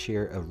going to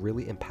share a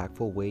really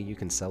impactful way you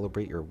can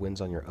celebrate your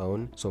wins on your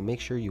own, so make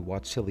sure you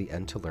watch till the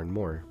end to learn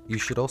more. You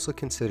should also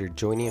consider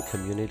joining a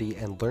community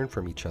and learn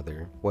from each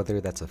other, whether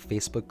that's a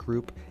Facebook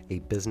group, a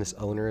business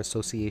owner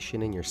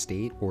association in your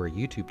state, or a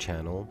YouTube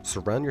channel.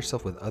 Surround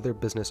yourself with other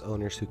business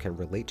owners who can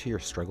relate to your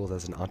struggles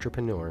as an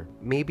entrepreneur.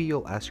 Maybe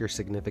you'll ask your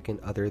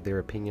significant other their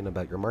opinion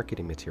about your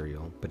marketing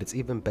material, but it's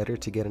even better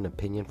to get an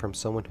opinion from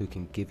someone who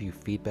can give you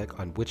feedback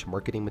on which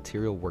marketing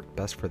material worked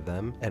best for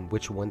them and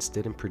which ones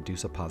didn't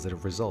produce a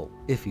positive result.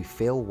 If you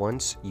fail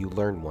once, you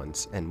learn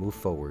once and move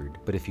forward.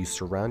 But if you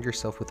surround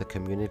yourself with a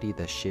community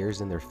that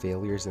shares in their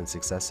failures and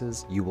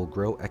successes, you will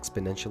grow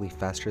exponentially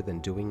faster than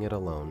doing it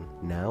alone.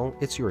 Now,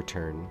 it's your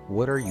turn.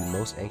 What are you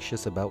most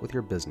anxious about with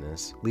your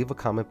business? Leave a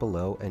comment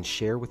below and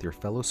share with your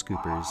fellow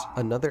scoopers.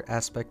 Another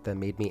aspect that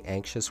made me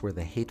anxious were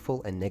the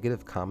hateful and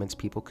negative comments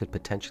people could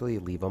potentially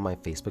leave on my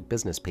Facebook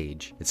business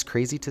page. It's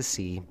crazy to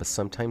see, but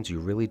sometimes you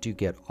really do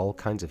get all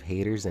kinds of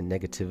haters and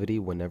negativity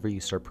whenever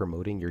you start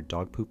promoting your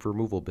dog poop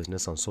removal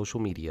business on social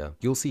media.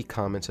 You'll see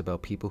comments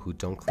about people who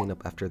don't clean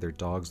up after their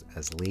dogs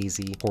as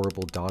lazy,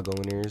 horrible dog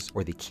owners,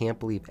 or they can't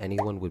believe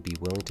anyone would be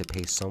willing to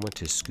pay someone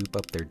to scoop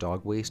up their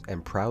dog waste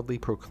and proudly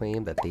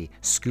proclaim that they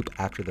scoop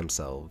after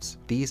themselves.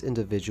 These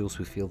individuals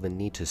who feel the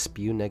need to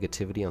spew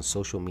negativity on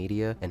social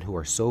media and who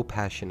are so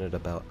passionate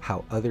about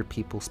how other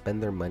people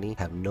spend their money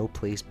have no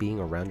place being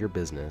around your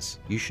business.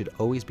 You should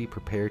always be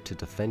prepared to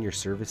defend your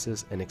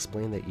services and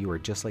explain that you are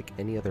just like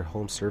any other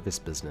home service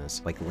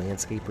business, like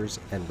landscapers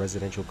and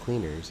residential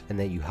cleaners, and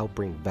that you help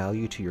bring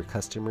value to your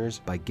customers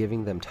by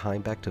giving them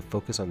time back to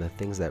focus on the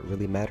things that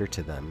really matter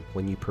to them.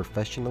 When you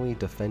professionally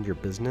defend your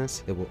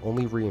business, it will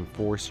only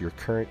reinforce your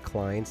current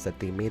clients that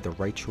they made the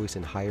right choice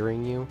in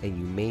hiring you, and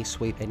you may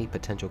sway any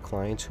potential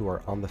clients who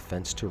are on the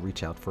fence to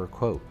reach out for a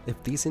quote.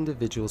 If these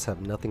individuals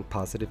have nothing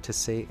positive to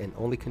say and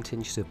only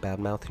continue to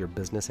badmouth your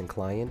business and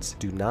clients,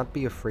 do not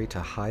be afraid to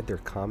hide their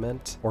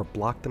comment or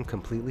block them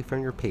completely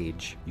from your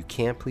page. You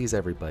can't please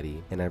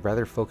everybody, and I'd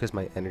rather focus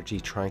my energy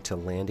trying to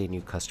land a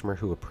new customer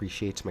who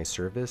appreciates my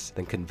service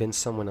than convince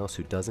someone else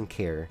who doesn't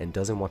care and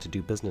doesn't want to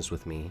do business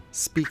with me.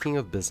 Speaking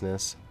of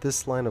business,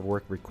 this line of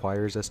work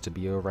requires us to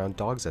be around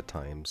dogs at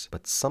times,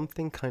 but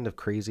something kind of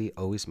crazy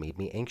always made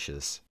me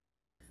anxious.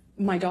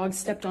 My dog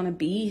stepped on a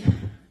bee.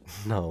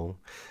 No.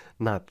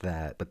 Not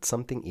that, but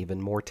something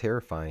even more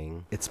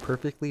terrifying. It's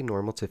perfectly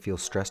normal to feel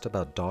stressed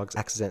about dogs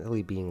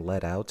accidentally being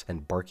let out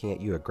and barking at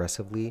you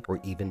aggressively or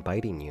even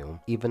biting you.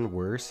 Even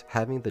worse,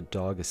 having the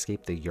dog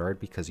escape the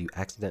yard because you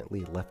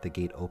accidentally left the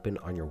gate open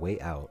on your way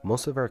out.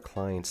 Most of our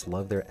clients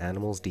love their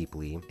animals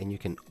deeply, and you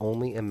can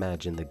only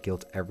imagine the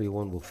guilt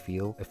everyone will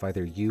feel if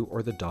either you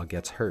or the dog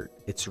gets hurt.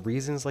 It's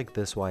reasons like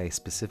this why I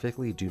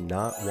specifically do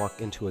not walk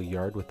into a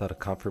yard without a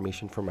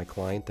confirmation from my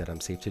client that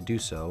I'm safe to do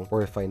so,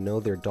 or if I know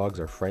their dogs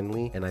are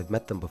friendly and I've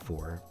met them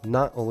before.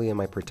 Not only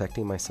am I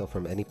protecting myself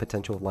from any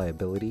potential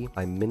liability,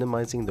 I'm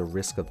minimizing the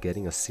risk of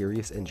getting a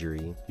serious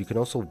injury. You can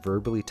also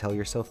verbally tell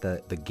yourself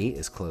that the gate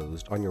is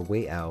closed on your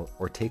way out,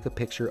 or take a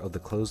picture of the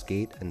closed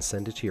gate and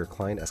send it to your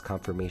client as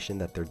confirmation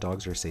that their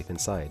dogs are safe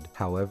inside.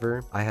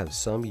 However, I have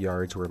some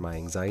yards where my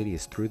anxiety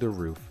is through the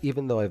roof,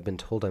 even though I've been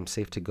told I'm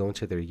safe to go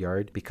into their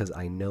yard because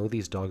I know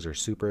these dogs are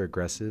super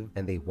aggressive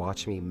and they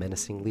watch me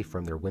menacingly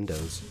from their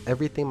windows.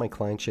 Everything my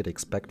client should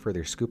expect for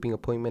their scooping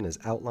appointment is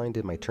outlined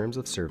in my terms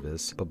of service.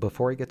 But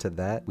before I get to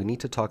that, we need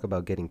to talk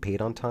about getting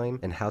paid on time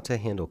and how to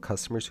handle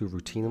customers who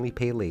routinely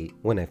pay late.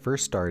 When I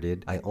first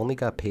started, I only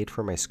got paid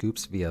for my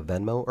scoops via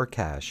Venmo or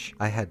cash.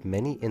 I had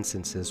many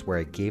instances where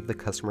I gave the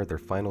customer their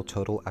final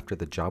total after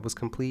the job was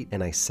complete,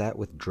 and I sat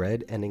with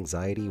dread and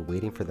anxiety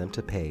waiting for them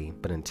to pay.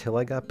 But until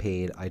I got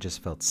paid, I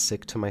just felt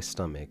sick to my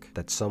stomach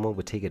that someone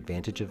would take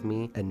advantage of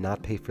me and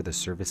not pay for the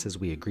services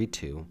we agreed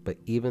to. But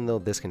even though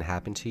this can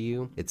happen to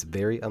you, it's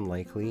very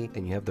unlikely,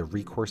 and you have the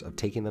recourse of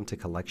taking them to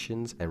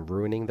collections and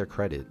ruining their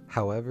credit.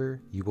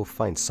 However, you will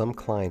find some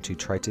clients who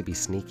try to be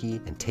sneaky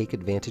and take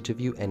advantage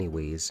of you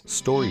anyways.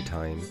 Story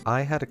time.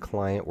 I had a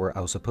client where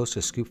I was supposed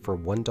to scoop for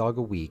one dog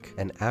a week,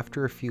 and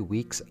after a few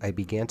weeks, I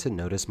began to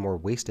notice more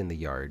waste in the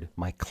yard.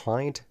 My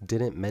client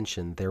didn't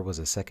mention there was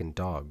a second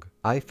dog.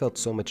 I felt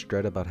so much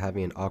dread about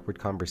having an awkward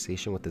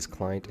conversation with this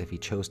client if he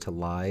chose to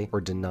lie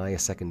or deny a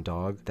second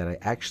dog that I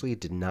actually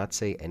did not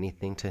say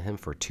anything to him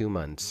for 2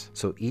 months.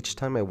 So each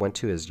time I went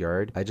to his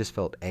yard, I just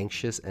felt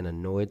anxious and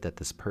annoyed that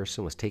this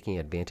person was taking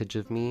advantage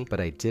of me, but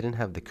I didn't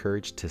have the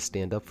courage to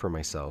stand up for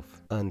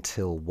myself.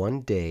 Until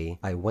one day,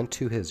 I went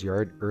to his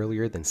yard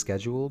earlier than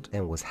scheduled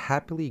and was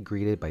happily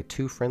greeted by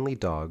 2 friendly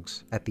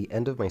dogs. At the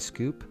end of my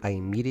scoop, I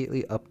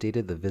immediately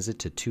updated the visit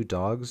to 2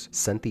 dogs,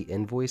 sent the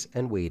invoice,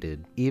 and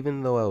waited.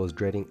 Even though I was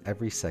dreading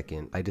every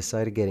second, I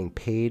decided getting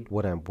paid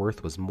what I'm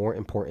worth was more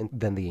important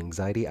than the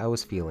anxiety I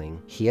was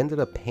feeling. He ended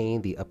up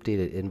paying the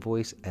updated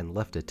invoice and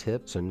left a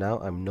tip, so now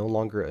I'm no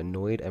longer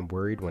annoyed and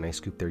worried when I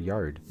scoop their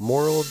yard.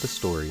 Moral of the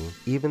story: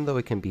 even though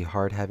it can be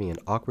hard having an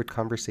awkward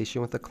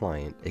conversation with a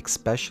client,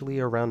 especially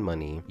around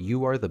money,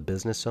 you are the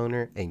business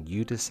owner and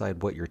you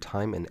decide what your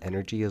time and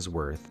energy is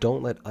worth.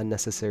 Don't let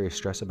unnecessary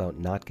stress about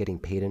not getting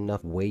paid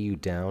enough weigh you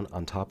down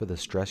on top of the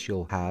stress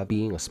you'll have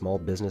being a small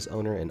business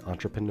owner and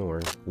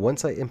entrepreneur.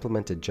 Once I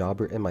implemented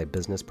Jobber in my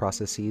business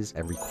processes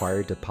and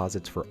required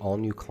deposits for all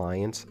new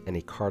clients and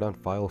a card on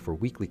file for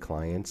weekly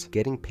clients,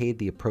 getting paid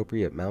the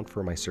appropriate amount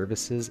for my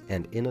services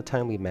and in a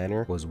timely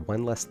manner was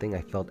one less thing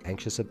I felt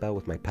anxious about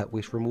with my pet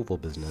waste removal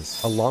business.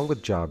 business. Along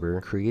with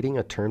Jobber, creating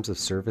a terms of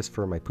service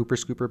for my Pooper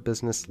Scooper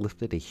business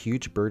lifted a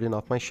huge burden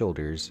off my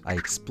shoulders. I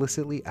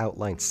explicitly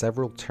outlined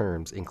several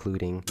terms,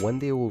 including when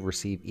they will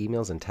receive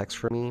emails and texts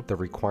from me, the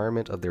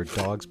requirement of their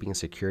dogs being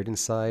secured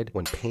inside,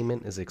 when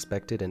payment is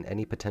expected and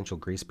any potential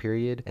grace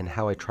period, and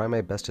how I try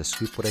my best to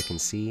scoop what I can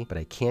see, but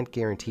I can't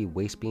guarantee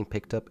waste being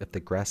picked up if the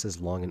grass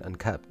is long and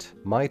unkept.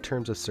 My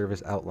terms of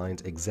service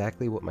outlines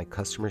exactly what my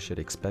customers should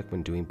expect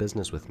when doing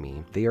business with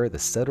me. They are the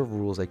set of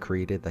rules I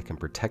created that can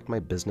protect my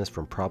business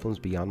from problems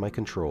beyond my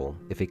control.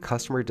 If a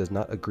customer does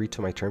not agree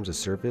to my terms of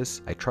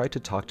service, I try to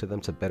talk to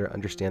them to better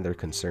understand their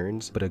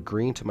concerns, but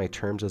agreeing to my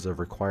terms is a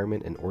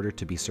requirement in order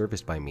to be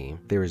serviced by me.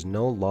 There is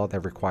no law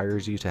that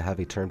requires you to have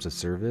a terms of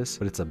service,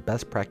 but it's a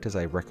best practice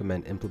I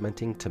recommend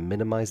implementing to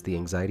minimize the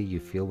anxiety you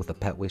feel with a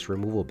pet waste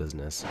removal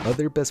business.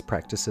 Other best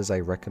practices I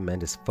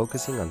recommend is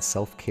focusing on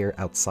self-care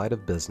outside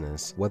of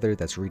business, whether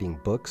that's reading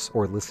books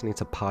or listening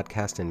to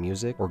podcasts and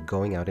music or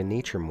going out in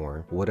nature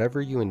more.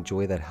 Whatever you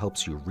enjoy that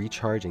helps you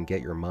recharge and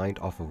get your mind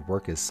off of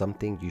work is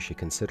something you should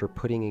consider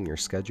putting in your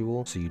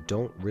schedule so you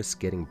don't risk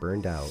getting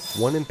burned out.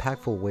 One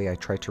impactful way I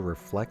try to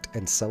reflect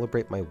and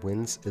celebrate my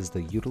wins is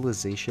the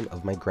utilization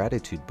of my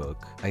gratitude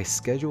book. I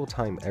schedule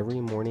time every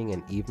morning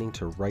and evening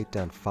to write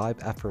down 5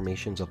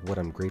 affirmations of what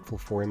I'm grateful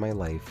for in my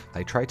life.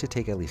 I try to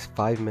take at least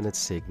 5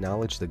 minutes to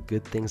acknowledge the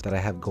good things that I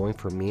have going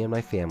for me and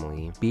my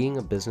family. Being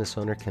a business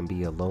owner can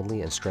be a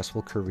lonely and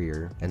stressful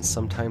career, and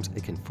sometimes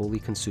it can fully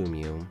consume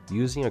you.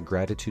 Using a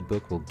gratitude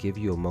book will give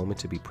you a moment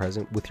to be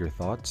present with your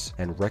thoughts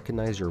and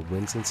recognize your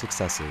wins and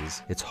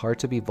successes. It's hard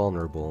to be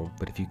vulnerable,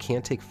 but if you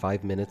can't take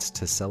 5 minutes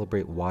to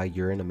celebrate why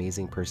you're an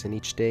amazing person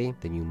each day,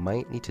 then you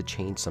might need to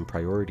change some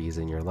priorities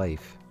in your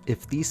life.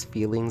 If these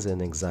feelings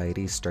and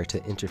anxieties start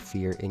to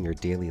interfere in your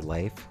daily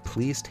life,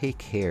 please take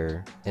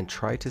care and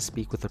try to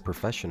speak with a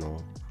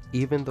professional.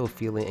 Even though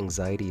feeling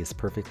anxiety is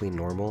perfectly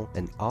normal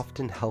and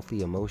often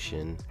healthy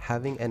emotion,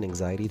 having an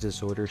anxiety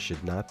disorder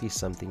should not be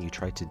something you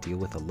try to deal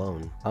with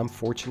alone. I'm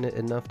fortunate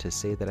enough to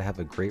say that I have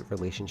a great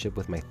relationship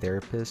with my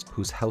therapist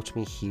who's helped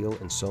me heal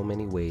in so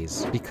many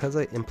ways. Because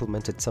I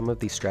implemented some of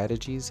these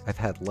strategies, I've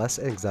had less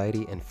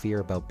anxiety and fear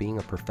about being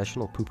a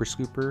professional pooper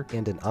scooper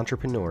and an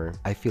entrepreneur.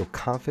 I feel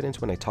confident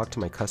when I talk to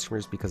my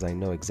customers because I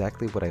know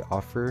exactly what I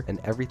offer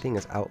and everything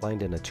is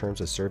outlined in a terms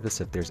of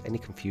service if there's any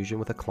confusion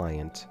with a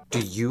client. Do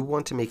you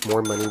want to make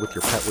more money with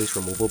your pet waste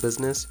removal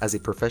business? As a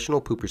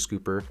professional pooper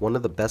scooper, one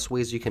of the best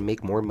ways you can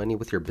make more money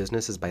with your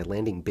business is by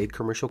landing big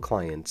commercial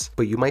clients.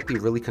 But you might be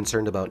really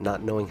concerned about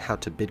not knowing how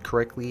to bid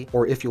correctly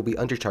or if you'll be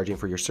undercharging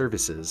for your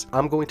services.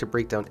 I'm going to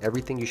break down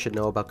everything you should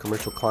know about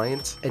commercial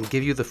clients and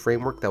give you the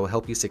framework that will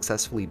help you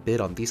successfully bid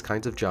on these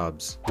kinds of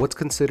jobs. What's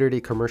considered a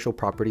commercial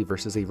property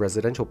versus a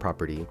residential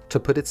property? To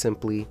put it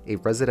simply, a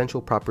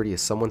residential property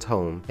is someone's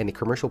home and a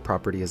commercial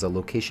property is a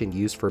location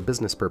used for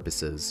business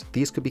purposes.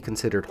 These could be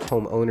considered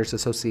homeowners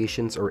associations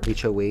or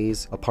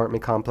HOAs,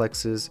 apartment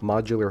complexes,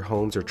 modular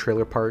homes or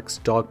trailer parks,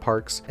 dog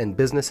parks, and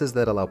businesses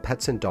that allow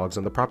pets and dogs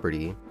on the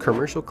property.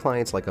 Commercial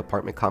clients like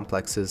apartment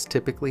complexes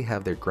typically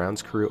have their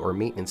grounds crew or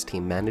maintenance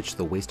team manage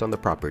the waste on the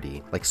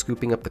property, like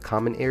scooping up the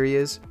common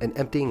areas and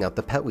emptying out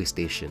the pet waste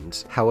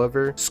stations.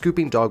 However,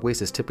 scooping dog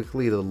waste is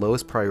typically the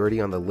lowest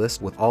priority on the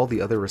list with all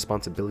the other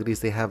responsibilities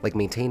they have, like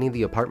maintaining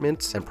the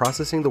apartments and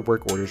processing the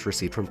work orders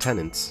received from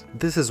tenants.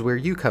 This is where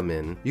you come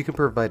in. You can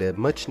provide a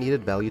much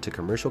needed value to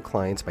commercial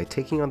clients by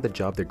taking on the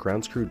job their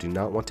grounds crew do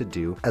not want to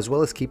do, as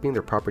well as keeping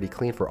their property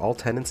clean for all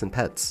tenants and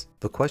pets.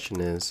 The question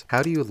is,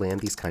 how do you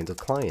land these kinds of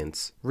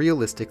clients?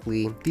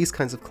 Realistically, these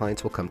kinds of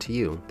clients will come to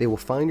you. They will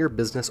find your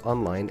business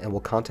online and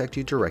will contact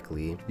you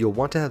directly. You'll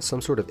want to have some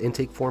sort of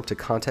intake form to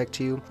contact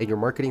you, and your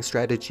marketing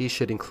strategy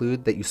should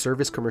include that you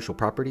service commercial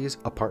properties,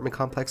 apartment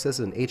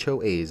complexes, and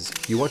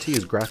HOAs. You want to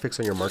use graphics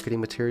on your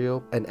marketing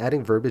material and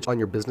adding verbiage on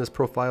your business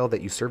profile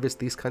that you service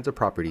these kinds of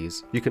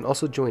properties. You can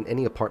also join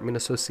any apartment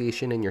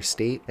association in your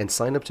state and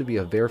sign up to be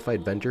a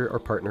verified vendor or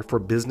partner for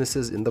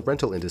businesses in the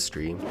rental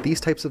industry. These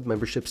types of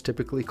memberships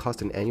typically cost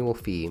an annual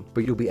fee,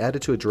 but you'll be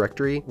added to a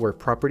directory where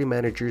property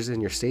managers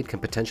in your state can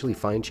potentially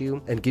find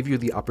you and give you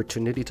the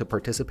opportunity to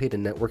participate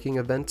in networking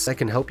events that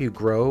can help you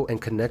grow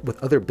and connect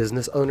with other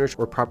business owners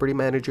or property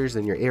managers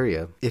in your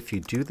area. If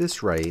you do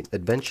this right,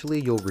 eventually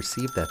you'll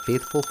receive that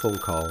faithful phone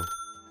call.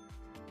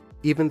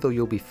 Even though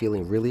you'll be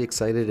feeling really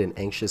excited and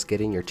anxious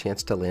getting your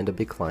chance to land a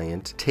big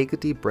client, take a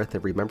deep breath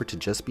and remember to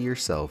just be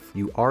yourself.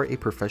 You are a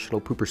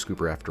professional pooper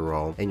scooper after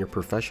all, and your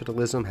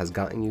professionalism has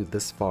gotten you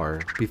this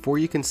far. Before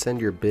you can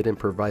send your bid and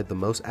provide the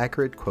most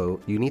accurate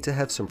quote, you need to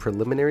have some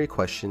preliminary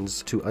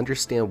questions to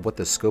understand what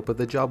the scope of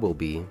the job will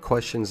be.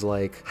 Questions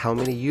like, how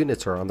many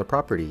units are on the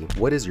property?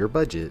 What is your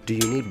budget? Do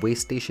you need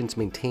waste stations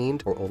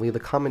maintained or only the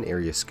common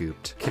area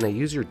scooped? Can I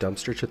use your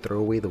dumpster to throw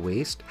away the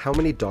waste? How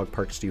many dog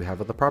parks do you have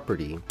on the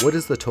property? What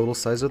is the total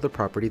total size of the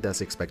property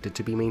that's expected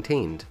to be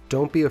maintained.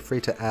 Don't be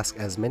afraid to ask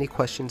as many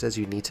questions as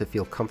you need to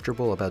feel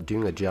comfortable about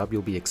doing a job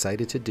you'll be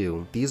excited to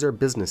do. These are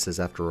businesses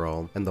after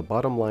all, and the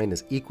bottom line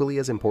is equally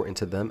as important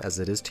to them as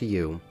it is to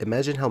you.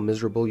 Imagine how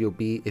miserable you'll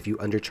be if you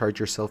undercharge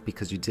yourself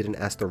because you didn't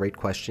ask the right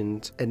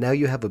questions, and now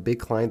you have a big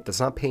client that's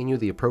not paying you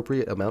the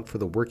appropriate amount for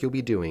the work you'll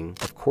be doing.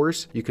 Of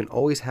course, you can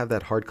always have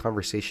that hard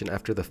conversation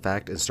after the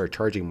fact and start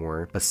charging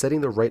more, but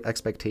setting the right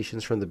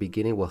expectations from the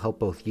beginning will help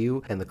both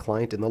you and the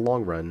client in the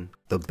long run.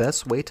 The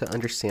best way to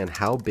understand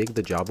how big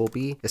the job will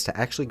be is to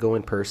actually go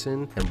in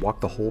person and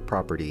walk the whole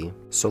property.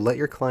 So let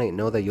your client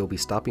know that you'll be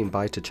stopping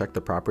by to check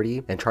the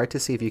property and try to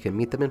see if you can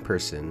meet them in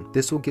person.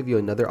 This will give you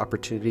another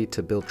opportunity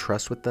to build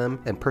trust with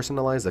them and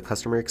personalize the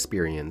customer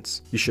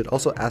experience. You should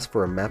also ask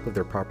for a map of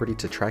their property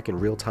to track in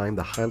real time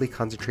the highly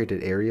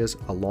concentrated areas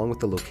along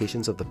with the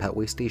locations of the pet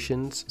waste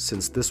stations,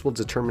 since this will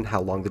determine how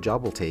long the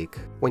job will take.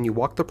 When you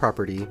walk the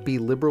property, be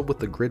liberal with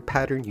the grid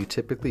pattern you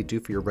typically do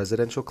for your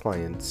residential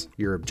clients.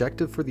 Your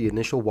objective for the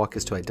initial walk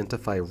is to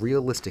identify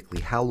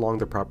realistically how long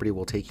the property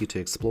will take you to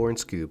explore and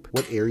scoop,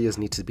 what areas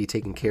need to be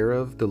taken care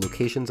of, the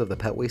locations of the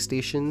pet waste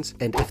stations,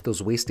 and if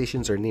those waste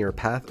stations are near a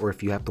path or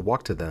if you have to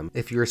walk to them.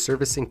 If you are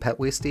servicing pet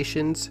waste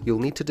stations, you'll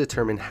need to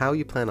determine how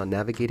you plan on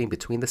navigating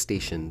between the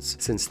stations.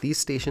 Since these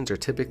stations are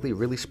typically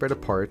really spread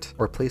apart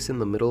or placed in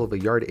the middle of a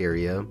yard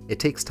area, it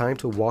takes time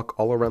to walk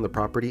all around the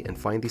property and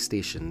find these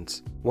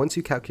stations. Once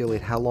you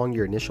calculate how long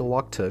your initial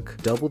walk took,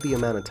 double the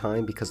amount of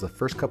time because the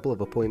first couple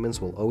of appointments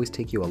will always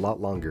take you a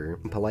lot longer,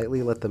 and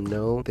politely let them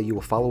know that you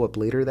will follow up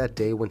later that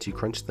day once you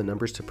crunch the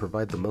numbers to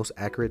provide the most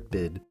accurate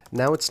bid.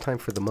 Now it's time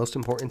for the most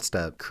important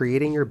step,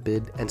 creating your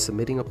bid and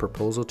submitting a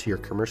proposal to your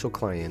commercial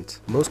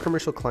client. Most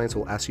commercial clients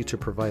will ask you to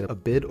provide a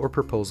bid or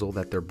proposal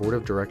that their board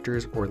of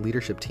directors or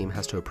leadership team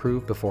has to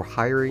approve before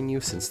hiring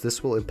you, since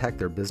this will impact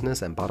their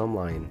business and bottom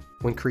line.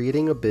 When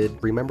creating a bid,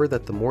 remember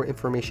that the more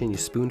information you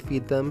spoon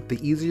feed them,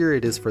 the easier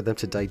it is for them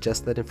to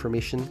digest that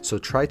information, so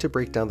try to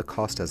break down the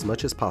cost as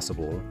much as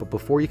possible. But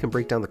before you can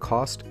break down the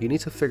cost, you need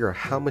to figure out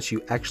how much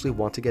you actually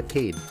want to get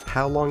paid.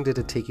 How long did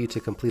it take you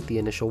to complete the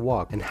initial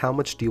walk, and how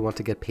much do you want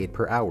to get paid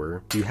per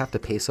hour? Do you have to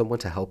pay someone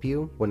to help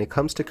you? When it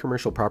comes to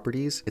commercial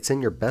properties, it's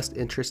in your best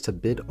interest to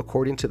bid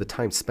according to the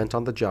time spent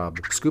on the job.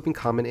 Scooping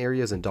common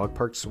areas and dog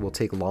parks will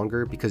take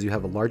longer because you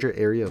have a larger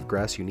area of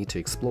grass you need to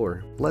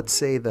explore. Let's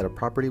say that a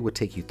property would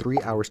take you 3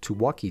 hours to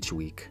walk each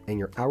week, and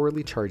your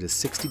hourly charge is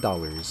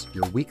 $60.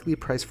 Your weekly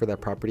price for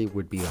that property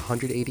would be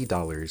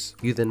 $180.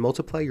 You then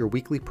multiply your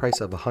weekly price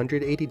of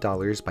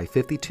 $180 by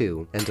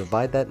 52 and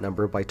divide that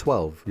number by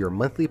 12. Your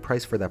monthly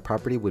price for that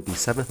property would be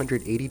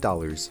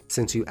 $780.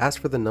 Since you asked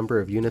for the number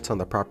of units on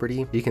the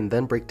property, you can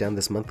then break down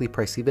this monthly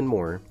price even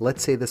more.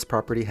 Let's say this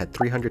property had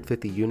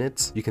 350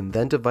 units. You can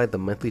then divide the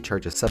monthly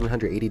charge of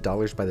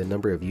 $780 by the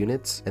number of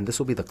units, and this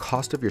will be the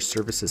cost of your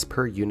services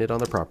per unit on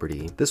the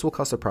property. This will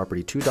cost the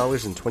property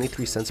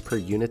 $2.23 per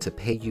unit to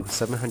pay you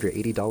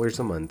 $780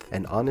 a month,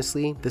 and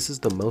honestly, this is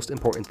the most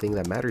important thing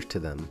that matters to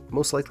them.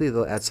 Most likely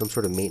they'll add some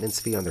sort of maintenance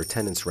fee on their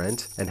tenant's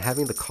rent, and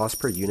having the cost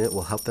per unit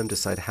will help them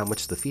decide how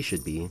much the fee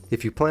should be.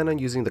 If you plan on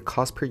using the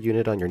cost per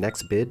unit on your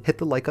next bid, hit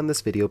the like on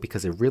this video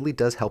because it really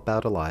does help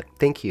out a lot.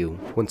 Thank you.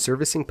 When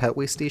servicing pet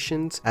waste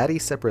stations, add a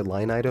separate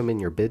line item in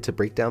your bid to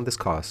break down this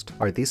cost.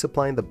 Are they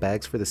supplying the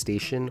bags for the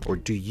station, or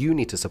do you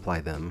need to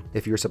supply them?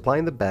 If you're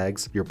supplying the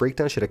bags, your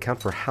breakdown should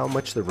account for how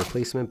much the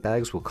replacement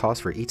bags will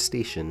cost for each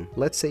station.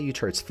 Let's say you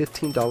charge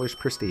 $15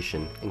 per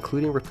station,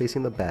 including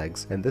replacing the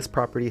bags, and this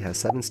property has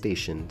 7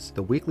 stations.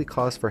 The weekly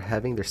cost for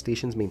having their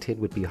stations maintained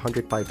would be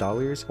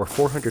 $105 or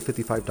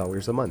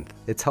 $455 a month.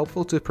 It's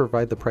helpful to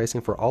provide the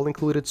pricing for all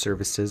included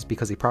services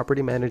because a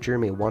property manager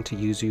may want to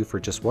use you for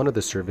just one of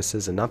the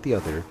services and not the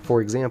other.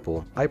 For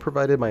example, I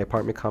provided my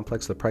apartment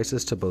complex the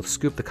prices to both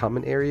scoop the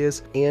common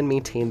areas and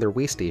maintain their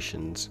waste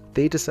stations.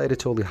 They decided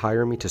to only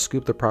hire me to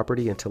scoop the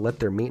property and to let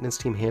their maintenance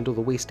team handle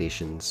the waste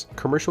stations.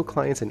 Commercial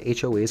clients and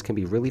HOAs can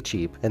be really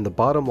cheap, and the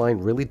bottom line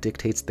really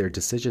dictates their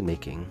decision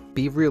making.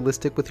 Be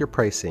realistic with your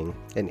pricing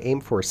and aim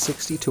for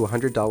 $60 to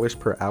 $100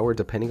 per hour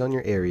depending on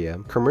your area.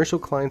 Commercial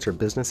clients are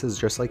businesses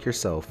just like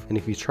yourself, and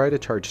if you try to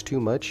charge too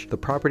much, the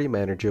property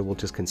manager will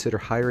just consider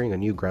hiring a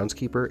new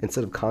groundskeeper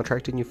instead of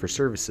contracting you for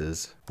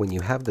services. When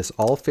you have this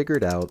all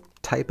figured out,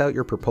 type out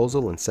your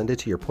proposal and send it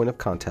to your point of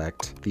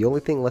contact. The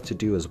only thing left to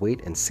do is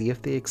wait and see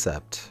if they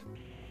accept.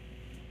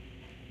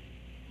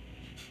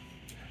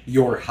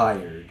 You're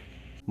hired.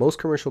 Most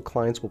commercial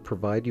clients will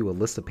provide you a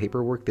list of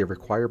paperwork they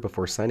require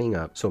before signing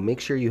up, so make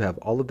sure you have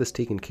all of this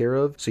taken care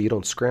of so you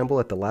don't scramble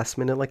at the last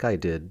minute like I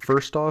did.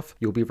 First off,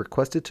 you'll be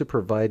requested to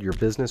provide your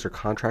business or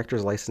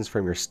contractor's license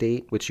from your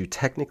state, which you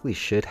technically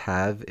should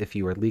have if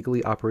you are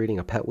legally operating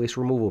a pet waste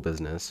removal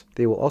business.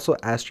 They will also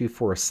ask you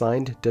for a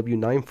signed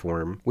W-9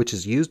 form, which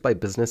is used by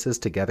businesses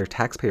to gather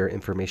taxpayer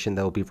information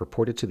that will be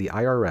reported to the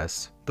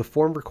IRS. The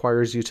form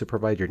requires you to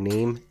provide your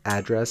name,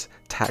 address,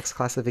 tax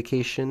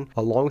classification,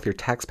 along with your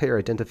taxpayer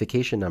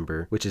identification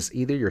number, which is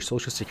either your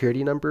social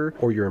security number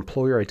or your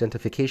employer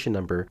identification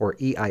number, or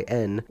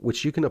EIN,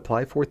 which you can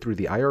apply for through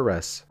the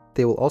IRS.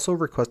 They will also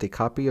request a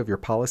copy of your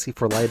policy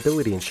for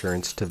liability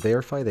insurance to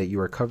verify that you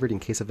are covered in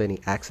case of any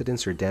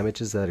accidents or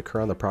damages that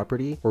occur on the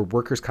property, or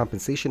workers'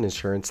 compensation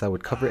insurance that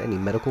would cover any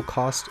medical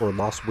costs or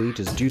lost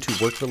wages due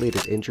to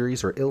work-related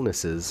injuries or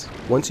illnesses.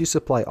 Once you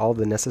supply all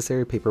the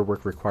necessary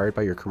paperwork required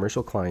by your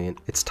commercial client,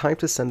 it's time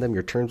to send them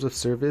your terms of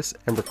service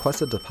and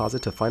request a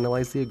deposit to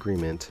finalize the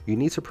agreement. You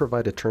need to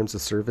provide a terms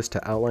of service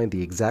to outline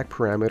the exact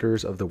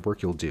parameters of the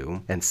work you'll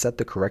do and set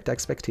the correct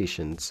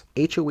expectations.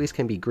 HOAs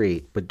can be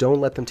great, but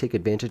don't let them take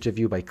advantage of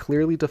you by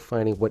clearly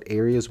defining what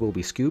areas will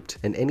be scooped,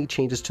 and any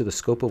changes to the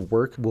scope of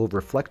work will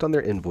reflect on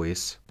their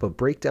invoice. But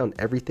break down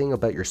everything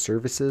about your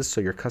services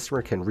so your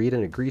customer can read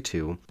and agree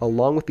to,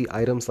 along with the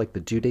items like the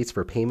due dates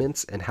for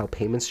payments and how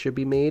payments should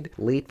be made,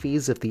 late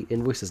fees if the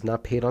invoice is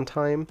not paid on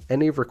time,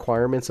 any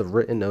requirements of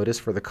written notice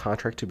for the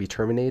contract to be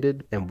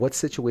terminated, and what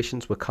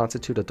situations would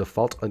constitute a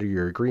default under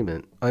your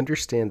agreement.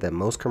 Understand that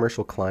most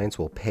commercial clients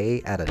will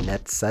pay at a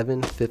net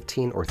 7,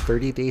 15, or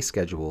 30-day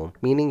schedule,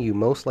 meaning you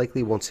most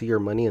likely won't see your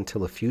money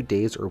until a few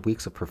days or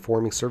weeks of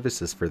performing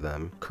services for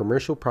them.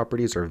 Commercial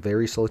properties are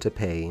very slow to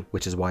pay,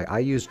 which is why I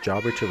use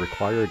Jobber to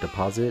require a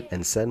deposit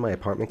and send my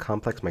apartment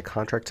complex my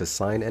contract to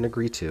sign and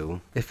agree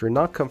to. If you're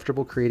not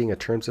comfortable creating a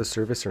terms of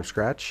service from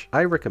scratch,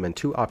 I recommend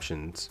two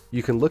options.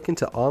 You can look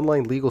into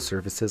online legal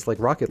services like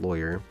Rocket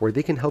Lawyer, where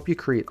they can help you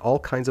create all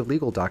kinds of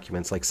legal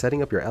documents like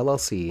setting up your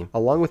LLC,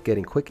 along with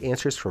getting quick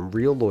answers from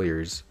real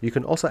lawyers. You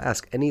can also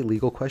ask any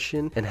legal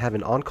question and have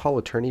an on-call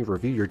attorney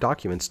review your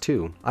documents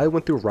too. I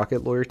went through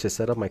Rocket Lawyer to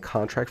set up my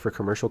contract for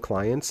commercial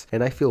clients,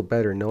 and I feel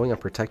better knowing I'm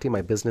protecting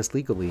my business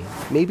legally.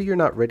 Maybe you're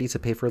not ready to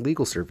pay for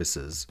legal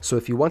services, so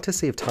if you want to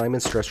save time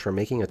and stress from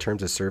making a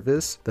terms of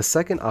service, the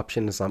second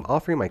option is I'm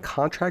offering my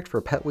contract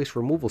for pet waste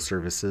removal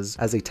services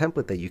as a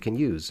template that you can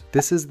use.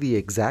 This is the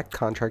exact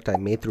contract I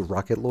made through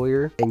Rocket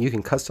Lawyer, and you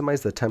can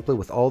customize the template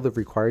with all the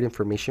required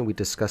information we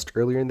discussed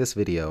earlier in this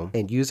video,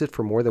 and use it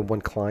for more than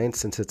one client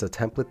since it's a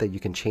template that you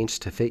can change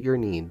to fit your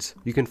needs.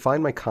 You can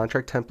find my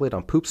contract template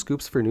on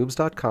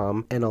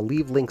poopscoopsfornoobs.com, and I'll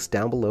leave links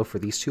down below for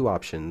these two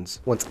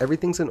options. Once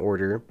everything's in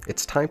order,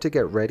 it's time to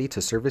get ready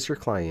to service your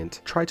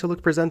client. Try to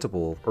look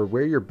presentable, or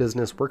wear your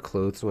business work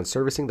clothes when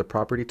servicing the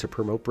property to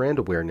promote brand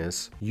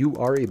awareness. You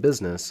are a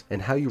business,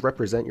 and how you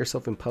represent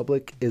yourself in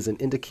public is an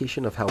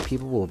indication of how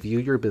people will view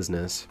your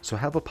business. So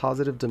have a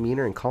positive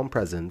demeanor and calm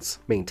presence.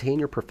 Maintain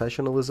your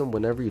professionalism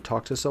whenever you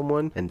talk to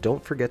someone, and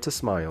don't forget to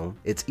smile.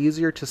 It's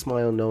easier to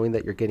smile knowing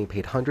that you're getting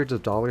paid hundreds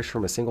of dollars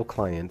from a single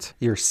client.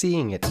 You're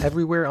seeing it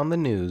everywhere on the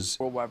news.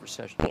 Worldwide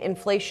recession.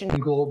 Inflation.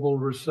 Global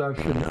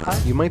recession.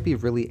 You might be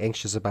really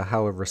anxious about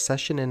how a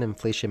recession and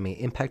inflation may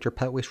impact your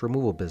pet waste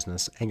removal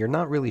business, and you're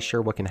not really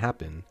sure what can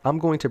happen. I'm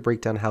going to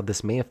break down how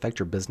this may affect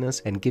your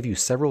business and give you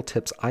several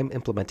tips I'm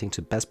implementing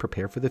to best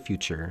prepare for the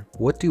future.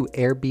 What do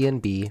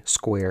Airbnb,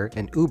 Square,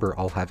 and Uber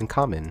all have in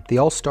common? They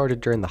all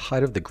started during the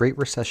height of the Great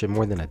Recession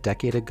more than a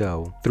decade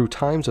ago. Through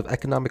times of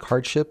economic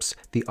hardships,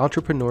 the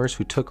entrepreneurs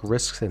who took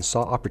risks and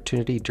saw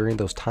opportunity during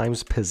those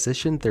times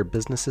positioned their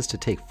businesses to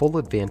take full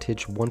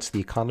advantage once the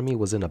economy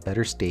was in a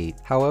better state.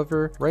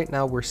 However, right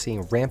now we're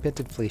seeing rampant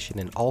inflation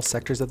in all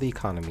sectors of the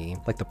economy,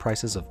 like the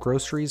prices of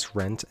groceries,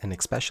 rent, and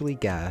especially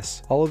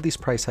gas. All of these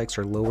price hikes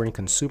are lowering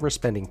consumer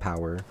spending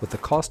power. With the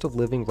cost of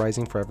living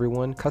rising for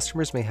everyone,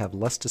 customers may have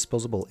less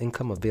disposable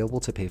income available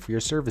to pay for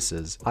your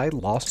services. I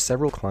lost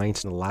several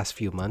clients in the last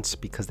few months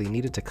because they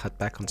needed to cut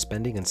back on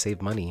spending and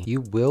save money.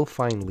 You will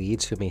find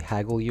leads who may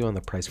haggle you on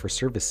the price for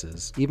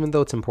services. Even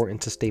though it's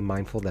important to stay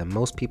mindful that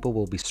most people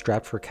will be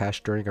strapped for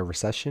cash during a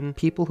recession,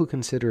 people who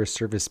consider a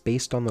service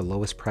based on the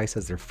lowest price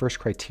as their first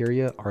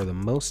criteria are the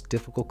most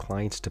difficult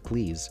clients to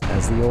please.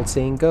 As the old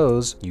saying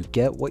goes, you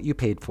get what you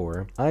paid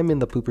for. I'm in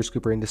the pooper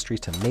scooper industry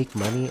to make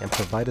money and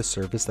provide a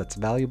service that's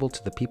valuable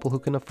to the people who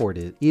can afford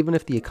it. Even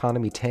if the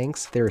economy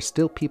tanks, there are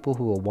still people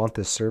who will want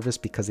this service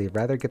because they'd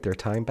rather get their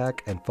time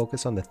back and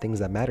focus on the things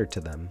that matter to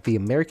them. The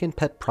American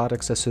Pet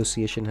Products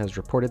Association has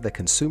reported that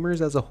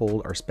consumers as a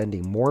whole are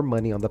spending more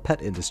money on the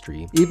pet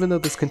industry. Even though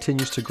this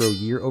continues to grow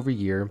year over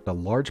year, a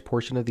large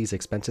portion of these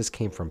expenses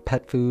came from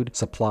pet food,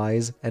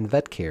 supplies, and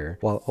vet care,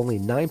 while only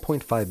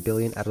 $9.5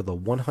 billion out of the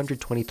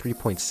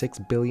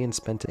 $123.6 billion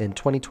spent in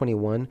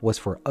 2021 was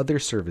for other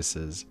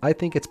services. I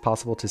think it's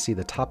possible to see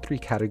the top three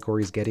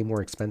categories getting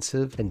more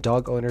expensive, and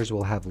dog owners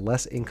will have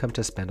less income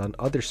to spend on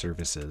other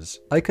services.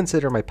 I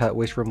consider my pet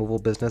waste removal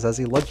business as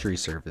a luxury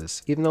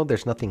service. Even though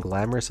there's nothing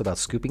glamorous about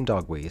scooping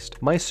dog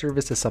waste, my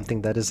service is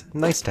something that is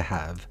nice to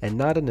have, and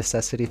not a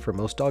necessity for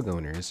most dog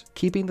owners.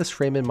 Keeping this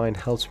frame in mind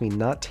helps me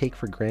not take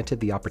for granted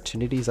the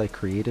opportunities I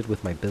created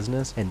with my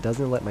business and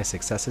doesn't let my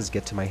successes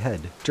get to my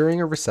head.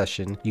 During a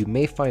recession, you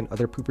may find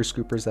other pooper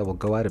scoopers that will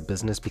go out of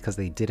business because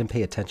they didn't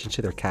pay attention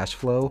to their cash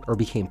flow or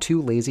became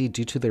too lazy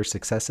due to their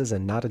successes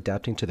and not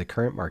adapting to the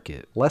current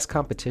market. Less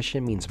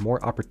competition means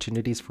more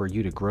opportunities for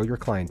you to grow your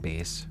client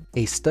base.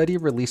 A study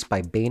released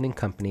by Bain &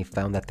 Company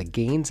found that the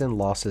gains and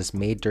losses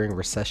made during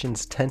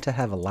recessions tend to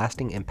have a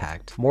lasting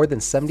impact. More than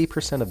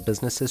 70% of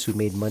businesses who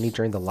made money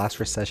during the last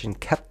recession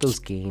kept those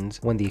gains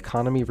when the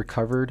economy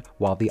recovered,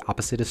 while the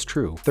opposite is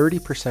true.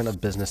 30% of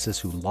businesses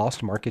who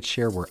lost market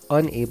share were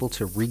unable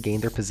to regain regain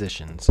their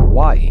positions.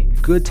 Why?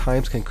 Good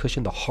times can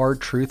cushion the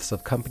hard truths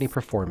of company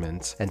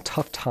performance, and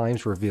tough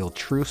times reveal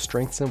true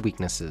strengths and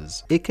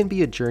weaknesses. It can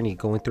be a journey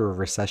going through a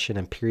recession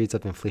and periods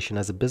of inflation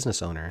as a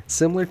business owner,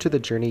 similar to the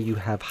journey you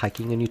have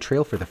hiking a new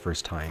trail for the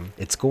first time.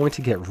 It's going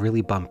to get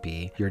really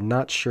bumpy, you're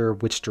not sure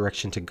which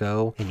direction to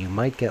go, and you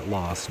might get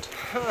lost.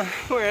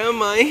 Where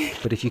am I?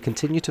 But if you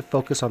continue to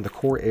focus on the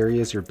core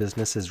areas your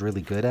business is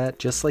really good at,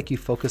 just like you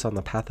focus on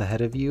the path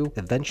ahead of you,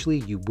 eventually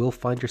you will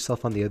find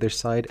yourself on the other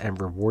side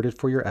and rewarded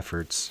for your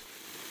efforts.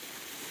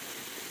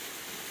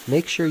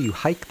 Make sure you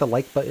hike the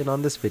like button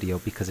on this video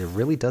because it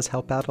really does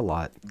help out a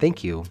lot.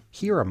 Thank you.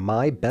 Here are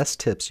my best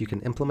tips you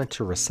can implement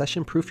to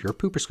recession-proof your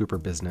pooper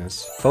scooper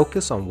business.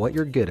 Focus on what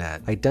you're good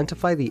at.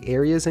 Identify the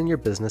areas in your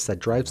business that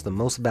drives the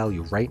most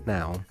value right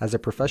now. As a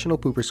professional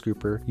pooper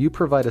scooper, you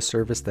provide a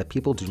service that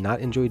people do not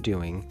enjoy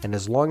doing, and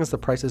as long as the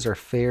prices are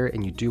fair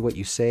and you do what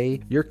you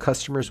say, your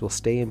customers will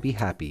stay and be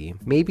happy.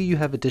 Maybe you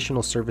have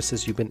additional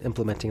services you've been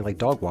implementing like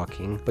dog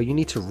walking, but you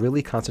need to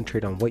really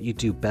concentrate on what you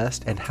do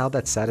best and how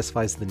that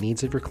satisfies the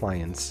needs of your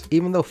clients.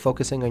 Even though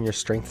focusing on your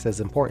strengths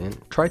is important,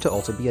 try to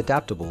also be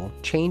adaptable.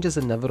 Change is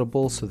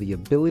inevitable, so the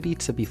ability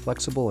to be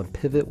flexible and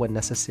pivot when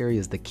necessary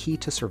is the key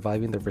to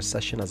surviving the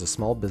recession as a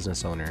small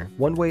business owner.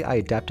 One way I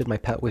adapted my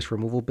pet waste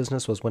removal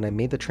business was when I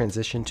made the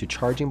transition to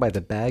charging by the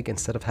bag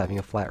instead of having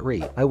a flat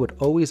rate. I would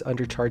always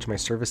undercharge my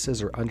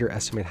services or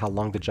underestimate how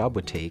long the job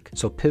would take,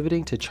 so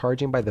pivoting to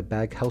charging by the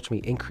bag helped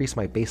me increase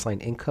my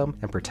baseline income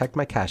and protect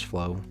my cash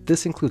flow.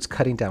 This includes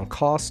cutting down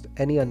costs,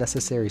 any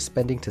unnecessary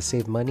spending to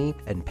save money,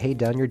 and pay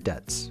down your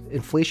debts.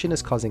 Inflation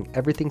is causing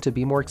everything to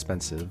be more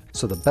expensive,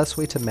 so the best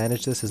way to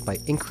manage this is by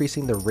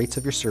increasing the rates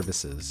of your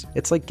services.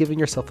 It's like giving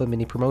yourself a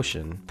mini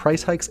promotion.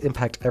 Price hikes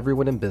impact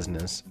everyone in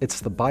business. It's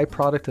the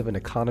byproduct of an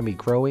economy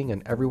growing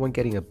and everyone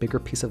getting a bigger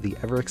piece of the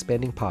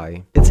ever-expanding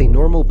pie. It's a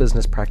normal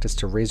business practice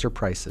to raise your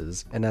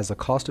prices, and as the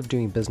cost of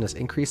doing business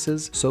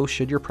increases, so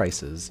should your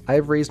prices. I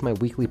have raised my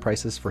weekly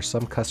prices for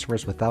some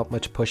customers without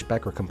much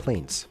pushback or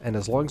complaints, and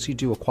as long as you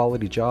do a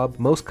quality job,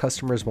 most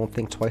customers won't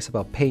think twice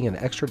about paying an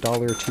extra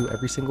 $1 or $2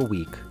 every single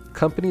week.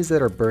 Companies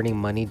that are burning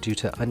money due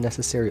to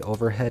unnecessary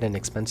overhead and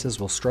expenses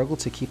will struggle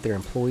to keep their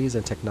employees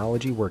and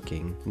technology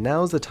working.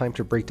 Now is the time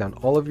to break down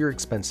all of your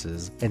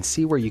expenses and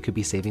see where you could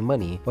be saving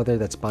money, whether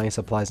that's buying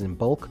supplies in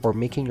bulk or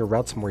making your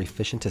routes more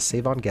efficient to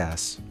save on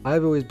gas.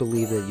 I've always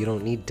believed that you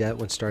don't need debt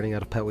when starting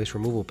out a pet waste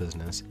removal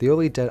business. The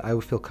only debt I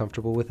would feel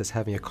comfortable with is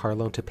having a car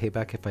loan to pay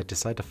back if I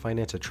decide to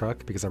finance a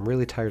truck because I'm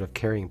really tired of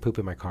carrying poop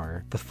in my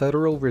car. The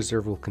Federal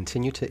Reserve will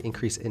continue to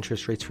increase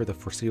interest rates for the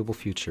foreseeable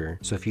future,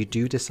 so if you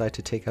do decide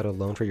to take out a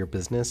loan for your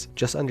business,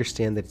 just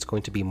understand that it's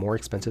going to be more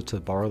expensive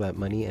to borrow that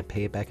money and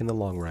pay it back in the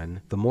long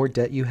run. The more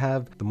debt you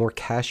have, the more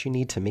cash you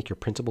need to make your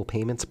principal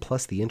payments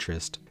plus the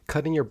interest.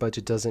 Cutting your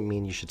budget doesn't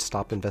mean you should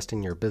stop investing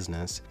in your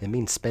business. It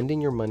means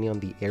spending your money on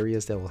the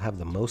areas that will have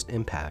the most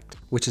impact,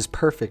 which is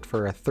perfect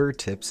for our third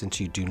tip since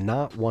you do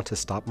not want to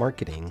stop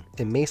marketing.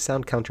 It may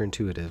sound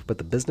counterintuitive, but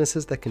the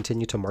businesses that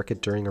continue to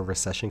market during a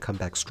recession come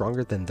back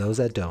stronger than those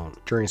that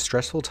don't. During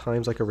stressful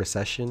times like a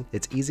recession,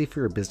 it's easy for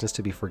your business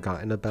to be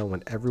forgotten about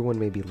when everyone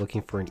may be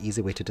looking for an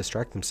easy way to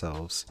distract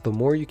themselves. The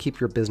more you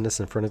keep your business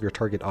in front of your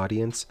target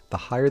audience, the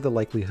higher the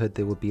likelihood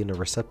they will be in a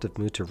receptive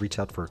mood to reach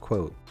out for a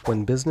quote.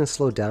 When business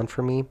slowed down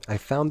for me, I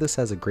found this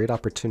as a great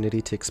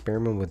opportunity to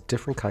experiment with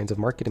different kinds of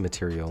marketing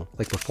material,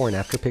 like before and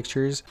after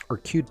pictures or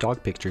cute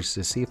dog pictures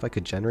to see if I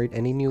could generate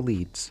any new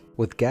leads.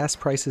 With gas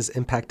prices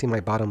impacting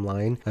my bottom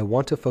line, I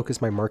want to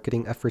focus my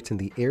marketing efforts in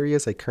the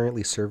areas I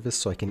currently service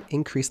so I can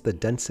increase the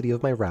density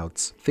of my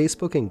routes.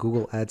 Facebook and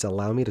Google ads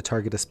allow me to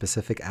target a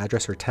specific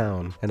address or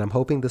town, and I'm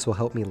hoping this will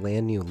help me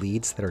land new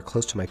leads that are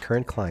close to my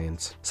current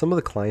clients. Some of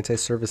the clients I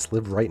service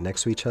live right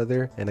next to each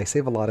other, and I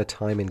save a lot of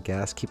time and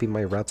gas keeping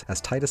my routes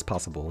as tight as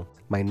possible.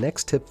 My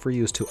next tip for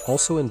you is to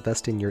also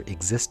invest in your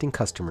existing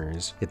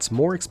customers. It's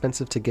more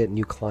expensive to get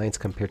new clients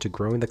compared to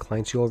growing the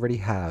clients you already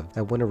have,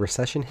 and when a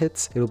recession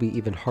hits, it'll be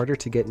even harder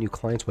to get new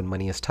clients when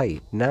money is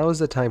tight. Now is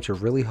the time to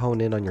really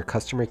hone in on your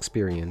customer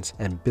experience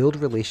and build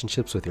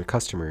relationships with your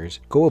customers.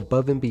 Go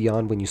above and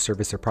beyond when you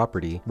service their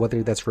property,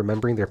 whether that's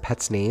remembering their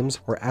pets' names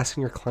or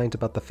asking your client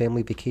about the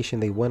family vacation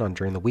they went on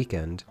during the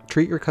weekend.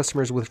 Treat your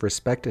customers with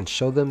respect and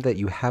show them that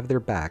you have their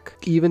back,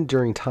 even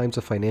during times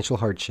of financial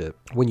hardship.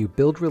 When you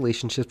build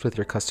relationships with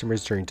your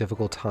customers during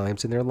difficult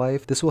times in their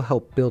life, this will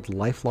help build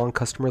lifelong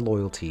customer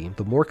loyalty.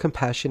 The more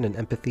compassion and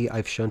empathy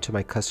I've shown to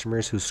my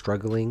customers who's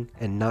struggling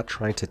and not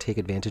trying to take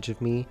advantage of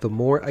me, the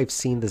more I've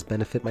seen this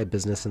benefit my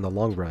business in the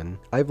long run.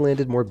 I've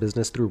landed more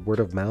business through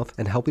word of mouth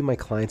and helping my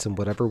clients in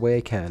whatever way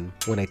I can.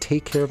 When I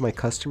take care of my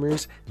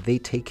customers, they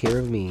take care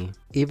of me.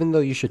 Even though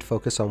you should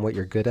focus on what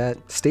you're good at,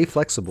 stay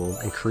flexible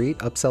and create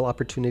upsell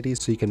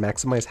opportunities so you can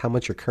maximize how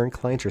much your current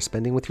clients are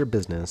spending with your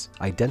business.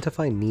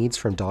 Identify needs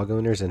from dog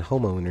owners and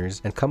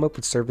homeowners and come up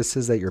with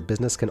services that your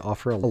business can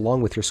offer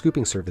along with your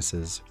scooping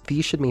services.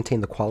 These should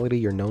maintain the quality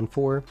you're known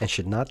for and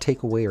should not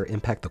take away or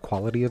impact the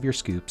quality of your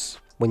scoops.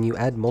 When you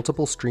add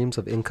multiple streams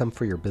of income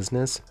for your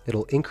business,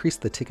 it'll increase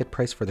the ticket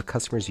price for the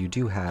customers you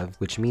do have,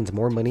 which means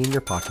more money in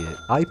your pocket.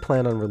 I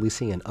plan on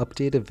releasing an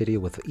updated video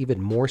with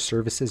even more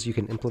services you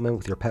can implement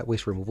with your pet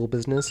waste removal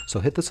business,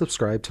 so hit the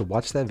subscribe to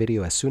watch that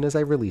video as soon as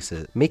I release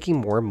it. Making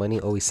more money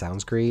always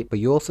sounds great, but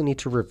you also need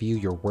to review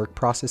your work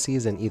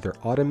processes and either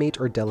automate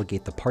or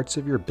delegate the parts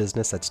of your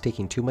business that's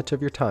taking too much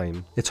of your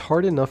time. It's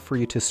hard enough for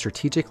you to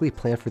strategically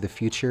plan for the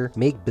future,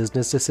 make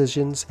business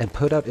decisions, and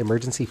put out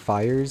emergency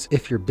fires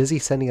if you're busy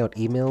sending out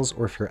emails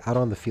or if you're out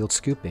on the field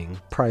scooping.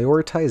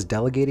 Prioritize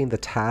delegating the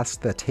tasks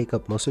that take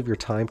up most of your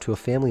time to a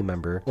family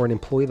member or an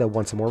employee that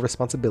wants more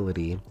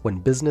responsibility. When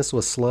business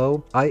was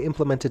slow, I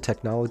implemented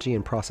technology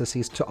and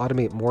processes to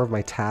automate more of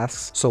my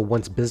tasks, so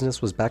once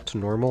business was back to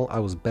normal, I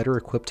was better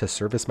equipped to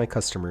service my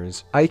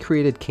customers. I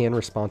created canned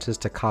responses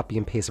to copy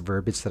and paste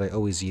verbiage that I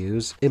always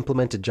use,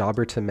 implemented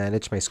Jobber to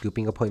manage my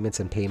scooping appointments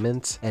and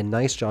payments, and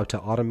Nicejob to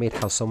automate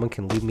how someone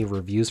can leave me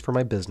reviews for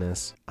my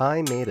business.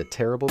 I made a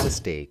terrible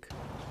mistake.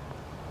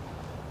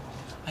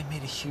 I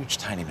made a huge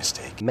tiny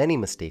mistake. Many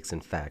mistakes,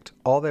 in fact,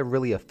 all that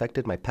really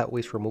affected my pet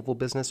waste removal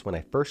business when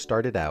I first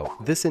started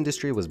out. This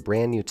industry was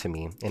brand new to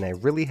me, and I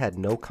really had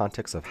no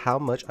context of how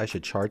much I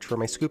should charge for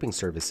my scooping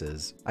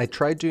services. I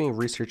tried doing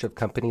research of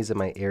companies in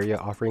my area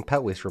offering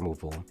pet waste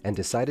removal, and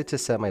decided to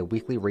set my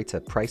weekly rates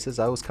at prices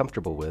I was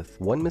comfortable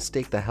with. One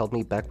mistake that held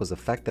me back was the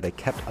fact that I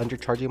kept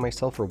undercharging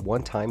myself for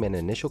one-time and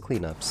initial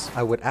cleanups.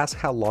 I would ask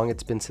how long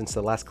it's been since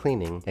the last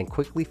cleaning, and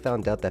quickly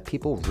found out that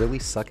people really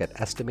suck at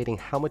estimating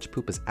how much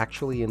poop is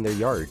actually in their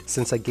yard.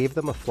 Since I gave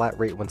them a flat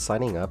rate when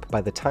signing up,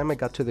 by the time I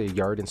got to their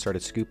yard and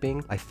started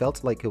scooping, I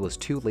felt like it was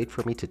too late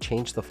for me to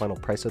change the final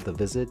price of the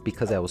visit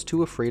because I was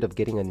too afraid of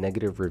getting a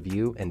negative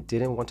review and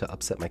didn't want to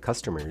upset my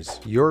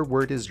customers. Your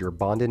word is your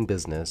bond in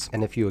business,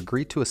 and if you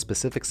agree to a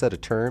specific set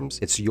of terms,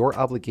 it's your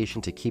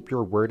obligation to keep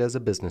your word as a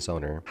business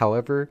owner.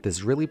 However,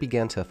 this really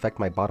began to affect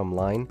my bottom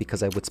line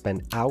because I would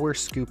spend hours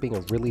scooping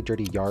a really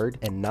dirty yard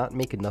and not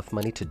make enough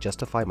money to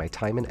justify my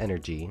time and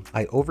energy.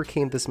 I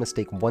overcame this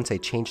mistake once I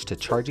changed to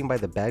charging by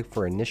the bag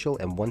for initial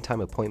and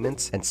one-time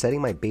appointments and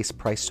setting my base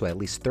price to at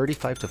least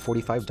 $35 to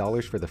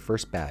 $45 for the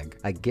first bag.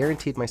 I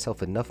guaranteed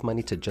myself enough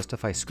money to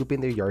justify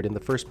scooping their yard in the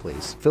first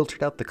place,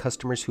 filtered out the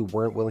customers who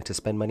weren't willing to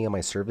spend money on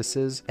my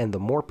services, and the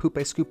more poop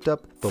I scooped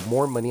up, the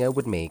more money I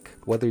would make.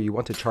 Whether you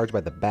want to charge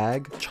by the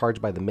bag, charge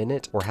by the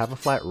minute, or have a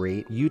flat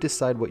rate, you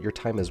decide what your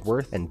time is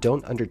worth and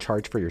don't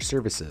undercharge for your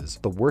services.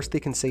 The worst they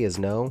can say is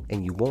no,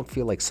 and you won't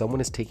feel like someone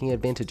is taking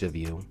advantage of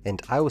you.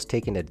 And I was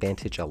taking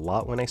advantage a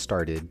lot when I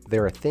started.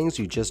 There are things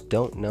you just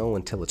don't know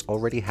until it's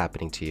already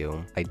happening to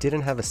you. I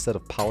didn't have a set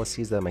of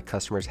policies that my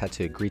customers had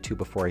to agree to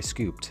before I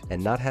scooped,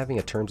 and not having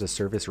a terms of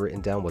service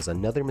written down was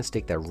another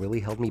mistake that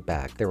really held me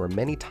back. There were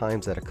many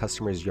times that a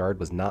customer's yard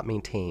was not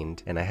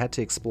maintained, and I had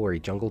to explore a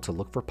jungle to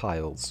look for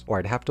piles, or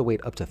I'd have to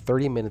wait up to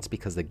 30 minutes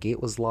because the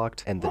gate was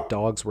locked and the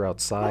dogs were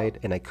outside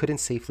and I couldn't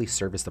safely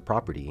service the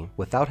property.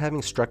 Without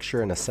having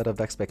structure and a set of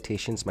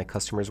expectations my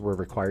customers were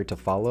required to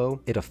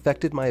follow, it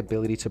affected my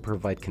ability to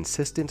provide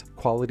consistent,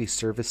 quality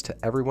service to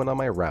everyone on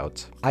my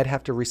route. I'd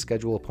have to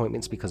reschedule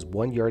appointments because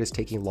one yard is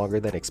taking longer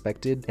than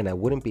expected and I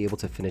wouldn't be able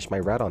to finish my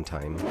route on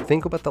time.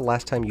 Think about the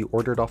last time you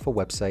ordered off a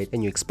website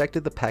and you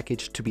expected the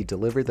package to be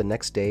delivered the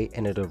next day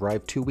and it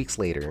arrived 2 weeks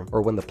later,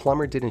 or when the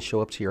plumber didn't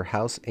show up to your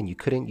house and you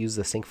couldn't use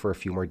the sink for a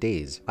few more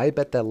days. I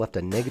bet that left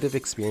a negative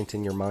experience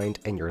in your mind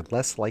and you're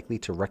less likely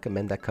to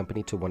recommend that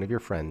company to one of your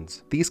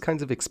friends. These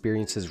kinds of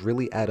experiences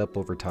really add up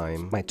over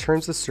time. My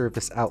terms of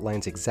service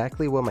outlines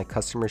exactly what my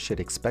customers should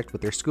expect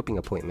with their scooping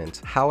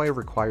appointment, how I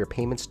require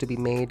payments to be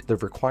made, the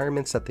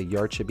requirements that the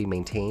yard should be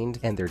maintained,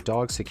 and their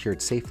dogs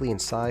secured safely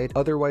inside,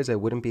 otherwise I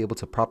wouldn't be able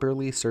to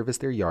properly service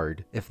their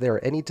yard. If there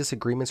are any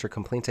disagreements or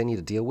complaints I need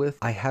to deal with,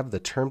 I have the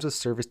terms of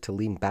service to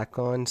lean back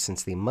on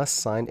since they must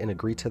sign and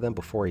agree to them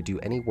before I do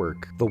any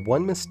work. The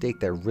one mistake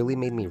that really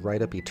made me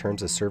write up a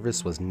terms of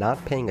service was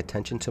not paying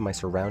attention to my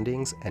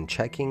surroundings and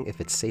checking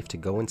if it's safe to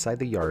go inside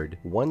the yard.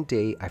 One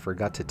day I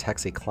forgot to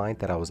text a client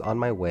that I was on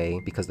my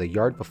way because the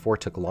yard before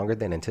took longer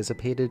than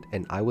anticipated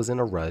and I was in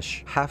a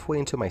rush. Halfway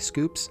into my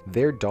scoops,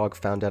 their dog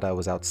found out I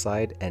was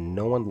outside and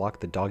no one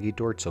locked the doggy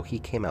door, so he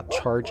came out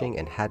charging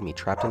and had me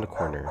trapped in a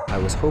corner. I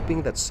was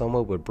hoping that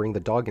someone would bring the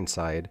dog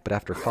inside, but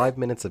after 5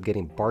 minutes of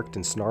getting barked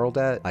and snarled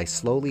at, I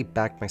slowly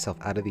backed myself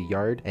out of the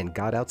yard and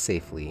got out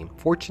safely.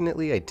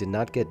 Fortunately, I did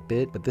not get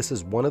bit, but this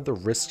is one of the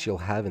risks you'll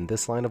have in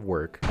this line of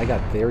work. I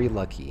got very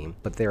lucky,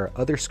 but there are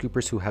other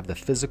scoopers who have the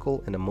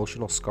physical and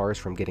emotional scars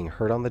from getting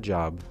hurt on the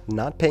job.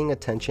 Not paying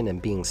attention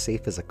and being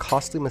safe is a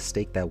costly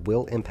mistake that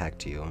will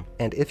impact you.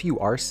 And if you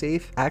are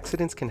safe,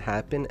 accidents can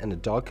happen and a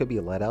dog could be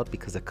let out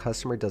because a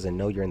customer doesn't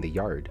know you're in the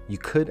yard. You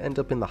could end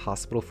up in the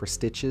hospital for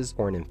stitches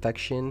or an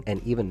infection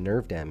and even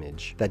nerve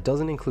damage. That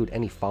doesn't include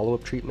any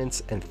follow-up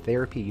treatments and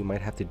therapy you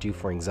might have to do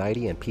for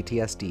anxiety and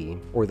PTSD,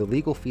 or the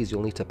legal fees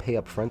you'll need to pay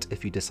up front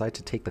if you decide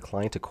to take the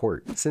client to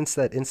court. Since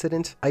that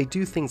incident, I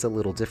do things a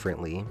little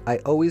differently. I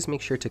always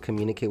make sure to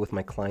communicate with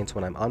my clients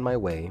when I'm on my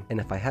way, and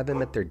if I haven't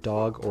met their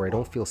dog or I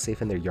don't feel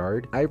safe in their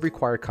yard, I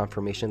require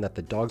confirmation that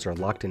the dogs are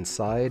locked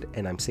inside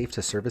and I'm safe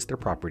to service their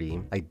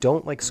property. I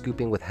don't like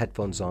scooping with head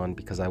headphones on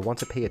because I want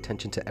to pay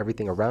attention to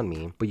everything around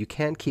me, but you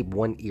can keep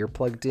one ear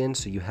plugged in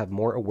so you have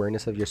more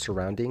awareness of your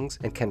surroundings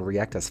and can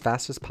react as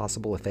fast as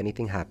possible if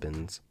anything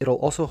happens. It'll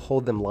also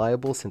hold them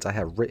liable since I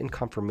have written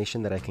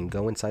confirmation that I can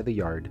go inside the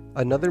yard.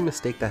 Another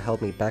mistake that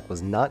held me back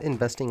was not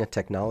investing in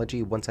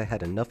technology once I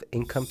had enough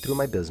income through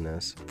my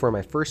business. For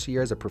my first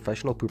year as a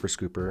professional pooper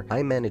scooper,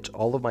 I managed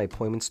all of my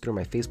appointments through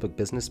my Facebook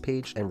business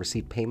page and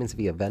received payments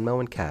via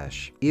Venmo and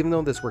cash. Even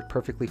though this worked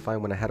perfectly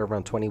fine when I had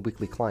around 20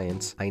 weekly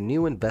clients, I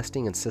knew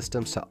investing in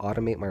systems to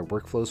automate my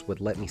workflows would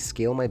let me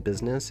scale my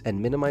business and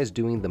minimize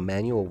doing the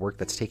manual work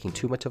that's taking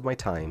too much of my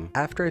time.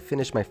 After I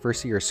finished my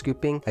first year of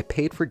scooping, I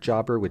paid for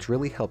Jobber, which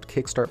really helped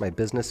kickstart my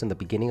business in the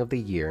beginning of the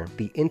year.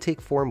 The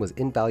intake form was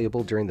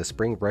invaluable during the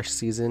spring rush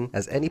season,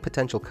 as any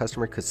potential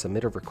customer could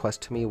submit a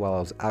request to me while I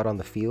was out on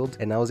the field,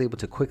 and I was able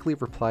to quickly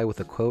reply with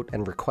a quote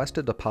and request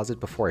a deposit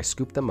before I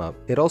scooped them up.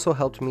 It also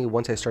helped me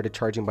once I started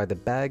charging by the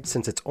bag,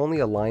 since it's only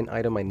a line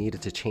item I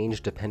needed to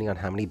change depending on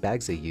how many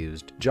bags they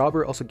used.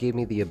 Jobber also gave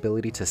me the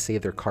ability to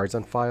save their cards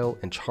on file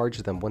and charge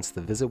them once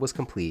the visit was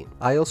complete.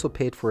 I also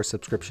paid for a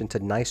subscription to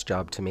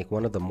Nicejob to make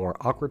one of the more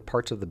awkward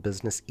parts of the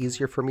business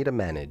easier for me to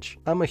manage.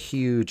 I'm a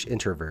huge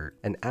introvert,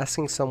 and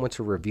asking someone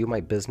to review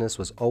my business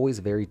was always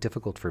very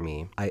difficult for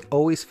me. I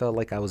always felt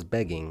like I was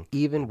begging,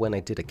 even when I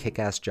did a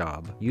kick-ass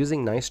job.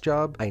 Using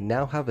Nicejob, I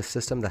now have a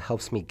system that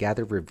helps me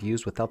gather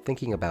reviews without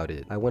thinking about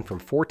it. I went from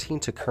 14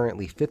 to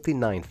currently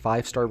 59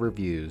 5-star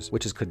reviews,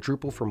 which is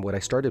quadruple from what I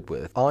started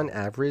with. On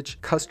average,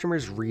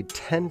 customers read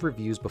 10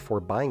 reviews before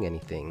buying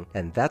anything,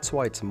 and that's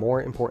why it's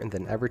more important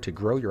than ever to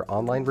grow your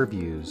online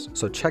reviews.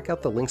 So check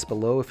out the links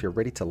below if you're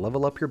ready to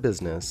level up your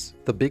business.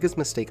 The biggest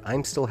mistake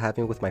I'm still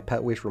having with my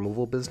pet waste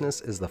removal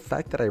business is the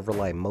fact that I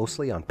rely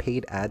mostly on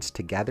paid ads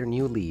to gather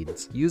new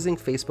leads. Using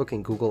Facebook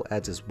and Google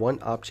ads is one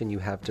option you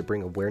have to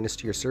bring awareness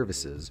to your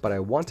services, but I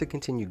want to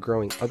continue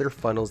growing other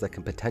funnels that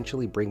can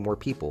potentially bring more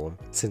people.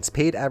 Since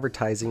paid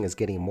advertising is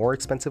getting more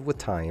expensive with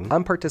time,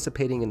 I'm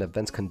participating in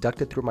events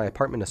conducted through my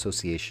apartment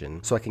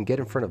association so I can get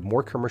in front of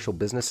more commercial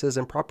businesses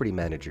and property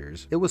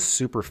managers. It was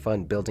super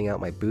fun building out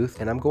my booth,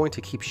 and I'm going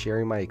to keep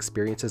sharing my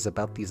experiences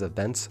about these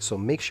events, so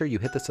make sure you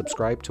hit the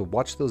subscribe to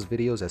watch those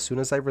videos as soon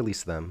as I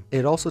release them.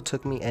 It also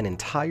took me an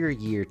entire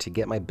year to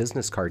get my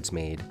business cards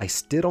made. I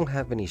still don't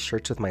have any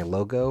shirts with my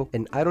logo,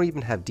 and I don't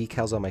even have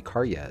decals on my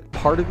car yet.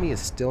 Part of me is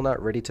still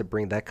not ready to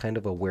bring that kind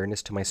of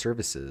awareness to my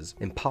services.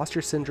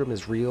 Imposter syndrome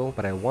is real,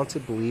 but I want to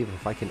believe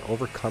if I can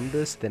overcome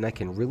this, then I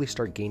can really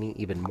start gaining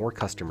even more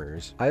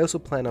customers. I also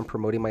plan on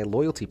promoting my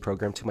loyalty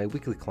program to my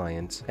weekly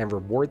clients and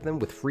reward them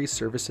with free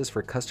services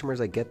for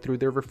customers I get through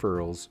their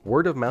referrals.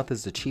 Word of mouth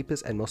is the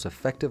cheapest and most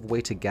effective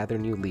way to gather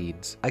new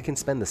leads. I can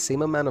spend the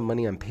same amount of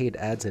money on paid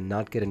ads and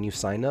not get a new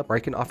sign up, or I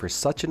can offer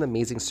such an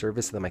amazing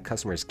service that my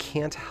customers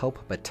can't help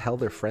but tell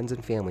their friends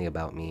and family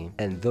about me,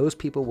 and those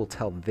people will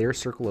tell their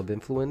circle of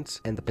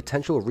influence, and the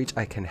potential reach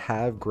I can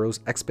have grows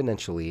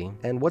exponentially.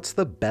 And what's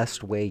the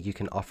best way you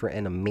can offer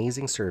an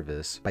amazing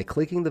service? By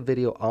clicking the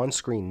video on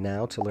screen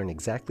now to learn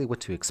exactly what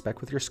to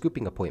expect with your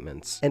scooping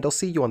appointments. And I'll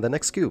see you on the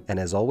next scoop, and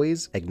as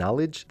always,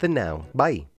 acknowledge the now. Bye!